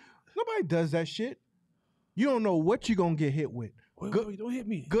 Nobody does that shit. You don't know what you're gonna get hit with. Wait, don't hit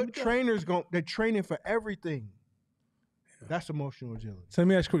me. Good trainers they're training for everything. Yeah. That's emotional agility. So let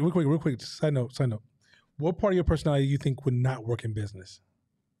me ask you real quick. Side note. What part of your personality you think would not work in business?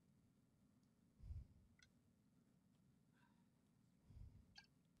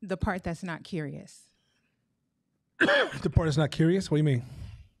 The part that's not curious. The part that's not curious. What do you mean?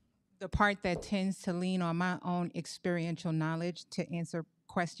 The part that tends to lean on my own experiential knowledge to answer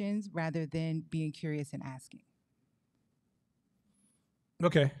questions rather than being curious and asking.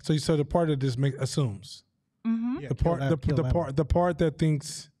 Okay, so the part that just assumes. Mm-hmm. Yeah, The kill part, that- kill that one. the part that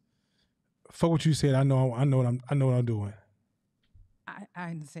thinks, fuck what you said. I know what I'm doing. I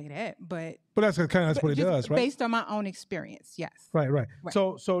didn't say that, but But that's kind of that's but what it just does, right? based on my own experience, yes. Right. Right.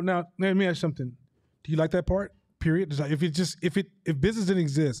 So now let me ask you something. Do you like that part? Period. Just like, if business didn't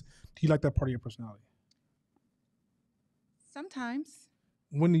exist, do you like that part of your personality? Sometimes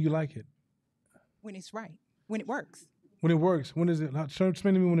When do you like it? when it's right, when it works, When it works. When is it?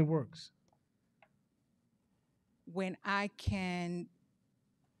 Explain to me when it works. when I can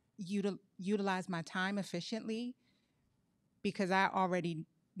utilize my time efficiently because I already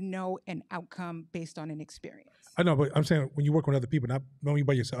know an outcome based on an experience. I know, but I'm saying when you work with other people, not when you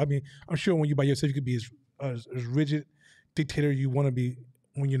by yourself. I mean, I'm sure when you by yourself, you could be as rigid dictator you want to be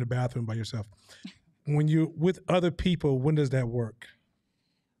when you're in the bathroom by yourself. When you're with other people, when does that work?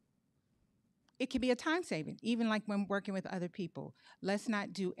 It can be a time saving, even like when working with other people. Let's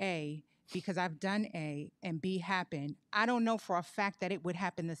not do A because I've done A and B happened. I don't know for a fact that it would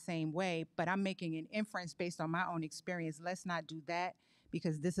happen the same way, but I'm making an inference based on my own experience. Let's not do that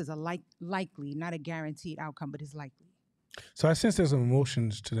because this is a likely, not a guaranteed outcome, but it's likely. So I sense there's some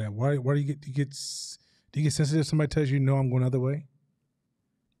emotions to that. Why do you get sensitive if somebody tells you no, I'm going the other way?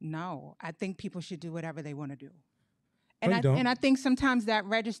 No, I think people should do whatever they want to do. No, you don't. And I think sometimes that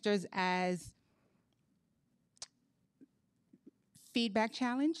registers as feedback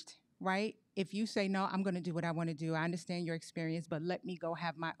challenged, right? If you say, no, I'm going to do what I want to do. I understand your experience, but let me go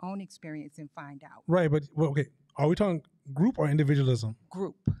have my own experience and find out. Right, but okay. Are we talking group or individualism?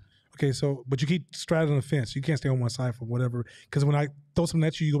 Group. Okay, so but you keep straddling the fence. You can't stay on one side for whatever. Because when I throw something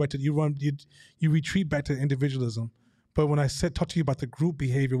at you, you go back to you retreat back to individualism. But when I talk to you about the group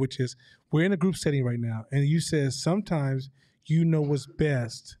behavior, which is we're in a group setting right now, and you said sometimes you know what's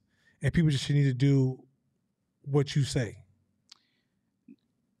best, and people just need to do what you say.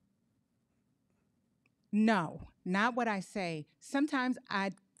 No, not what I say. Sometimes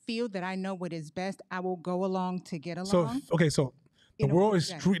I feel that I know what is best. I will go along to get along. So the in a world group is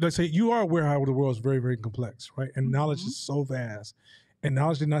setting. let's say you are aware how the world is very, very complex, right? And knowledge is so vast. And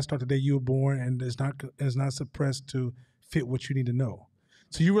knowledge did not start the day you were born, and is not suppressed to fit what you need to know.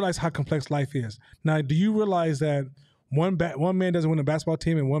 So you realize how complex life is. Now, do you realize that one man doesn't win a basketball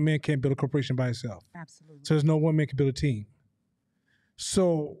team, and one man can't build a corporation by himself? Absolutely. So there's no one man can build a team.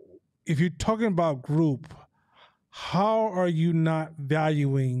 So if you're talking about group, how are you not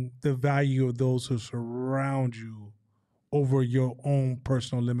valuing the value of those who surround you over your own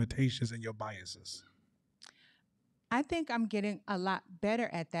personal limitations and your biases? I think I'm getting a lot better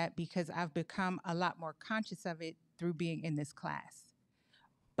at that because I've become a lot more conscious of it through being in this class.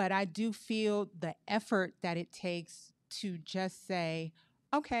 But I do feel the effort that it takes to just say,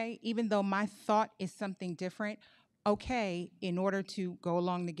 okay, even though my thought is something different, okay, in order to go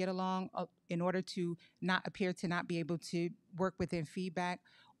along to get along, in order to not appear to not be able to work within feedback,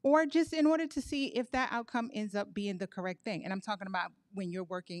 or just in order to see if that outcome ends up being the correct thing. And I'm talking about when you're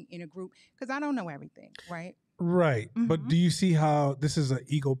working in a group, because I don't know everything, right? Right. But do you see how this is an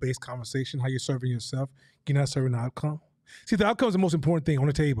ego-based conversation, how you're serving yourself? You're not serving the outcome. See, the outcome is the most important thing on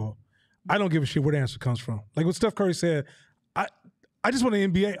the table. I don't give a shit where the answer comes from. Like what Steph Curry said, I just won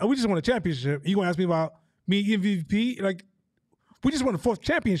an NBA. We just won a championship. You gonna ask me about me MVP? Like, we just won the 4th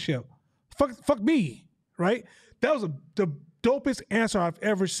championship. Fuck me, right? That was the dopest answer I've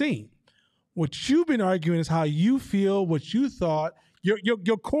ever seen. What you've been arguing is how you feel, what you thought,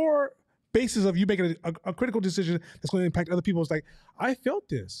 your core basis of you making a critical decision that's going to impact other people is like, I felt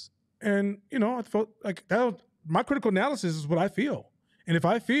this. And, I felt like my critical analysis is what I feel. And if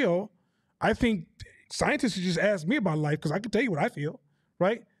I feel, I think scientists should just ask me about life because I can tell you what I feel,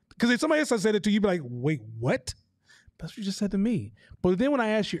 right? Because if somebody else has said it to you, you'd be like, wait, what? That's what you just said to me. But then when I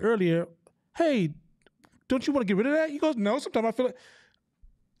asked you earlier, hey, don't you want to get rid of that? You go, no, sometimes I feel it.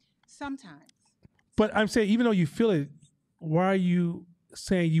 Sometimes. But I'm saying, even though you feel it, why are you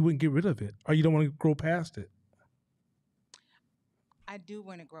saying you wouldn't get rid of it? Or you don't want to grow past it? I do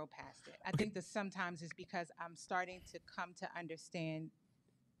want to grow past it. I think that sometimes it's because I'm starting to come to understand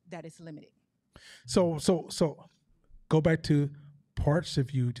that it's limiting. So go back to parts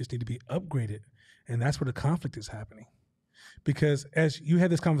of you just need to be upgraded. And that's where the conflict is happening. Because as you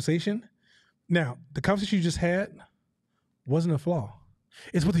had this conversation, now the conversation you just had wasn't a flaw.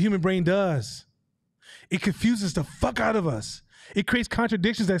 It's what the human brain does. It confuses the fuck out of us. It creates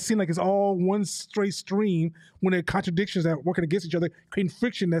contradictions that seem like it's all one straight stream when there are contradictions that are working against each other, creating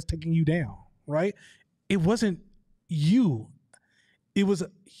friction that's taking you down, right? It wasn't you. It was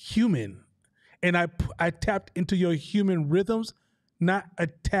human. And I tapped into your human rhythms, not a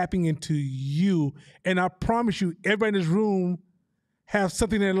tapping into you. And I promise you, everybody in this room have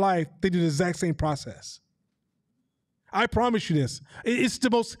something in their life, they do the exact same process. I promise you this. It's the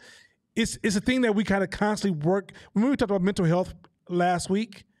most, it's a thing that we kind of constantly work. When we talked about mental health last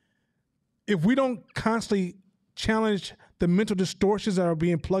week, if we don't constantly challenge the mental distortions that are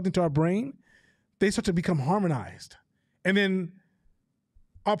being plugged into our brain, they start to become harmonized. And then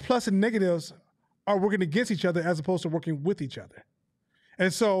our plus and negatives are working against each other as opposed to working with each other.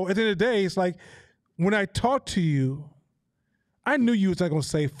 And so at the end of the day, it's like when I talked to you, I knew you was not going to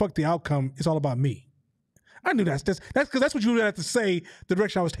say, fuck the outcome, it's all about me. I knew that's because that's what you would have to say the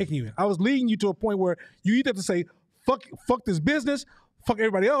direction I was taking you in. I was leading you to a point where you either have to say, fuck this business, fuck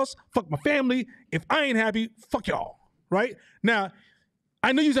everybody else, fuck my family. If I ain't happy, fuck y'all, right? Now,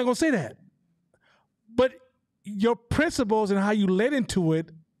 I knew you was not going to say that. But your principles and how you led into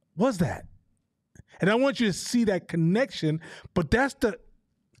it was that. And I want you to see that connection, but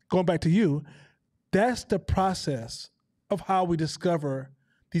going back to you, that's the process of how we discover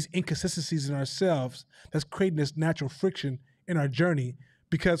these inconsistencies in ourselves that's creating this natural friction in our journey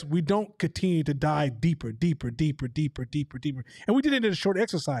because we don't continue to dive deeper. And we did it in a short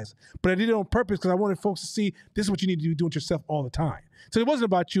exercise, but I did it on purpose because I wanted folks to see this is what you need to be doing to yourself all the time. So it wasn't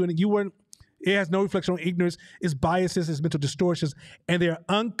about you, and it has no reflection on ignorance, it's biases, it's mental distortions, and they're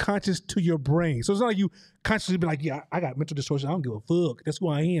unconscious to your brain. So it's not like you consciously be like, yeah, I got mental distortion, I don't give a fuck, that's who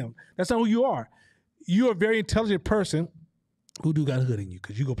I am. That's not who you are. You're a very intelligent person who do got a hood in you,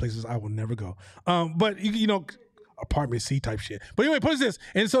 because you go places I will never go. But, you know, apartment C type shit. But anyway, put this.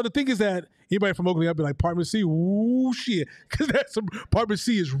 And so the thing is that anybody from Oakland, I'll be like, apartment C, ooh, shit. Because apartment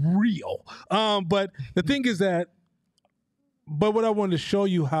C is real. But the thing is that, but what I wanted to show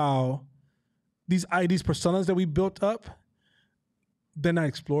you how these personas that we built up, they're not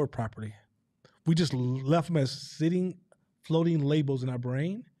explored properly. We just left them as sitting, floating labels in our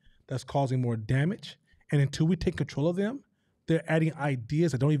brain that's causing more damage. And until we take control of them, they're adding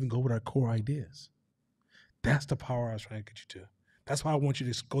ideas that don't even go with our core ideas. That's the power I was trying to get you to. That's why I want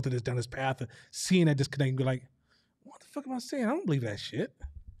you to go down this path of seeing that disconnect and be like, what the fuck am I saying? I don't believe that shit.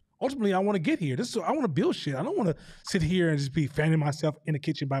 Ultimately, I want to get here. I want to build shit. I don't want to sit here and just be fanning myself in the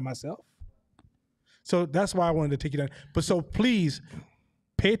kitchen by myself. So that's why I wanted to take you down. But so please,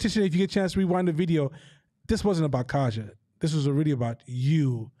 pay attention if you get a chance to rewind the video. This wasn't about Kaja. This was really about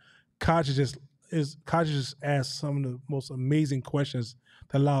you. Kaja just asked some of the most amazing questions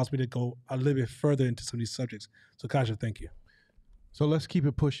that allows me to go a little bit further into some of these subjects. So Kaja, thank you. So let's keep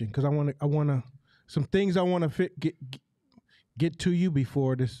it pushing because I want to some things I want to get to you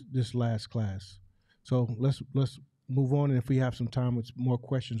before this last class. So let's move on, and if we have some time with more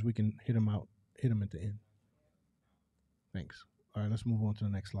questions, we can hit them at the end. Thanks. All right, let's move on to the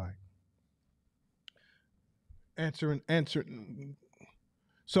next slide. Answer.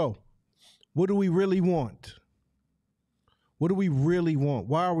 So, what do we really want? What do we really want?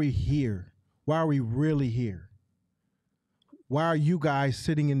 Why are we here? Why are we really here? Why are you guys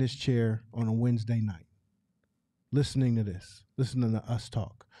sitting in this chair on a Wednesday night, listening to this, listening to us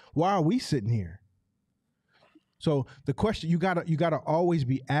talk? Why are we sitting here? So the question you gotta always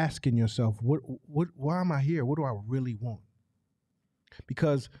be asking yourself, why am I here? What do I really want?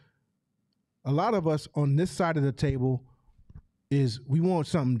 Because a lot of us on this side of the table we want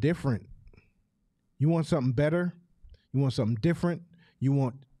something different. You want something better. You want something different. You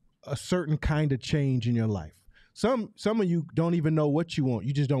want a certain kind of change in your life. Some of you don't even know what you want.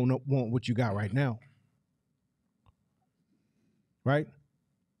 You just don't want what you got right now. Right?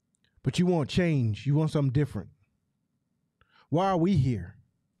 But you want change. You want something different. Why are we here?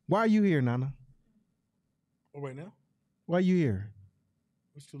 Why are you here, Nana? Oh, right now? Why are you here?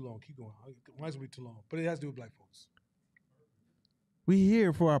 It's too long. Keep going. Why is it be too long? But it has to do with black folks. We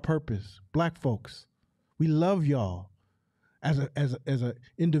here for our purpose. Black folks. We love y'all as a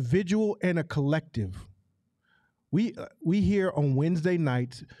individual and a collective. We here on Wednesday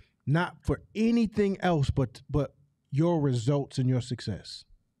nights, not for anything else but your results and your success.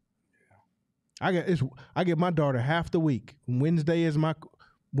 Yeah. I get my daughter half the week. Wednesday is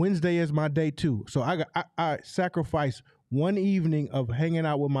my day too. So I sacrifice one evening of hanging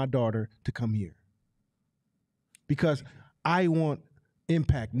out with my daughter to come here because I want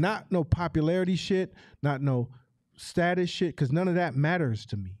impact, not no popularity shit, not no status shit, because none of that matters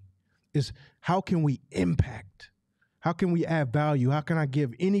to me. It's how can we impact? How can we add value? How can I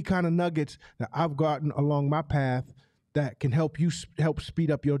give any kind of nuggets that I've gotten along my path that can help you help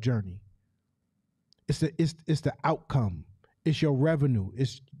speed up your journey. It's the outcome. It's your revenue.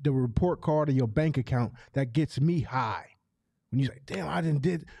 It's the report card of your bank account that gets me high. When you say, damn, I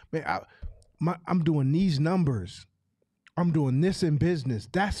did, man, I'm doing these numbers. I'm doing this in business.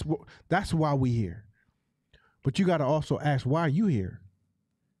 That's why we here. But you got to also ask, why are you here?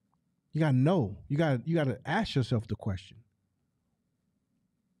 You got to know. You got to ask yourself the question.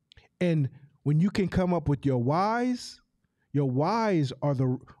 And when you can come up with your whys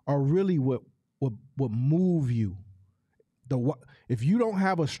are really what move you. If you don't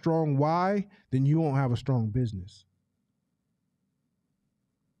have a strong why, then you won't have a strong business.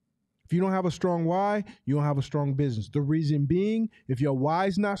 If you don't have a strong why, you don't have a strong business. The reason being, if your why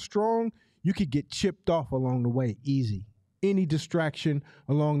is not strong, you could get chipped off along the way easy. Any distraction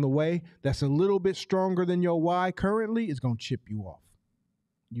along the way that's a little bit stronger than your why currently is going to chip you off.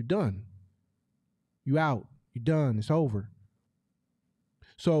 You done. You out. You done. It's over.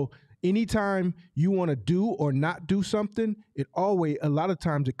 So anytime you want to do or not do something, a lot of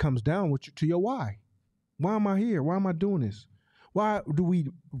times it comes down to your why. Why am I here? Why am I doing this? Why do we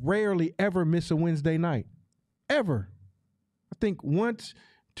rarely ever miss a Wednesday night? Ever. I think once,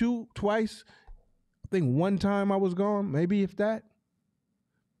 twice. I think one time I was gone, maybe if that.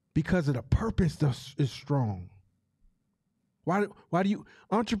 Because of the purpose is strong. Why do you,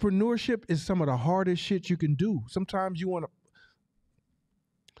 entrepreneurship is some of the hardest shit you can do. Sometimes you want to,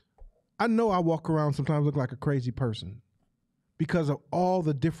 I know I walk around sometimes look like a crazy person because of all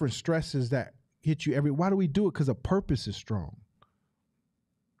the different stresses that hit you why do we do it? Because a purpose is strong.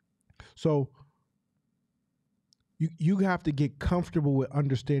 So you have to get comfortable with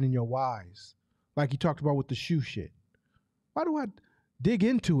understanding your whys. Like you talked about with the shoe shit. Why do I dig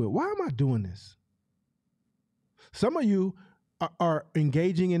into it? Why am I doing this? Some of you are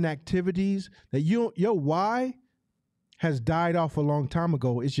engaging in activities that your why has died off a long time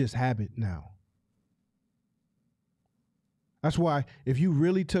ago. It's just habit now. That's why if you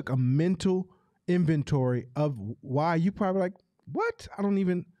really took a mental inventory of why, you probably like, what?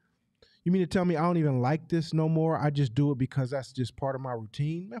 You mean to tell me I don't even like this no more? I just do it because that's just part of my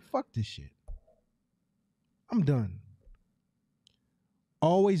routine? Man, fuck this shit. I'm done.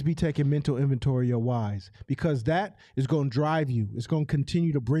 Always be taking mental inventory of your whys because that is going to drive you. It's going to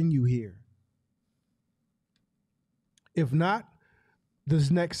continue to bring you here. If not,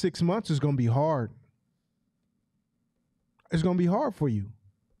 this next 6 months is going to be hard. It's going to be hard for you.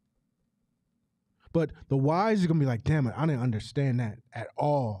 But the whys is going to be like, damn it, I didn't understand that at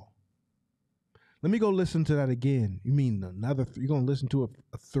all. Let me go listen to that again. You mean you're going to listen to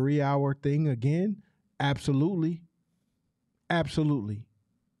a 3-hour thing again? Absolutely. Absolutely.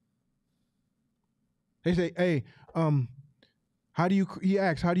 They say, hey, he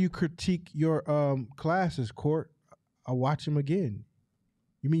asks, how do you critique your classes, Court? I watch them again.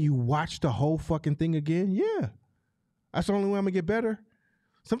 You mean you watch the whole fucking thing again? Yeah. That's the only way I'm going to get better.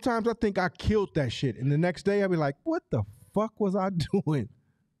 Sometimes I think I killed that shit. And the next day I'll be like, what the fuck was I doing?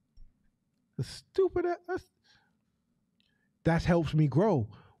 The stupid ass. That helps me grow.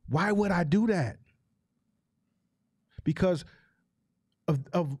 Why would I do that? Because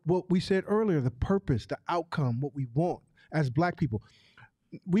of what we said earlier, the purpose, the outcome, what we want as Black people.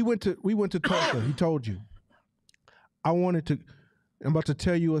 We went to Tulsa. He told you. I'm about to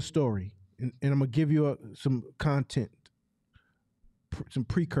tell you a story, and I'm gonna give you some content, some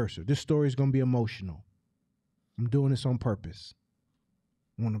precursor. This story is gonna be emotional. I'm doing this on purpose.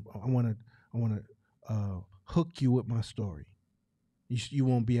 I want to hook you with my story. You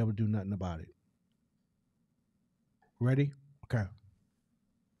won't be able to do nothing about it. Ready? Okay.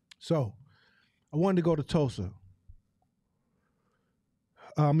 So, I wanted to go to Tulsa.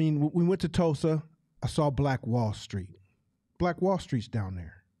 We went to Tulsa. I saw Black Wall Street. Black Wall Street's down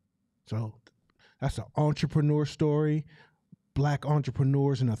there. So, that's an entrepreneur story. Black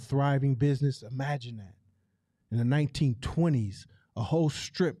entrepreneurs in a thriving business. Imagine that. In the 1920s, a whole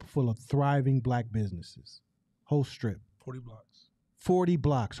strip full of thriving Black businesses. Whole strip. 40 blocks. 40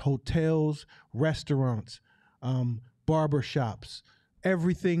 blocks. Hotels, restaurants, barbershops,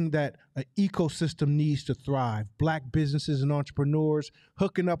 everything that an ecosystem needs to thrive. Black businesses and entrepreneurs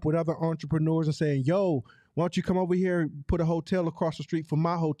hooking up with other entrepreneurs and saying, yo, why don't you come over here and put a hotel across the street from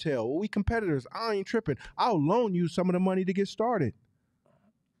my hotel? Well, we competitors. I ain't tripping. I'll loan you some of the money to get started.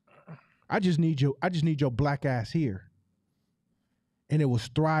 I just need your Black ass here. And it was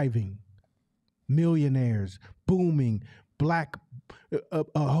thriving. Millionaires, booming, Black, a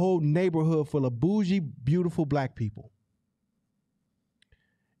whole neighborhood full of bougie, beautiful Black people.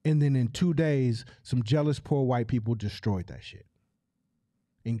 And then in 2 days, some jealous poor white people destroyed that shit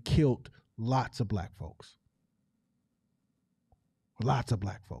and killed lots of Black folks. Lots of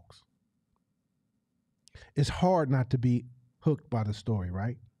black folks. It's hard not to be hooked by the story,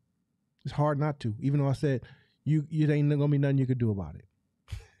 right? It's hard not to, even though I said you ain't gonna be nothing you could do about it.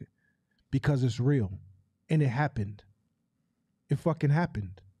 Because it's real. And it happened. It fucking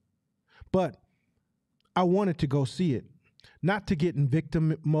happened. But I wanted to go see it. Not to get in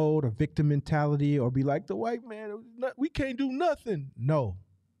victim mode or victim mentality or be like the white man, we can't do nothing. No.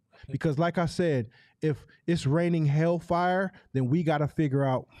 Because like I said, if it's raining hellfire, then we got to figure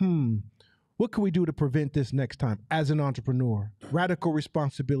out, what can we do to prevent this next time as an entrepreneur? Radical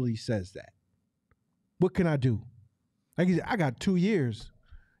responsibility says that. What can I do? Like I got 2 years.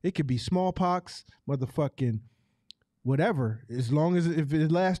 It could be smallpox, motherfucking whatever. As long as if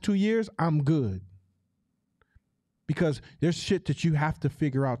it lasts 2 years, I'm good. Because there's shit that you have to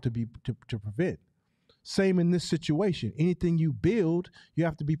figure out to prevent. Same in this situation. Anything you build, you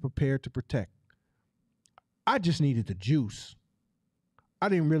have to be prepared to protect. I just needed the juice. I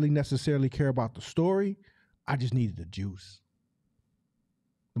didn't really necessarily care about the story. I just needed the juice.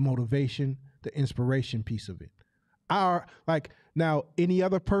 The motivation, the inspiration piece of it. Now, any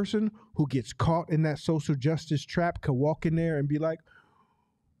other person who gets caught in that social justice trap could walk in there and be like,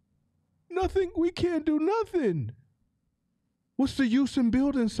 nothing, we can't do nothing. What's the use in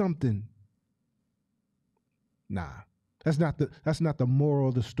building something? Nah, that's not the moral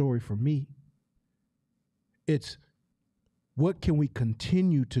of the story for me. It's what can we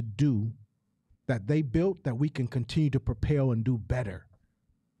continue to do that they built that we can continue to propel and do better?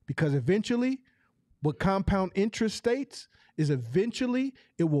 Because eventually, what compound interest states is eventually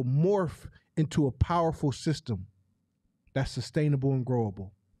it will morph into a powerful system that's sustainable and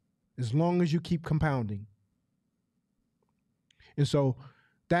growable as long as you keep compounding. And so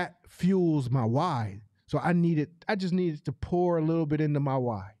that fuels my why. So I just needed to pour a little bit into my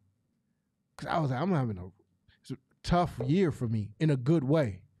why. Because I was like, I'm having a tough year for me in a good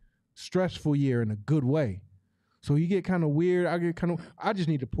way. Stressful year in a good way. So you get kind of weird. I just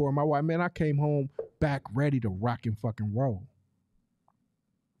need to pour my why. Man, I came home back ready to rock and fucking roll.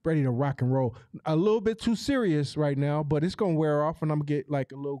 Ready to rock and roll. A little bit too serious right now, but it's going to wear off and I'm going to get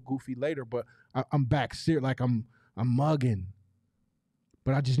like a little goofy later. But I'm back serious, like I'm mugging.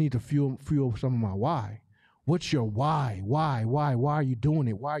 But I just need to fuel some of my why. What's your why? Why are you doing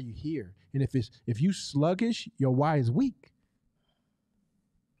it? Why are you here? And if you sluggish, your why is weak.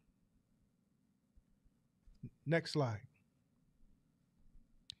 Next slide.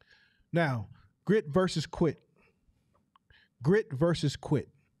 Now, grit versus quit. Grit versus quit.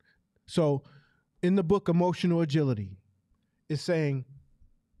 So in the book Emotional Agility, it's saying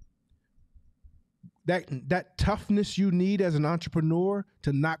that toughness you need as an entrepreneur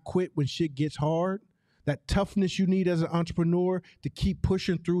to not quit when shit gets hard, that toughness you need as an entrepreneur to keep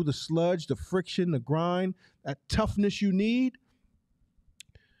pushing through the sludge, the friction, the grind, that toughness you need,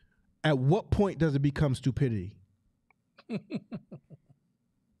 at what point does it become stupidity?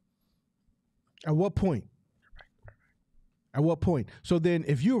 At what point? At what point? So then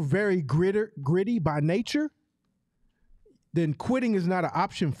if you're very gritty by nature, then quitting is not an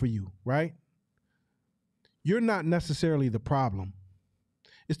option for you, right? You're not necessarily the problem.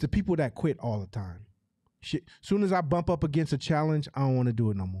 It's the people that quit all the time. Shit. Soon as I bump up against a challenge, I don't want to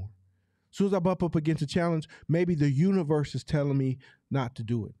do it no more. Soon as I bump up against a challenge, maybe the universe is telling me not to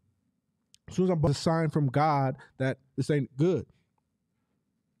do it. As soon as I bump a sign from God that this ain't good.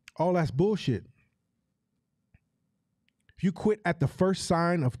 All that's bullshit. If you quit at the first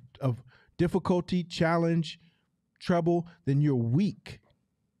sign of difficulty, challenge, trouble, then you're weak.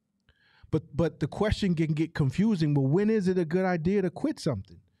 But the question can get confusing. Well, when is it a good idea to quit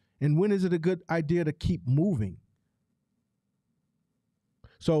something? And when is it a good idea to keep moving?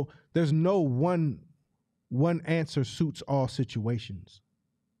 So there's no one answer suits all situations.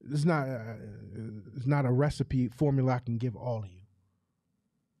 It's not a recipe formula I can give all of you.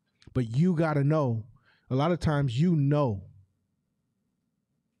 But you got to know. A lot of times you know.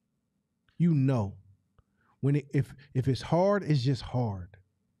 When if it's hard, it's just hard.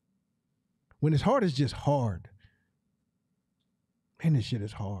 When it's hard, it's just hard. Man, this shit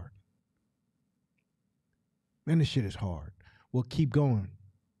is hard. Man, this shit is hard. Well, keep going.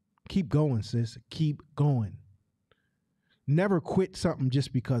 Keep going, sis. Keep going. Never quit something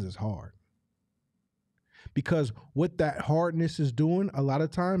just because it's hard. Because what that hardness is doing a lot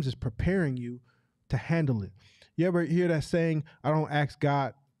of times is preparing you to handle it. You ever hear that saying, I don't ask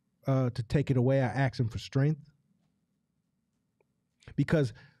God to take it away, I ask him for strength?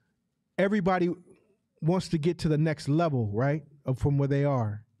 Because everybody wants to get to the next level, right? From where they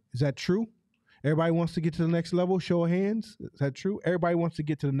are. Is that true? Everybody wants to get to the next level? Show of hands. Is that true? Everybody wants to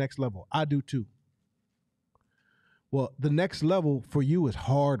get to the next level. I do too. Well, the next level for you is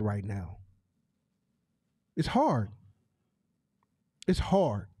hard right now. It's hard. It's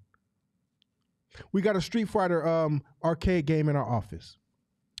hard. We got a Street Fighter arcade game in our office.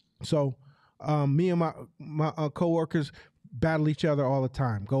 So me and my coworkers battle each other all the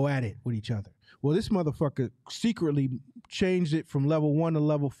time, go at it with each other. Well, this motherfucker secretly changed it from level 1 to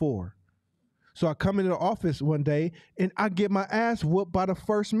level 4. So I come into the office one day and I get my ass whooped by the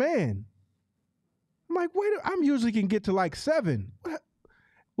first man. I'm like, wait, I'm usually can get to like 7.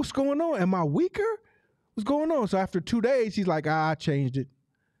 What's going on? Am I weaker? What's going on? So after 2 days, he's like, I changed it.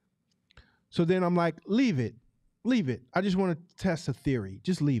 So then I'm like, leave it. I just want to test a theory.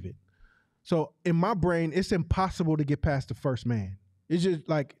 Just leave it. So in my brain, it's impossible to get past the first man. It's just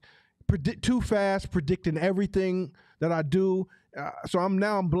like too fast, predicting everything that I do. So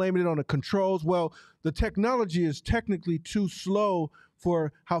I'm blaming it on the controls. Well, the technology is technically too slow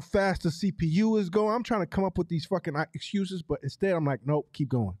for how fast the CPU is going. I'm trying to come up with these fucking excuses, but instead I'm like, nope, keep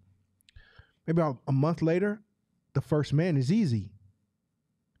going. Maybe a month later, the first man is easy.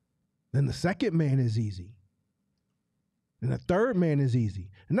 Then the second man is easy. And the third man is easy.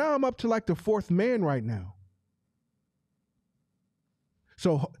 And now I'm up to like the 4th man right now.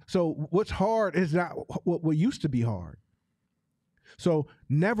 So what's hard is not what used to be hard. So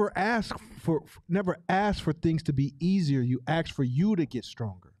never ask for things to be easier. You ask for you to get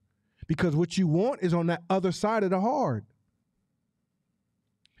stronger. Because what you want is on that other side of the hard.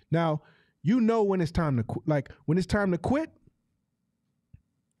 Now, you know when it's time to quit. Like when it's time to quit,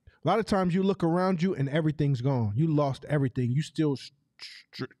 a lot of times you look around you and everything's gone. You lost everything. You still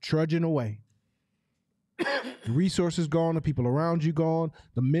trudging away. The resources gone, the people around you gone,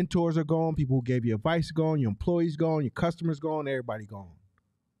 the mentors are gone, people who gave you advice gone, your employees gone, your customers gone, everybody gone.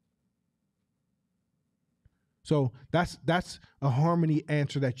 So that's a harmony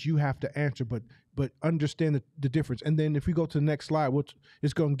answer that you have to answer, but understand the difference. And then if we go to the next slide,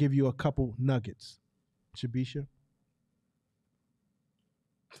 it's going to give you a couple nuggets. Shabisha?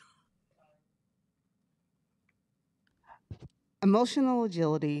 Emotional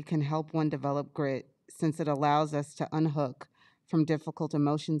agility can help one develop grit since it allows us to unhook from difficult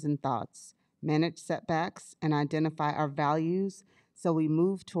emotions and thoughts, manage setbacks, and identify our values so we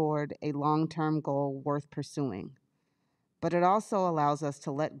move toward a long-term goal worth pursuing. But it also allows us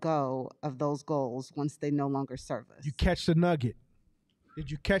to let go of those goals once they no longer serve us. You catch the nugget.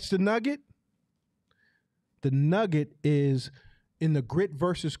 Did you catch the nugget? The nugget is in the grit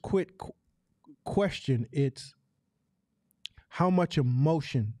versus quit question, it's how much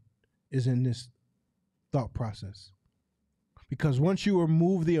emotion is in this thought process. Because once you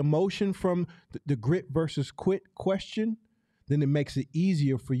remove the emotion from the grit versus quit question, then it makes it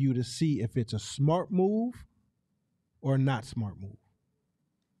easier for you to see if it's a smart move or a not smart move.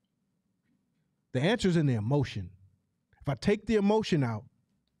 The answer is in the emotion. If I take the emotion out,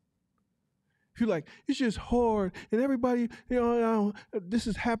 if you're like, it's just hard and everybody, this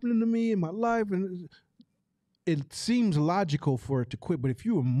is happening to me in my life, and it seems logical for it to quit. But if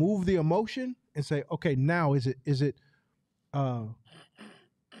you remove the emotion and say, okay, now is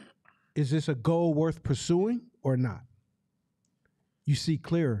this a goal worth pursuing or not? You see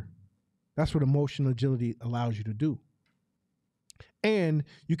clearer. That's what emotional agility allows you to do. And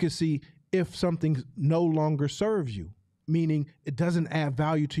you can see if something no longer serves you, meaning it doesn't add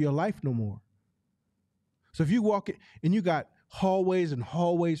value to your life no more. So if you walk it and you got hallways and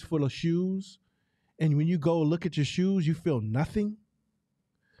hallways full of shoes, and when you go look at your shoes, you feel nothing,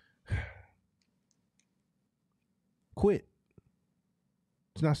 quit.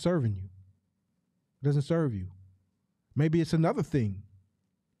 It's not serving you. It doesn't serve you. Maybe it's another thing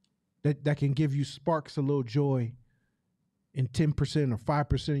that can give you sparks a little joy in 10% or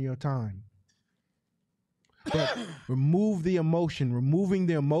 5% of your time. But remove the emotion. Removing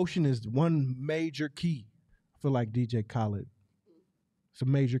the emotion is one major key. I feel like DJ Khaled. It's a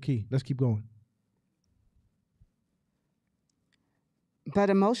major key. Let's keep going. But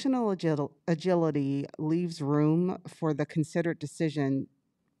emotional agility leaves room for the considered decision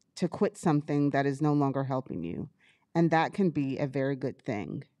to quit something that is no longer helping you. And that can be a very good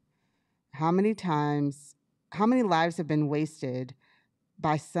thing. How many lives have been wasted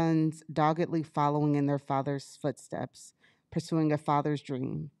by sons doggedly following in their father's footsteps, pursuing a father's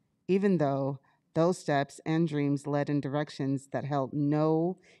dream, even though those steps and dreams led in directions that held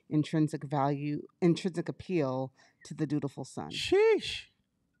no intrinsic appeal to the dutiful son. Sheesh.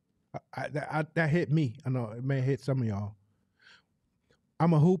 That hit me. I know it may hit some of y'all.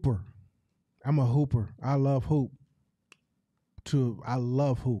 I'm a hooper. I love hoop. I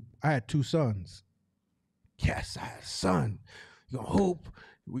love hoop. I had 2 sons. Yes, I had a son. You gonna hoop.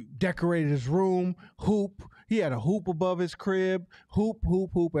 We decorated his room, hoop. He had a hoop above his crib, hoop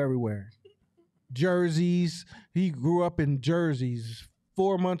everywhere. Jerseys. He grew up in jerseys,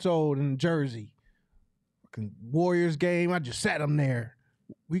 4 months old in Jersey. Fucking Warriors game, I just sat him there.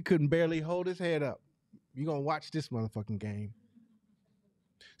 We couldn't barely hold his head up. You gonna watch this motherfucking game.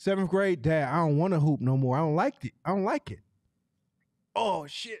 7th grade, Dad, I don't want to hoop no more. I don't like it. Oh,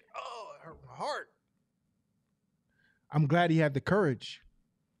 shit. Oh, it hurt my heart. I'm glad he had the courage.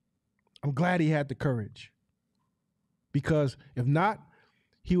 Because if not,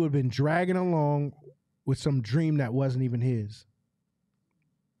 he would have been dragging along with some dream that wasn't even his.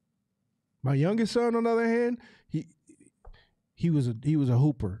 My youngest son, on the other hand, he was a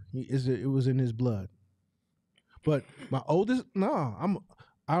hooper. It was in his blood. But my oldest, I'm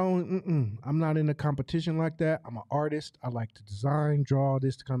not in a competition like that. I'm an artist. I like to design, draw,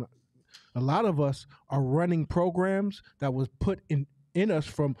 this kind of. A lot of us are running programs that was put in us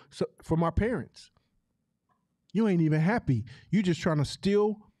from our parents. You ain't even happy. You just trying to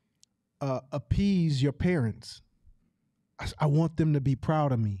still appease your parents. I want them to be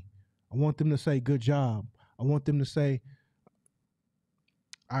proud of me. I want them to say, good job. I want them to say,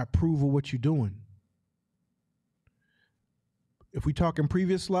 I approve of what you're doing. If we talk in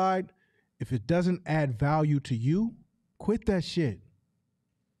previous slide, if it doesn't add value to you, quit that shit.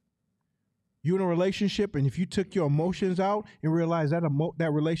 You in a relationship, and if you took your emotions out and realized that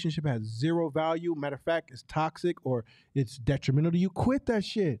that relationship has zero value, matter of fact, it's toxic or it's detrimental to you, quit that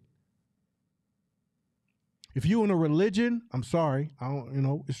shit. If you in a religion, I'm sorry,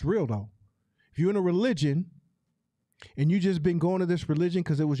 it's real though. If you're in a religion and you just been going to this religion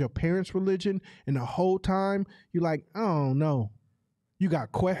because it was your parents' religion, and the whole time you're like, oh no. You got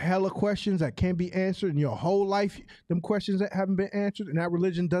hella questions that can't be answered in your whole life. Them questions that haven't been answered, and that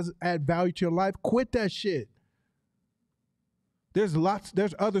religion doesn't add value to your life. Quit that shit. There's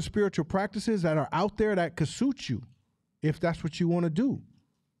other spiritual practices that are out there that could suit you if that's what you want to do.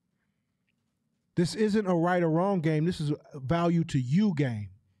 This isn't a right or wrong game. This is a value to you game.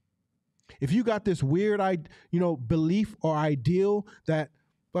 If you got this weird, belief or ideal that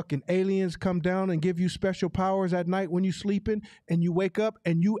fucking aliens come down and give you special powers at night when you sleeping, and you wake up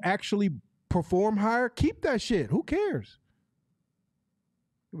and you actually perform higher, keep that shit. Who cares?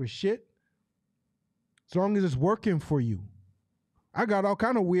 It was shit. As long as it's working for you. I got all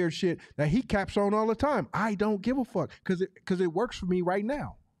kind of weird shit that he caps on all the time. I don't give a fuck because it works for me right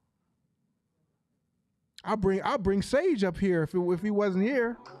now. I'll bring Sage up here if he wasn't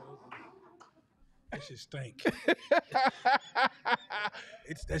here. That shit stink.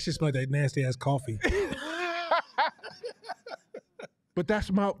 That's just like that nasty ass coffee. But that's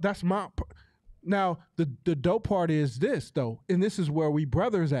my. Now the dope part is this though, and this is where we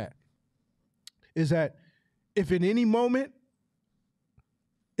brothers at. Is that if in any moment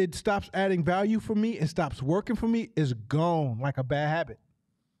it stops adding value for me, it stops working for me, it's gone like a bad habit.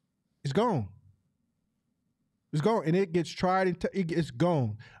 It's gone. It's gone, and it gets tried, and it's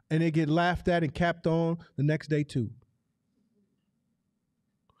gone, and it get laughed at and capped on the next day too.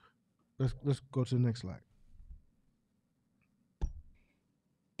 Let's go to the next slide.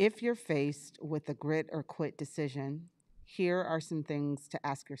 If you're faced with a grit or quit decision, here are some things to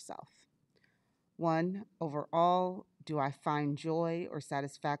ask yourself. 1, overall, do I find joy or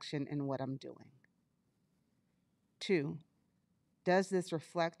satisfaction in what I'm doing? 2, does this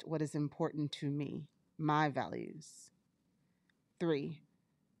reflect what is important to me? My values. 3,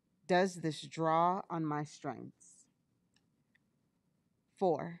 does this draw on my strengths?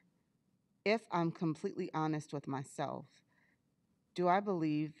 4, if I'm completely honest with myself, do I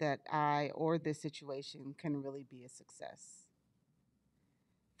believe that I or this situation can really be a success?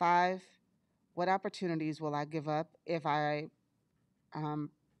 5, what opportunities will I give up if I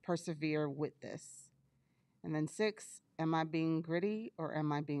persevere with this? And then 6, am I being gritty or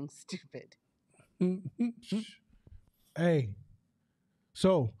am I being stupid? Hey,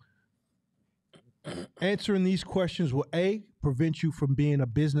 so answering these questions will prevent you from being a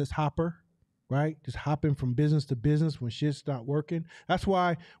business hopper, right? Just hopping from business to business when shit's not working. That's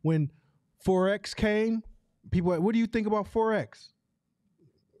why when Forex came, people were like, what do you think about Forex?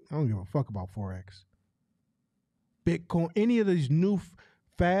 I don't give a fuck about Forex. Bitcoin, any of these new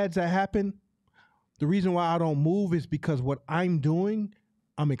fads that happen, the reason why I don't move is because what I'm doing,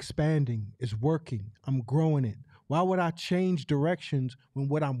 I'm expanding. It's working. I'm growing it. Why would I change directions when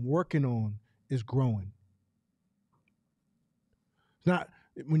what I'm working on is growing? It's not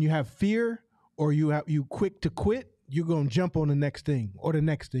when you have fear or you quick to quit, you're going to jump on the next thing or the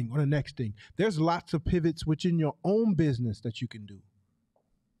next thing or the next thing. There's lots of pivots within your own business that you can do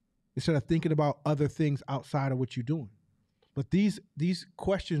instead of thinking about other things outside of what you're doing. But these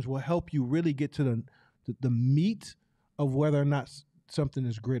questions will help you really get to the meat of whether or not something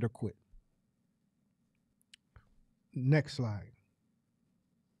is grit or quit. Next slide.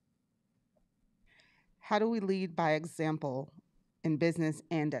 How do we lead by example in business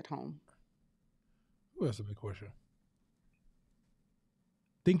and at home? Well, that's a big question.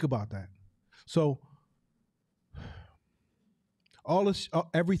 Think about that. So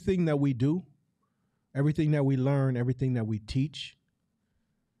everything that we do, everything that we learn, everything that we teach,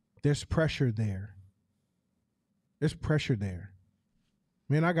 there's pressure there. There's pressure there.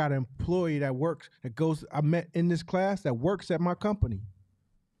 Man, I got an employee that works, I met in this class that works at my company.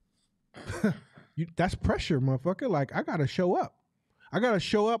 That's pressure, motherfucker. Like, I gotta show up. I gotta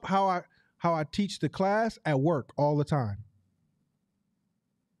show up how I teach the class at work all the time.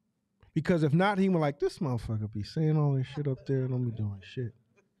 Because if not, he was like, this motherfucker be saying all this shit up there and I'm be doing shit.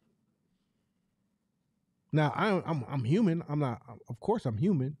 Now, I'm human. Of course I'm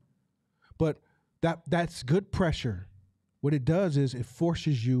human. But that's good pressure. What it does is it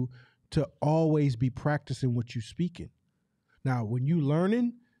forces you to always be practicing what you speaking. Now, when you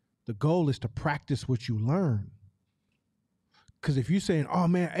learning, the goal is to practice what you learn. Because if you're saying, oh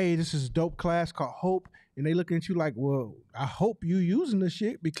man, hey, this is a dope class called Hope, and they looking at you like, well, I hope you using this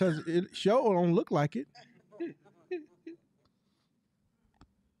shit because it sure don't look like it.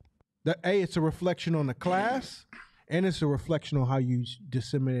 It's a reflection on the class, and it's a reflection on how you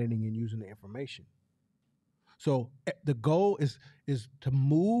disseminating and using the information. So the goal is to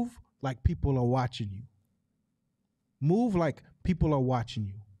move like people are watching you. Move like people are watching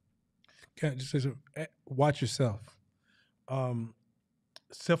you. Can I just say something? Watch yourself.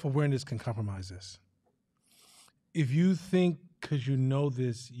 Self-awareness can compromise this. If you think because you know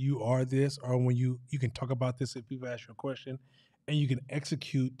this, you are this, or when you can talk about this if people ask you a question, and you can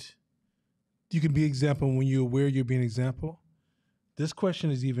execute, you can be example when you're aware you're being example. This question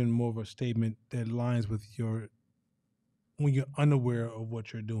is even more of a statement that aligns with when you're unaware of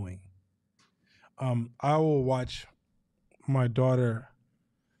what you're doing. I will watch my daughter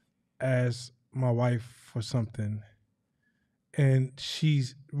as my wife for something, and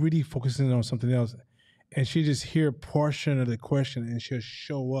she's really focusing on something else, and she just hear a portion of the question and she'll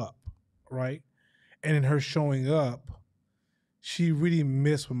show up, right? And in her showing up, she really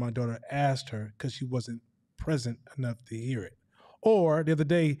missed what my daughter asked her because she wasn't present enough to hear it. Or the other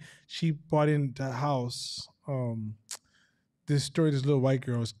day, she brought into the house this story, this little white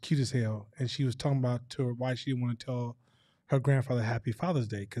girl was cute as hell, and she was talking about to her why she didn't want to tell her grandfather Happy Father's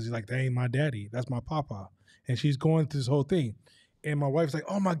Day because he's like, that ain't my daddy, that's my papa. And she's going through this whole thing. And my wife's like,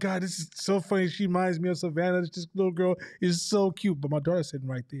 oh my God, this is so funny. She reminds me of Savannah. This little girl is so cute. But my daughter's sitting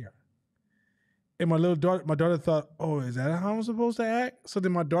right there. And my daughter thought, oh, is that how I'm supposed to act? So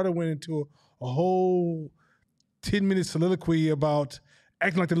then my daughter went into a whole 10-minute soliloquy about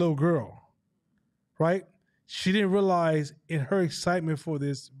acting like the little girl, right? She didn't realize in her excitement for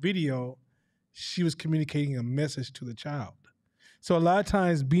this video, she was communicating a message to the child. So a lot of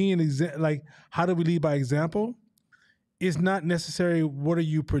times like, how do we lead by example? It's not necessarily what are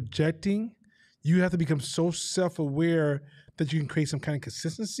you projecting. You have to become so self-aware that you can create some kind of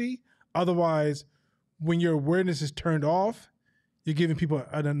consistency. Otherwise, when your awareness is turned off, you're giving people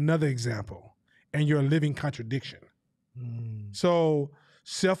another example, and you're a living contradiction. So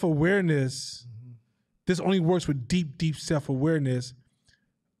self-awareness, this only works with deep, deep self-awareness,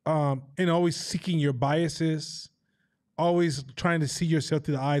 and always seeking your biases, always trying to see yourself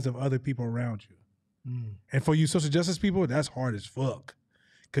through the eyes of other people around you. And for you social justice people, that's hard as fuck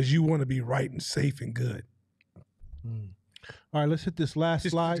because you want to be right and safe and good. All right, let's hit this last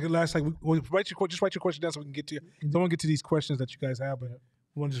slide. Just write your question down so we can get to. Don't want to get to these questions that you guys have, but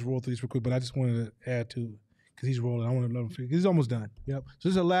we want to just roll through these real quick. But I just wanted to add to because he's rolling. I want to let him figure. He's almost done. Yep. So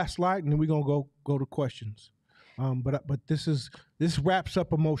this is the last slide, and then we're gonna go to questions. But this wraps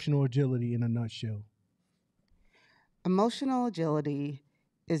up emotional agility in a nutshell. Emotional agility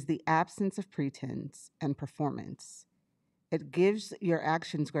is the absence of pretense and performance. It gives your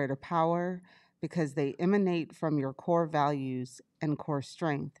actions greater power because they emanate from your core values and core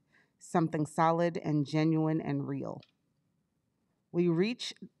strength, something solid and genuine and real. We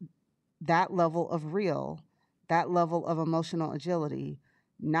reach that level of real, that level of emotional agility,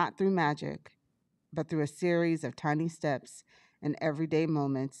 not through magic, but through a series of tiny steps and everyday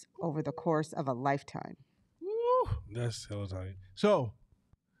moments over the course of a lifetime. Woo, that's hell tight. So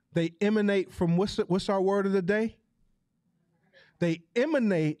they emanate from what's our word of the day? They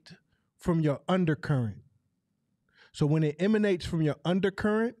emanate from your undercurrent. So when it emanates from your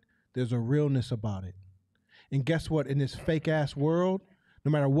undercurrent, there's a realness about it. And guess what? In this fake ass world,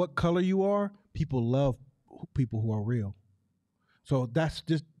 no matter what color you are, people love people who are real. So this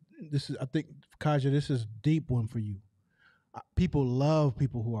is, I think, Kaja, this is a deep one for you. People love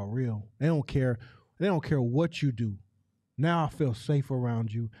people who are real. They don't care what you do. Now I feel safe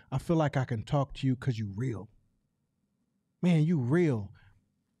around you. I feel like I can talk to you because you real. Man, you real.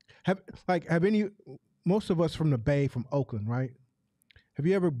 Most of us from the Bay, from Oakland, right? Have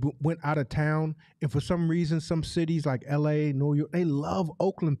you ever went out of town and for some reason, some cities like LA, New York, they love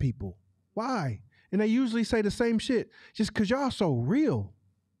Oakland people. Why? And they usually say the same shit just because y'all so real.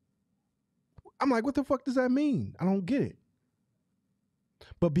 I'm like, what the fuck does that mean? I don't get it.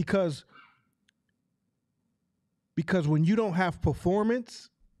 But because when you don't have performance,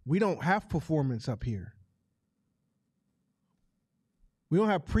 we don't have performance up here. We don't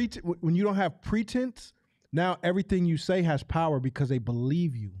have when you don't have pretense, now everything you say has power because they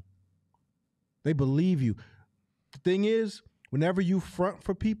believe you. They believe you. The thing is, whenever you front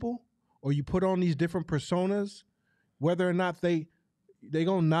for people or you put on these different personas, whether or not they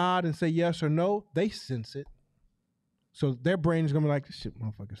gonna nod and say yes or no, they sense it. So their brain is gonna be like, this shit,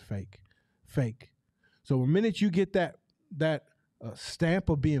 motherfucker's fake. So the minute you get that stamp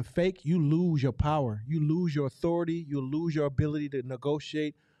of being fake, you lose your power. You lose your authority. You lose your ability to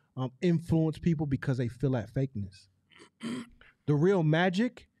negotiate, influence people because they feel that fakeness. The real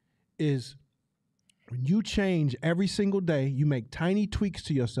magic is when you change every single day, you make tiny tweaks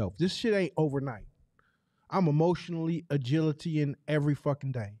to yourself. This shit ain't overnight. I'm emotionally agility in every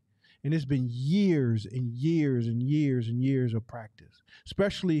fucking day. And it's been years and years and years and years of practice,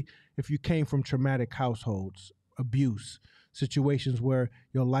 especially if you came from traumatic households, abuse, situations where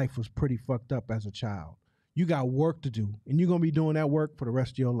your life was pretty fucked up as a child. You got work to do, and you're going to be doing that work for the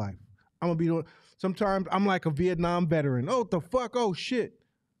rest of your life. Sometimes I'm like a Vietnam veteran. Oh, the fuck? Oh, shit.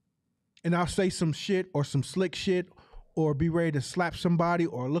 And I'll say some shit or some slick shit or be ready to slap somebody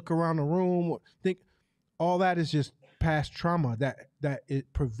or look around the room or think all that is just past trauma that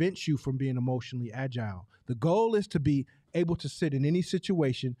it prevents you from being emotionally agile. The goal is to be able to sit in any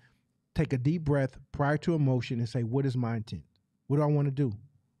situation, take a deep breath prior to emotion and say, what is my intent? What do I want to do?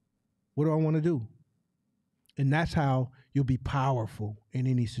 What do I want to do? And that's how you'll be powerful in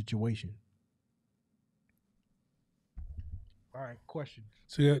any situation. All right, question.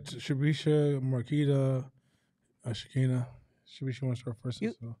 So yeah, Shabisha, Marquita, Shakina. Shabisha wants to start first.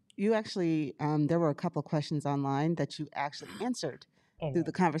 You actually, there were a couple questions online that you actually answered through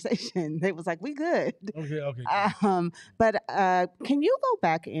the conversation. They was like, we good. Okay. But can you go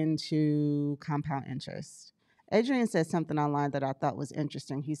back into compound interest? Adrian said something online that I thought was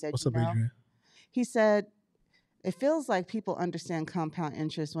interesting. He said, what's up, Adrian? He said, it feels like people understand compound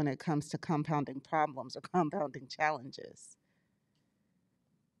interest when it comes to compounding problems or compounding challenges.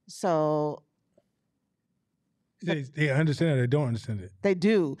 So they understand it. They don't understand it. They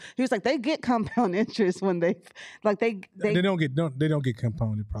do. He was like, they get compound interest when they don't get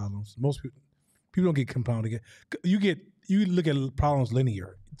compounded problems. Most people don't get compounded. You look at problems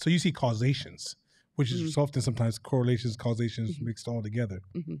linear, so you see causations, which is often sometimes correlations, causations mixed all together.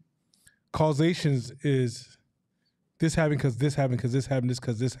 Mm-hmm. Causations is this happened because this happened because this happened, this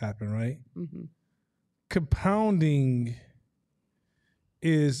because this happened, right? Mm-hmm. Compounding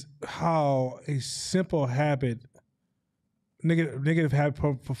is how a simple habit, negative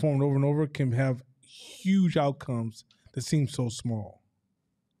habit performed over and over can have huge outcomes that seem so small,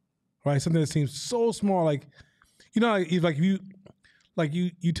 right? Something that seems so small, like, you know,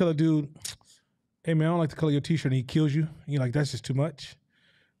 you tell a dude, hey man, I don't like the color of your t-shirt, and he kills you. And you're like, that's just too much.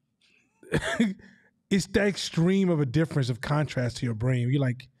 It's that extreme of a difference of contrast to your brain. You're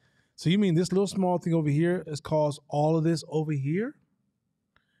like, so you mean this little small thing over here has caused all of this over here?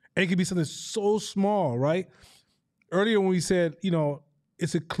 And it could be something so small, right? Earlier when we said, you know,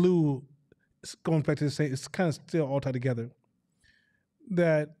 it's a clue, it's going back to the same, it's kind of still all tied together,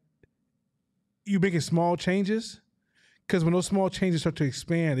 that you making small changes, because when those small changes start to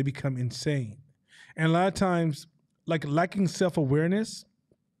expand, they become insane. And a lot of times, like lacking self-awareness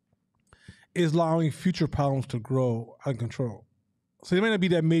is allowing future problems to grow out of control. So it might not be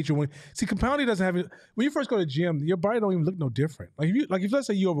that major one. See, compounding doesn't have it. When you first go to the gym, your body don't even look no different. If let's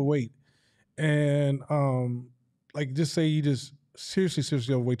say you overweight, and just say you just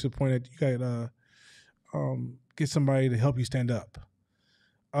seriously overweight to the point that you got get somebody to help you stand up.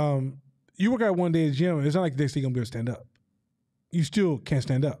 You work out one day at the gym, it's not like the next day you're gonna be able to stand up. You still can't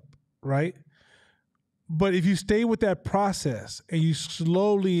stand up, right? But if you stay with that process and you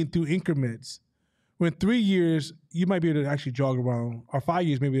slowly through increments, when 3 years, you might be able to actually jog around, or 5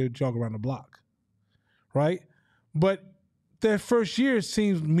 years, maybe able to jog around the block, right? But that first year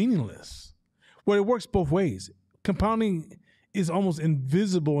seems meaningless. Well, it works both ways. Compounding is almost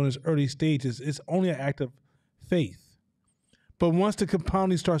invisible in its early stages. It's only an act of faith. But once the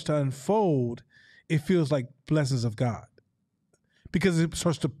compounding starts to unfold, it feels like blessings of God because it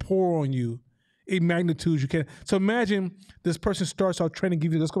starts to pour on you in magnitudes you can't. So imagine this person starts out training,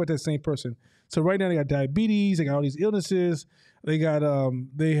 give you. Let's go back to that same person. So right now they got diabetes, they got all these illnesses, they got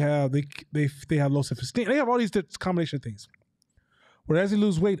they have low self-esteem, they have all these combination of things. Whereas they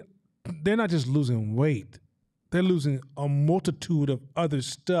lose weight, they're not just losing weight, they're losing a multitude of other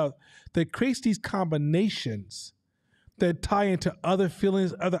stuff that creates these combinations that tie into other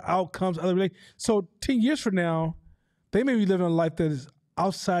feelings, other outcomes, other relationships. So 10 years from now, they may be living a life that is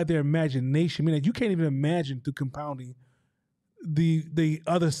outside their imagination, meaning you can't even imagine through compounding the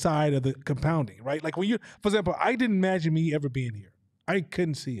other side of the compounding, right? Like when you, for example, I didn't imagine me ever being here. I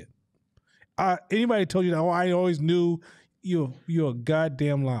couldn't see it. Anybody told you that, oh, I always knew, you're a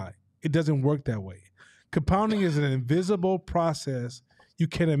goddamn lie. It doesn't work that way. Compounding is an invisible process you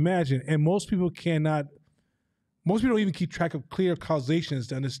can imagine, and most people don't even keep track of clear causations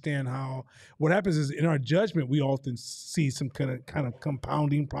to understand how. What happens is in our judgment, we often see some kind of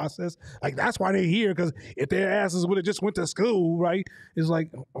compounding process. Like that's why they're here, because if their asses would have just went to school, right? It's like,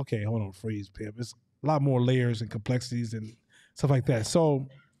 okay, hold on, freeze, Pip. It's a lot more layers and complexities and stuff like that. So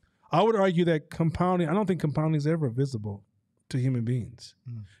I would argue that compounding, I don't think compounding is ever visible to human beings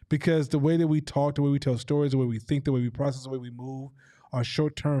because the way that we talk, the way we tell stories, the way we think, the way we process, the way we move, our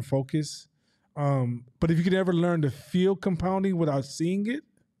short-term focus. But if you could ever learn to feel compounding without seeing it,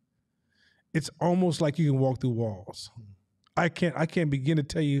 it's almost like you can walk through walls. I can't begin to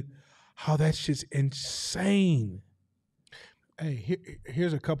tell you how that shit's insane. Hey,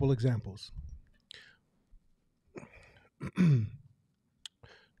 here's a couple examples.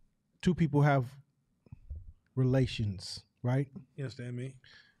 Two people have relations, right? You understand me?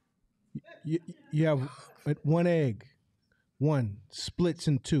 You have one egg. One splits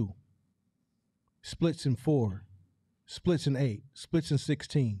in two. Splits in 4, splits in 8, splits in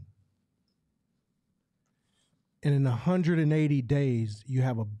 16. And in 180 days, you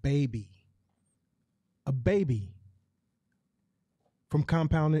have a baby. A baby from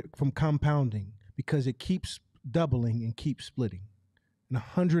compounding because it keeps doubling and keeps splitting. In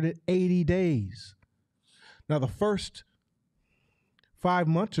 180 days. Now, the first 5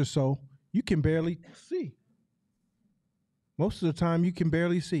 months or so, you can barely see. Most of the time, you can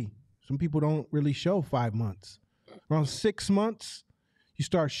barely see. Some people don't really show 5 months. Around 6 months, you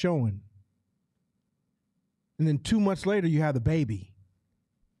start showing. And then 2 months later, you have the baby.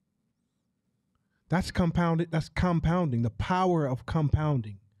 That's compounded. That's compounding, the power of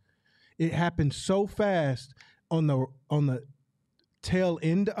compounding. It happens so fast on the tail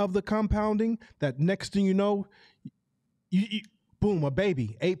end of the compounding that next thing you know, you boom, a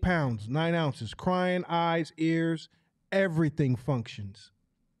baby, 8 pounds, 9 ounces, crying, eyes, ears, everything functions.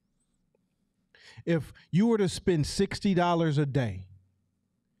 If you were to spend $60 a day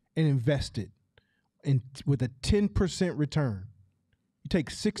and invest it with a 10% return, you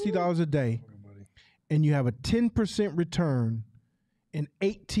take $60 a day and you have a 10% return, in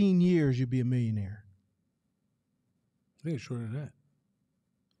 18 years, you'd be a millionaire. I think it's shorter than that.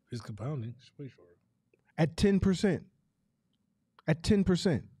 It's compounding. It's way shorter. At 10%. At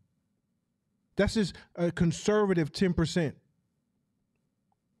 10%. That's just a conservative 10%.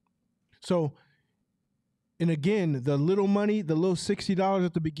 So, and again, the little money, the little $60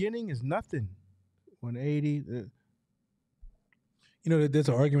 at the beginning is nothing. 180. You know, there's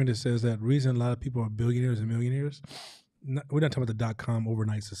an argument that says that reason a lot of people are billionaires and millionaires, we're not talking about the .com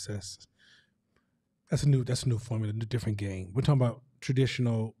overnight success. That's a new formula, a new different game. We're talking about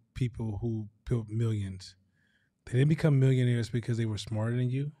traditional people who built millions. They didn't become millionaires because they were smarter than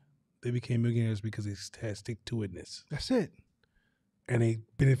you. They became millionaires because they had stick-to-itness. That's it. And they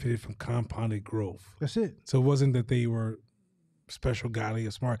benefited from compounded growth. That's it. So it wasn't that they were special, godly,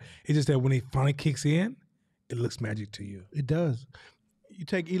 or smart. It's just that when it finally kicks in, it looks magic to you. It does. You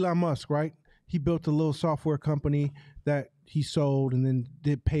take Elon Musk, right? He built a little software company that he sold and then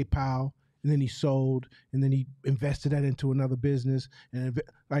did PayPal, and then he sold, and then he invested that into another business. And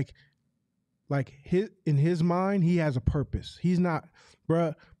in his mind, he has a purpose. He's not,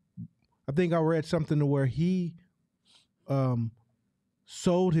 bruh, I think I read something to where he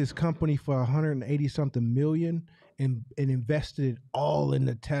sold his company for 180 something million and invested it all in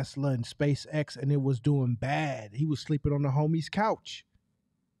the Tesla and SpaceX, and it was doing bad. He was sleeping on the homie's couch.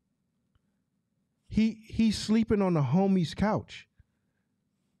 He's sleeping on the homie's couch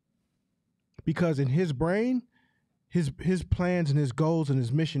because in his brain, his plans and his goals and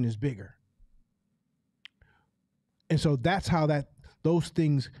his mission is bigger. And so that's how those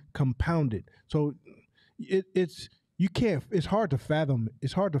things compounded. So it's hard to fathom.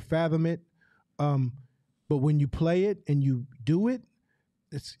 It's hard to fathom it. But when you play it and you do it,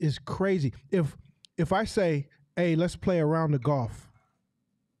 it's crazy. If I say, hey, let's play a round of golf.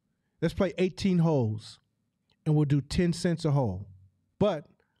 Let's play 18 holes and we'll do 10 cents a hole. But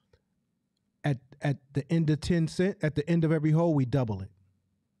at the end of 10 cents, at the end of every hole, we double it.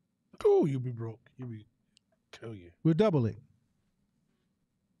 Oh, you'll be broke. Kill you. We'll double it.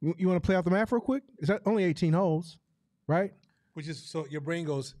 You want to play out the math real quick? Is that only 18 holes, right? Which is, so your brain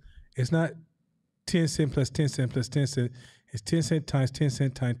goes, it's not 10 cent plus 10 cent plus 10 cent. It's 10 cent times 10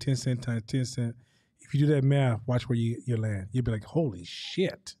 cent times 10 cent times 10 cent. If you do that math, watch where you land. You'll be like, holy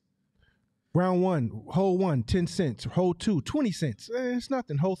shit. Round one, hole one, 10 cents. Hole two, 20 cents. It's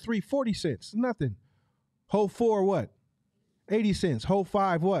nothing. Hole three, 40 cents. Nothing. Hole four, what? 80 cents. Hole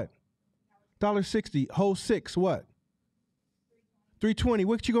five, what? $1.60. Hole six, what? $3.20.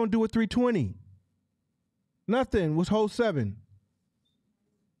 What you gonna do with $3.20? Nothing. What's hole seven?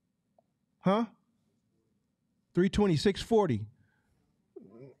 Huh? $3.20, $6.40.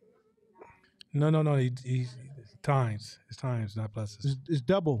 No. He times. It's times, not pluses. It's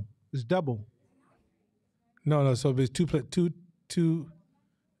double. It's double. No. So if it's two,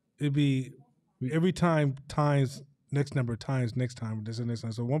 it'd be every time times next number times next time. This is next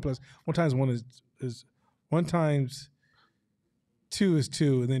time. So one times one is 1 times 2 is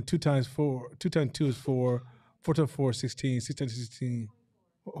 2, and then 2 times 4. 2 times 2 is 4. 4 times 4 is 16. 6 times 16.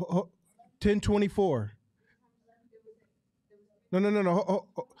 1024. No.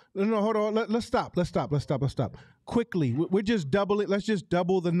 Hold on. Let's stop. Quickly, we're just double it. Let's just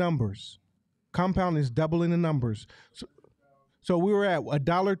double the numbers. Compound is doubling the numbers. So we were at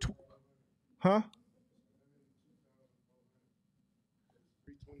 $1. Huh?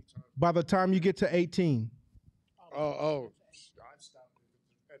 By the time you get to 18. Oh.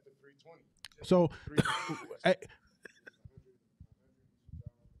 At the 320. So,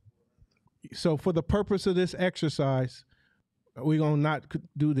 so for the purpose of this exercise, we're gonna not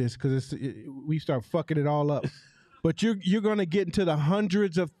do this because we start fucking it all up. But you're gonna get into the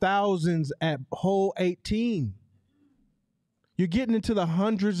hundreds of thousands at hole 18. You're getting into the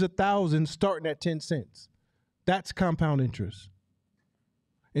hundreds of thousands starting at 10 cents. That's compound interest.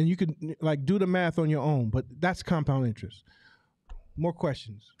 And you can like do the math on your own, but that's compound interest. More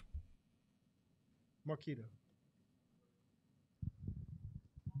questions? Marquita.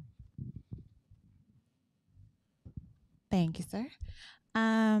 Thank you, sir.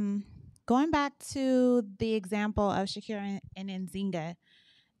 Going back to the example of Shakira and Nzinga,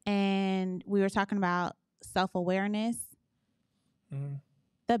 and we were talking about self-awareness. Mm-hmm.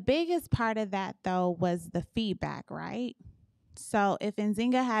 The biggest part of that, though, was the feedback, right? So if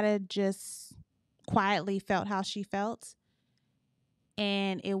Nzinga had just quietly felt how she felt,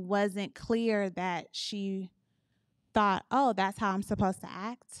 and it wasn't clear that she thought, oh, that's how I'm supposed to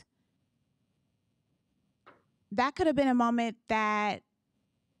act, that could have been a moment that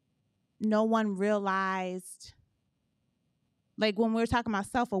no one realized. Like when we were talking about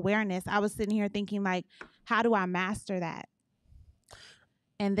self-awareness, I was sitting here thinking like, how do I master that?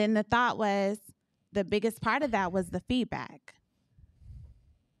 And then the thought was, the biggest part of that was the feedback.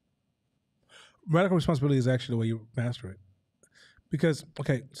 Radical responsibility is actually the way you master it. Because,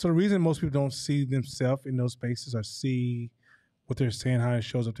 okay, so the reason most people don't see themselves in those spaces or see what they're saying, how it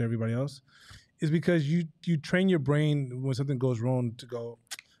shows up to everybody else, is because you train your brain when something goes wrong to go,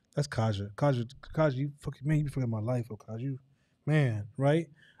 that's Kaja. Kaja, you fucking, man, you fucking my life, oh Kaja, you, man, right?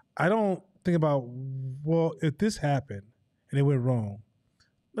 I don't think about, well, if this happened and it went wrong,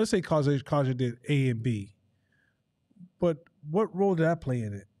 let's say Kaja did A and B, but what role did I play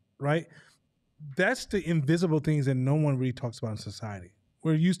in it, right? That's the invisible things that no one really talks about in society.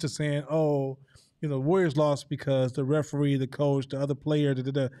 We're used to saying, oh, you know, Warriors lost because the referee, the coach, the other player,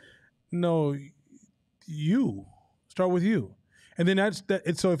 No, you start with you, and then that's that.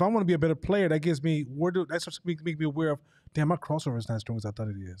 And so if I want to be a better player, that gives me that's what makes me aware of. Damn, my crossover is not as strong as I thought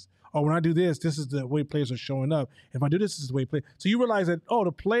it is. Or when I do this, this is the way players are showing up. If I do this is the way play. So you realize that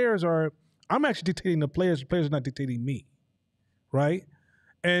the players are. I'm actually dictating the players. The players are not dictating me, right?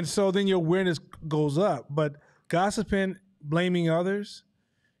 And so then your awareness goes up. But gossiping, blaming others,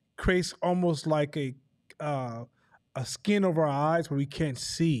 creates almost like a skin over our eyes where we can't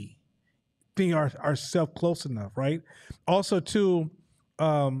see. Being ourselves close enough, right? Also, too,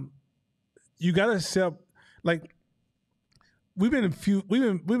 you gotta accept. Like we've been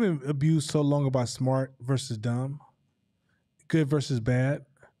abused so long about smart versus dumb, good versus bad.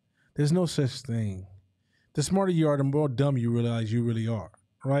 There's no such thing. The smarter you are, the more dumb you realize you really are,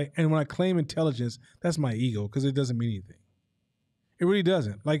 right? And when I claim intelligence, that's my ego because it doesn't mean anything. It really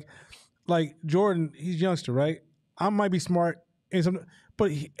doesn't. Like Jordan, he's a youngster, right? I might be smart in some.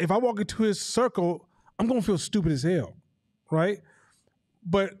 But if I walk into his circle, I'm going to feel stupid as hell, right?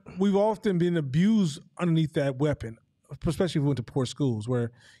 But we've often been abused underneath that weapon, especially if we went to poor schools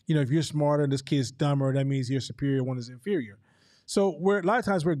where, if you're smarter and this kid's dumber, that means you're superior, one is inferior. So a lot of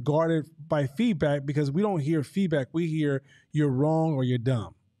times we're guarded by feedback because we don't hear feedback. We hear you're wrong or you're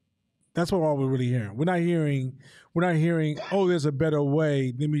dumb. That's what all we're really hearing. We're not hearing, oh, there's a better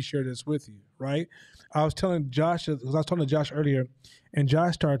way. Let me share this with you, right? I was talking to Josh earlier, and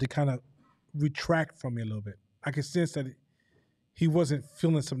Josh started to kind of retract from me a little bit. I could sense that he wasn't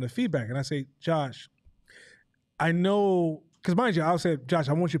feeling some of the feedback. And I say, Josh, I know, because mind you, I'll say, Josh,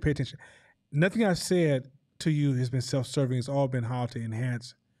 I want you to pay attention. Nothing I said to you has been self-serving. It's all been how to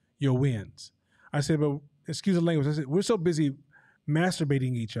enhance your wins. I said, but excuse the language. I said, we're so busy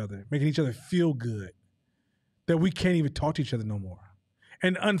masturbating each other, making each other feel good, that we can't even talk to each other no more.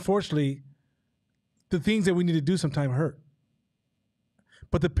 And unfortunately, the things that we need to do sometimes hurt.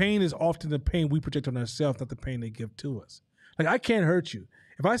 But the pain is often the pain we project on ourselves, not the pain they give to us. Like, I can't hurt you.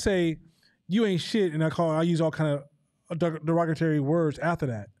 If I say, you ain't shit, and I use all kind of derogatory words after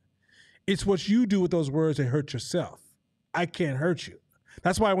that, it's what you do with those words that hurt yourself. I can't hurt you.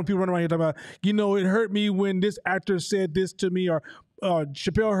 That's why when people run around here talking about, it hurt me when this actor said this to me, or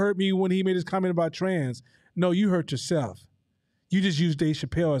Chappelle hurt me when he made his comment about trans. No, you hurt yourself. You just use Dave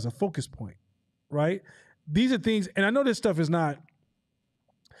Chappelle as a focus point, right? These are things, and I know this stuff is not,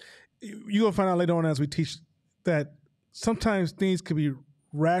 you're going to find out later on as we teach that sometimes things could be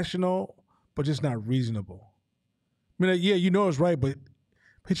rational, but just not reasonable. I mean, yeah, it's right, but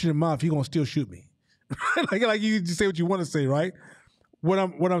hit you in the mouth, you're going to still shoot me. like you just say what you want to say, right?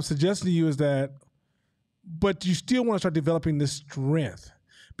 What I'm suggesting to you is that, but you still want to start developing this strength,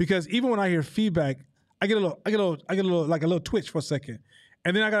 because even when I hear feedback, I get a little twitch for a second,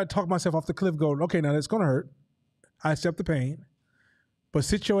 and then I got to talk myself off the cliff, going, okay, now it's gonna hurt. I accept the pain, but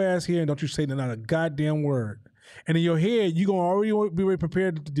sit your ass here and don't you say not a goddamn word. And in your head, you gonna already be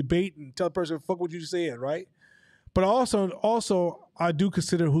prepared to debate and tell the person, fuck what you said, right? But also, I do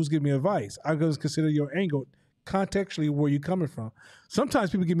consider who's giving me advice. I consider your angle, contextually where you're coming from.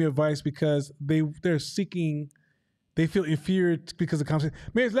 Sometimes people give me advice because they're seeking, they feel inferior because of the conversation.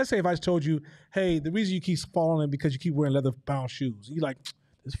 Man, let's say if I told you, hey, the reason you keep falling because you keep wearing leather-bound shoes. You're like,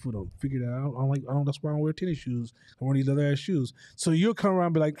 this fool don't figure that out. That's why I don't wear tennis shoes. I wear these leather-ass shoes. So you'll come around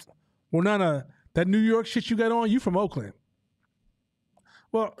and be like, well, Nana, that New York shit you got on, you from Oakland.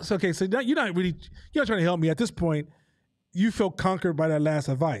 Well, it's okay. So you're not trying to help me. At this point, you feel conquered by that last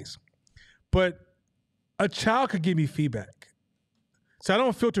advice. But a child could give me feedback. So I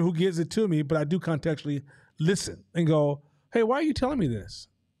don't filter who gives it to me, but I do contextually listen and go, hey, why are you telling me this?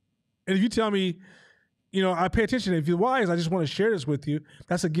 And if you tell me, I pay attention. If you're wise, I just want to share this with you.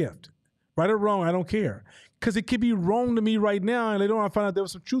 That's a gift. Right or wrong, I don't care. Because it could be wrong to me right now, and later on I find out there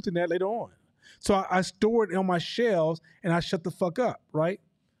was some truth in that later on. So I store it on my shelves, and I shut the fuck up, right?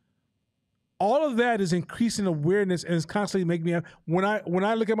 All of that is increasing awareness, and it's constantly making me, when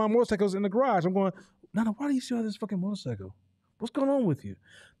I look at my motorcycles in the garage, I'm going, Nana, why do you still have this fucking motorcycle? What's going on with you?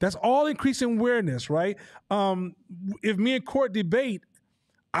 That's all increasing awareness, right? If me and Court debate,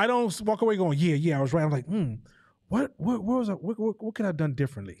 I don't walk away going, yeah, I was right. I'm like, what could I have done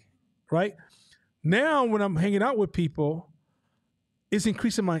differently, right? Now, when I'm hanging out with people, it's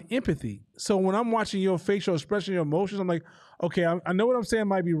increasing my empathy. So when I'm watching your facial expression, your emotions, I'm like, okay, I know what I'm saying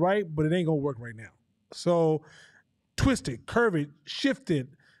might be right, but it ain't gonna work right now. So twist it, curve it, shift it,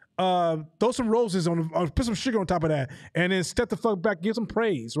 throw some roses on, or put some sugar on top of that, and then step the fuck back, give some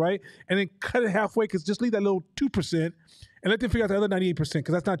praise, right? And then cut it halfway, because just leave that little 2% and let them figure out the other 98%,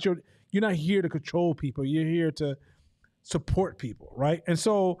 because that's not you're not here to control people. You're here to support people, right? And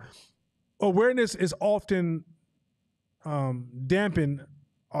so awareness is often dampened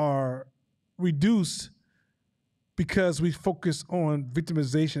or reduced because we focus on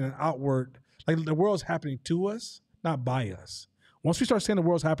victimization and outward. Like, the world's happening to us, not by us. Once we start saying the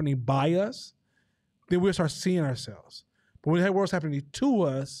world's happening by us, then we'll start seeing ourselves. But when the world's happening to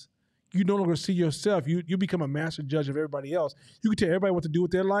us, you no longer see yourself. You become a master judge of everybody else. You can tell everybody what to do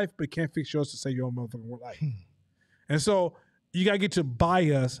with their life, but can't fix yours to save your own motherfucking life. And so you gotta get to by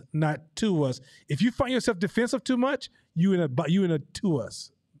us, not to us. If you find yourself defensive too much, you in a to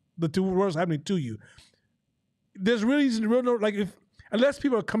us. The two words happening to you. There's really no, like, unless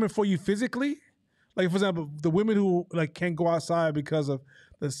people are coming for you physically, like, for example, the women who can't go outside because of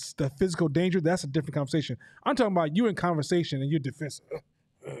the physical danger, that's a different conversation. I'm talking about you in conversation and you're defensive.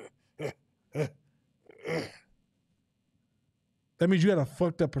 That means you got a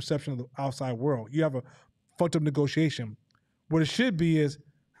fucked up perception of the outside world. You have a fucked up negotiation. What it should be is,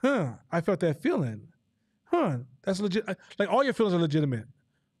 I felt that feeling. That's legit. Like, all your feelings are legitimate.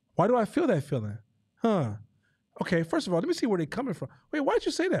 Why do I feel that feeling? Huh. Okay, first of all, let me see where they're coming from. Wait, why'd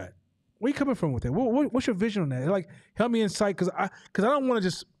you say that? Where you coming from with that? What's your vision on that? Like, help me insight, because I don't want to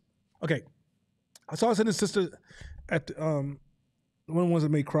just. Okay, so I was sitting with sister at the, one of the ones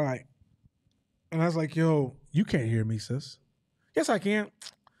that made cry, and I was like, "Yo, you can't hear me, sis." Yes, I can.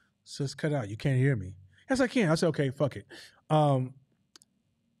 Sis, cut out. You can't hear me. Yes, I can. I said, "Okay, fuck it."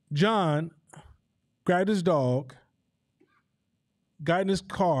 John grabbed his dog, got in his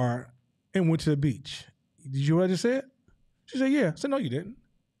car, and went to the beach. Did you hear what I just said? She said, yeah. I said, no, you didn't.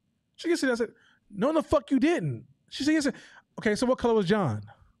 She said, I said, no, the fuck you didn't. She said, yes. Okay, so what color was John?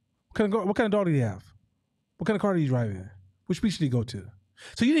 What kind of dog did he have? What kind of car did he drive in? Which beach did he go to?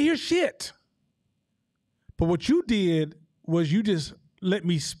 So you didn't hear shit. But what you did was you just let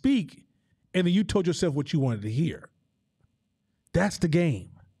me speak, and then you told yourself what you wanted to hear. That's the game.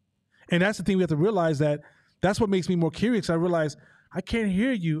 And that's the thing we have to realize, that that's what makes me more curious. I realize I can't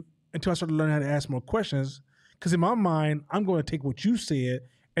hear you until I started learning how to ask more questions. Because in my mind, I'm going to take what you said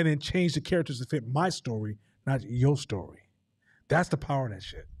and then change the characters to fit my story, not your story. That's the power of that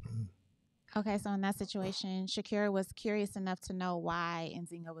shit. Okay, so in that situation, Shakira was curious enough to know why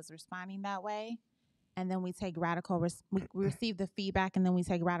Nzinga was responding that way. And then we take we receive the feedback, and then we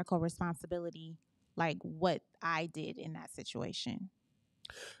take radical responsibility, like what I did in that situation.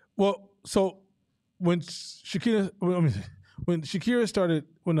 Well, so when Shakira started,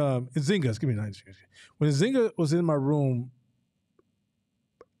 when Nzinga, give me a nice, when Nzinga was in my room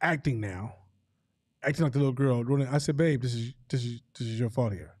acting like the little girl, I said, babe, this is your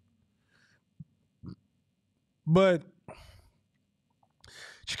fault here. But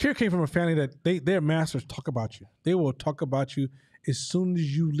Shakira came from a family that their masters talk about you. They will talk about you as soon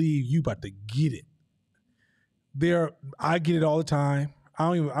as you leave. You about to get it. I get it all the time. I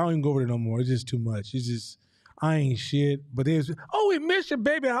don't even go over there no more. It's just too much. It's just, I ain't shit. But there's, oh, we miss you,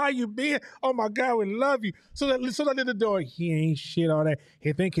 baby. How you been? Oh my God, we love you. So that little door, he ain't shit. All that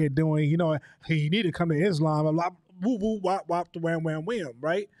he think he's doing. You know, he need to come to Islam. Woo woo wop wop the wham wham wham.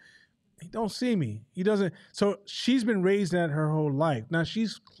 Right? He don't see me. He doesn't. So she's been raised that her whole life. Now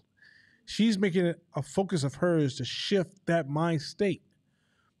she's making it a focus of hers to shift that mind state.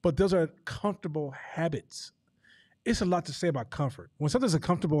 But those are comfortable habits. It's a lot to say about comfort. When something's a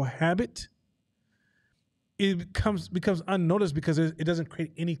comfortable habit, it becomes unnoticed because it doesn't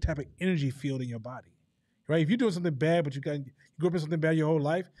create any type of energy field in your body, right? If you're doing something bad, but you grew up in something bad your whole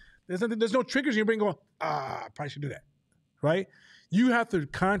life, there's no triggers in your brain going, I probably should do that, right? You have to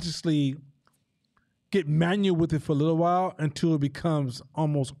consciously get manual with it for a little while until it becomes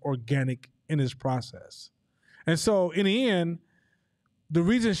almost organic in its process. And so in the end, the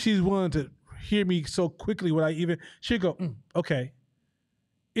reason she's willing to hear me so quickly she'd go, okay.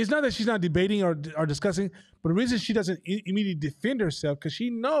 It's not that she's not debating or discussing, but the reason she doesn't immediately defend herself, because she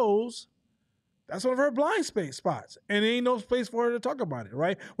knows that's one of her blind spots. And there ain't no space for her to talk about it,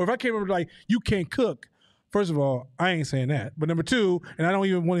 right? Or if I came over like, you can't cook, first of all, I ain't saying that. But number two, and I don't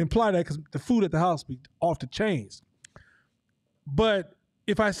even want to imply that because the food at the house be off the chains. But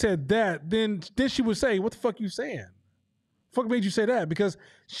if I said that, then she would say, what the fuck you saying? Fuck made you say that? Because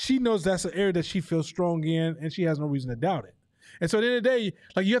she knows that's an area that she feels strong in, and she has no reason to doubt it. And so at the end of the day,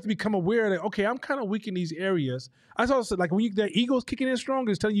 like, you have to become aware that, okay, I'm kind of weak in these areas. I also like when that ego's kicking in strong,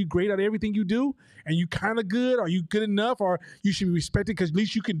 it's telling you great at everything you do, and you kind of good, or you good enough, or you should be respected because at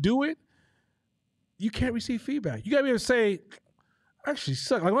least you can do it. You can't receive feedback. You gotta be able to say, I actually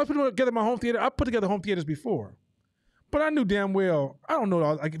suck. Like when I put together my home theater, I put together home theaters before. But I knew damn well, I don't know,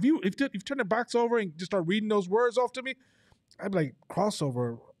 like if you turn the box over and just start reading those words off to me, I'd be like,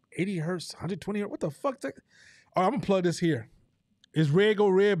 crossover, 80 hertz, 120 hertz, what the fuck? All right, I'm gonna plug this here. It's red go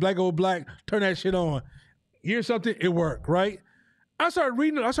red, black go black, turn that shit on. Hear something, it worked, right? I started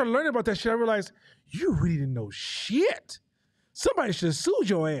learning about that shit. I realized, you really didn't know shit. Somebody should have sued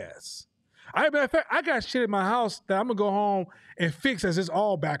your ass. Matter of fact, I got shit in my house that I'm gonna go home and fix as it's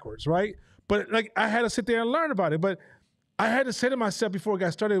all backwards, right? But like, I had to sit there and learn about it. But I had to say to myself before I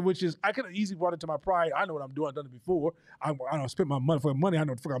got started, which is, I could have easily brought it to my pride. I know what I'm doing. I've done it before. I don't spend my money for money. I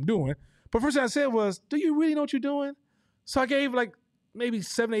know what the fuck I'm doing. But first thing I said was, do you really know what you're doing? So I gave like maybe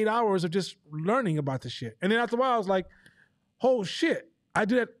 7 to 8 hours of just learning about this shit. And then after a while, I was like, oh shit, I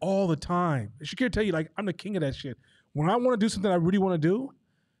do that all the time. Shakira tell you, like, I'm the king of that shit. When I want to do something I really want to do,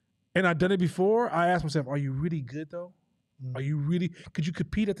 and I've done it before, I ask myself, are you really good though? Are you really, could you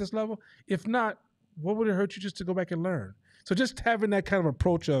compete at this level? If not, what would it hurt you just to go back and learn? So just having that kind of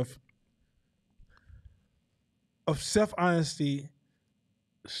approach of self-honesty,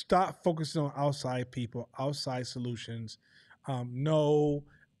 stop focusing on outside people, outside solutions. No,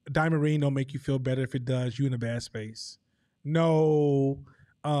 Diamond Ring don't make you feel better. If it does, you in a bad space. No,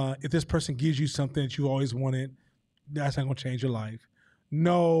 if this person gives you something that you always wanted, that's not gonna change your life.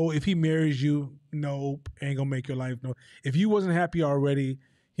 No, if he marries you, nope, ain't gonna make your life. No, if you wasn't happy already,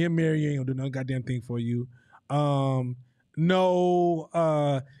 him marrying you ain't gonna do no goddamn thing for you.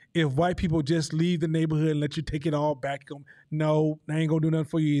 No, if white people just leave the neighborhood and let you take it all back, no, they ain't gonna do nothing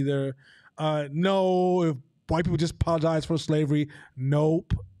for you either. No, if white people just apologize for slavery,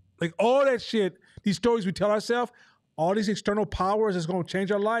 nope. Like all that shit, these stories we tell ourselves, all these external powers that's gonna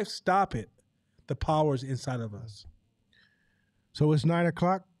change our life, stop it. The power is inside of us. So it's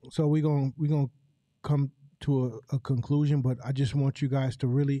 9:00. So we're gonna come to a conclusion, but I just want you guys to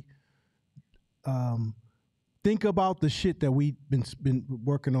really think about the shit that we've been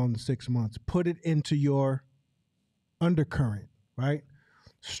working on the 6 months. Put it into your undercurrent, right?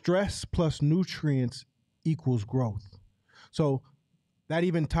 Stress plus nutrients equals growth. So that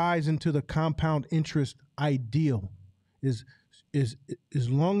even ties into the compound interest ideal. Is as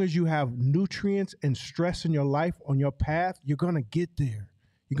long as you have nutrients and stress in your life on your path, you're gonna get there.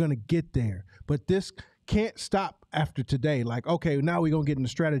 You're gonna get there. But this can't stop after today. Like, okay, now we're gonna get into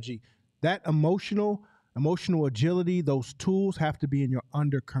strategy. That emotional agility, those tools have to be in your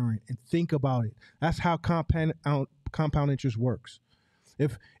undercurrent, and think about it. That's how compound interest works.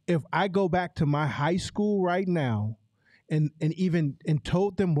 If I go back to my high school right now and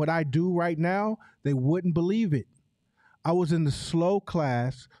told them what I do right now, they wouldn't believe it. I was in the slow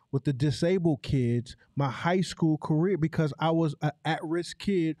class with the disabled kids my high school career because I was an at-risk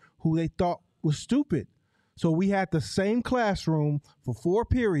kid who they thought was stupid. So we had the same classroom for 4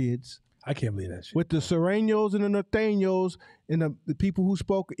 periods. I can't believe that shit. With the Sereños and the Norteños and the people who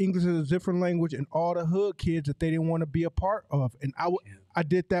spoke English as a different language and all the hood kids that they didn't want to be a part of. And I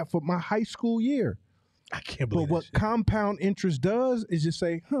did that for my high school year. I can't believe But what compound interest does is just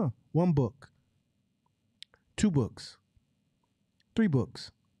say, 1 book, 2 books, 3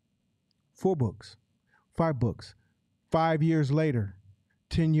 books, 4 books, 5 books, 5 years later,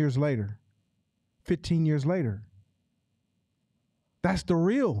 10 years later, 15 years later. That's the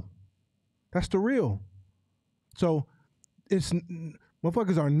real. That's the real. So it's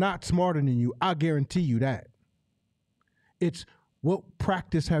motherfuckers are not smarter than you. I guarantee you that. It's what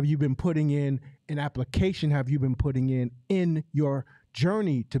practice have you been putting in and application have you been putting in your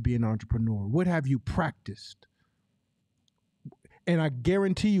journey to be an entrepreneur? What have you practiced? And I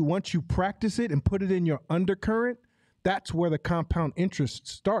guarantee you, once you practice it and put it in your undercurrent, that's where the compound interest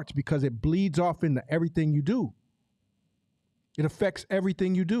starts because it bleeds off into everything you do. It affects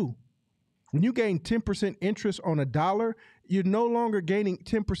everything you do. When you gain 10% interest on $1, you're no longer gaining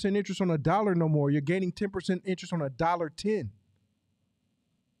 10% interest on $1 no more. You're gaining 10% interest on $1.10.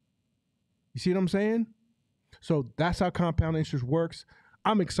 You see what I'm saying? So that's how compound interest works.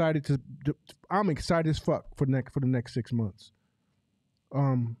 I'm excited as fuck for the next 6 months.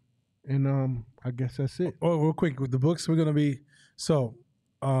 I guess that's it. Oh, real quick, with the books we're gonna be the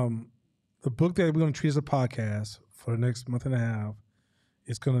book that we're gonna treat as a podcast for the next month and a half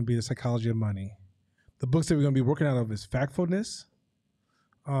is gonna be The Psychology of Money. The books that we're gonna be working out of is Factfulness,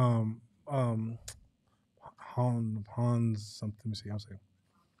 Hans something. Let me see. I'll say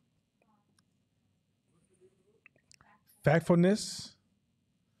Factfulness.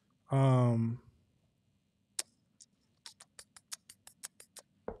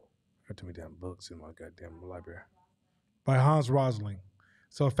 Got too many damn books in my goddamn library. By Hans Rosling.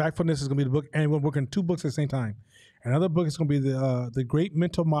 So Factfulness is gonna be the book, and we're working 2 books at the same time. Another book is gonna be the Great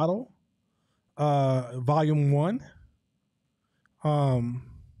Mental Model, Volume 1.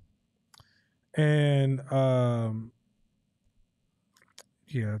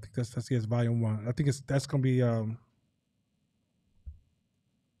 Yeah, I think that's Volume 1. I think that's gonna be so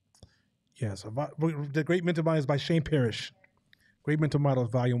the Great Mental Model is by Shane Parrish. Great Mental Model is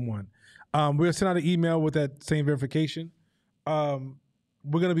Volume 1. We're gonna send out an email with that same verification. We're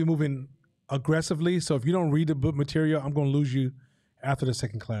gonna be moving aggressively. So if you don't read the book material, I'm gonna lose you after the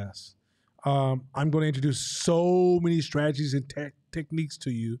second class. I'm gonna introduce so many strategies and techniques to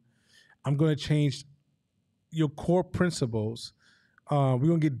you. I'm gonna change your core principles. We're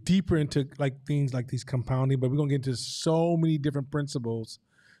gonna get deeper into like things like these compounding, but we're gonna get into so many different principles,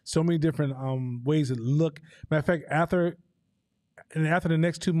 so many different ways to look. Matter of fact, after the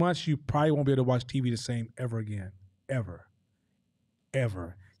next 2 months, you probably won't be able to watch TV the same ever again. Ever.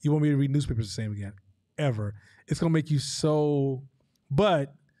 You won't be able to read newspapers the same again. Ever. It's going to make you so...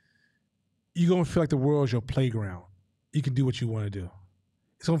 But you're going to feel like the world is your playground. You can do what you want to do.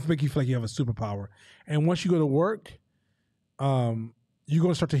 It's going to make you feel like you have a superpower. And once you go to work, you're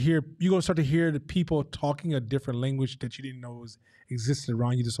going to start to hear the people talking a different language that you didn't know existed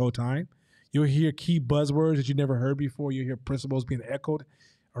around you this whole time. You'll hear key buzzwords that you never heard before. You'll hear principles being echoed.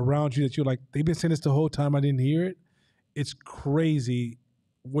 around you that you're like, they've been saying this the whole time, I didn't hear it. It's crazy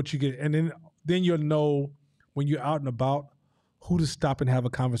what you get. And then you'll know when you're out and about who to stop and have a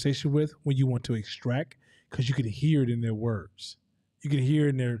conversation with when you want to extract, because you can hear it in their words. You can hear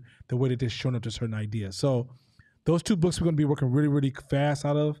it in the way that they're showing up to certain ideas. So those 2 books we're going to be working really, really fast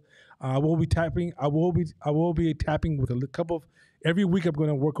out of. I will be tapping with a couple of, every week I'm going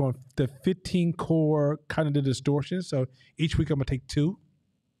to work on the 15 core cognitive distortions. So each week I'm going to take 2.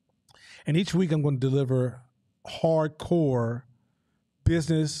 And each week I'm going to deliver hardcore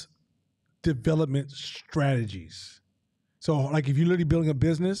business development strategies. So like if you're literally building a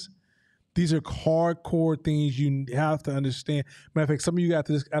business, these are hardcore things you have to understand. Matter of fact, some of you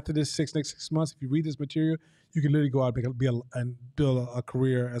after this next 6 months, if you read this material, you can literally go out and build a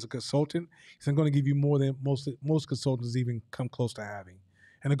career as a consultant. So I'm going to give you more than most consultants even come close to having.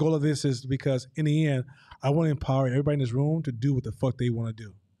 And the goal of this is because in the end, I want to empower everybody in this room to do what the fuck they want to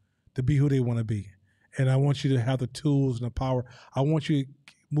do, to be who they want to be. And I want you to have the tools and the power. I want you to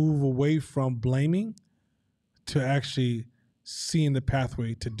move away from blaming to actually seeing the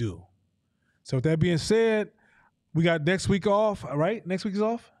pathway to do. So with that being said, we got next week off, all right? Next week is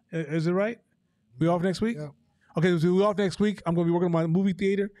off? Is it right? We off next week? Yeah. Okay, so we off next week. I'm going to be working on my movie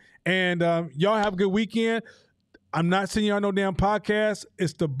theater. And y'all have a good weekend. I'm not sending y'all no damn podcast.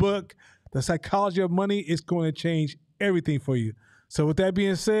 It's the book, The Psychology of Money. It's going to change everything for you. So with that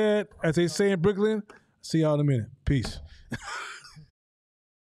being said, as they say in Brooklyn, see y'all in a minute. Peace.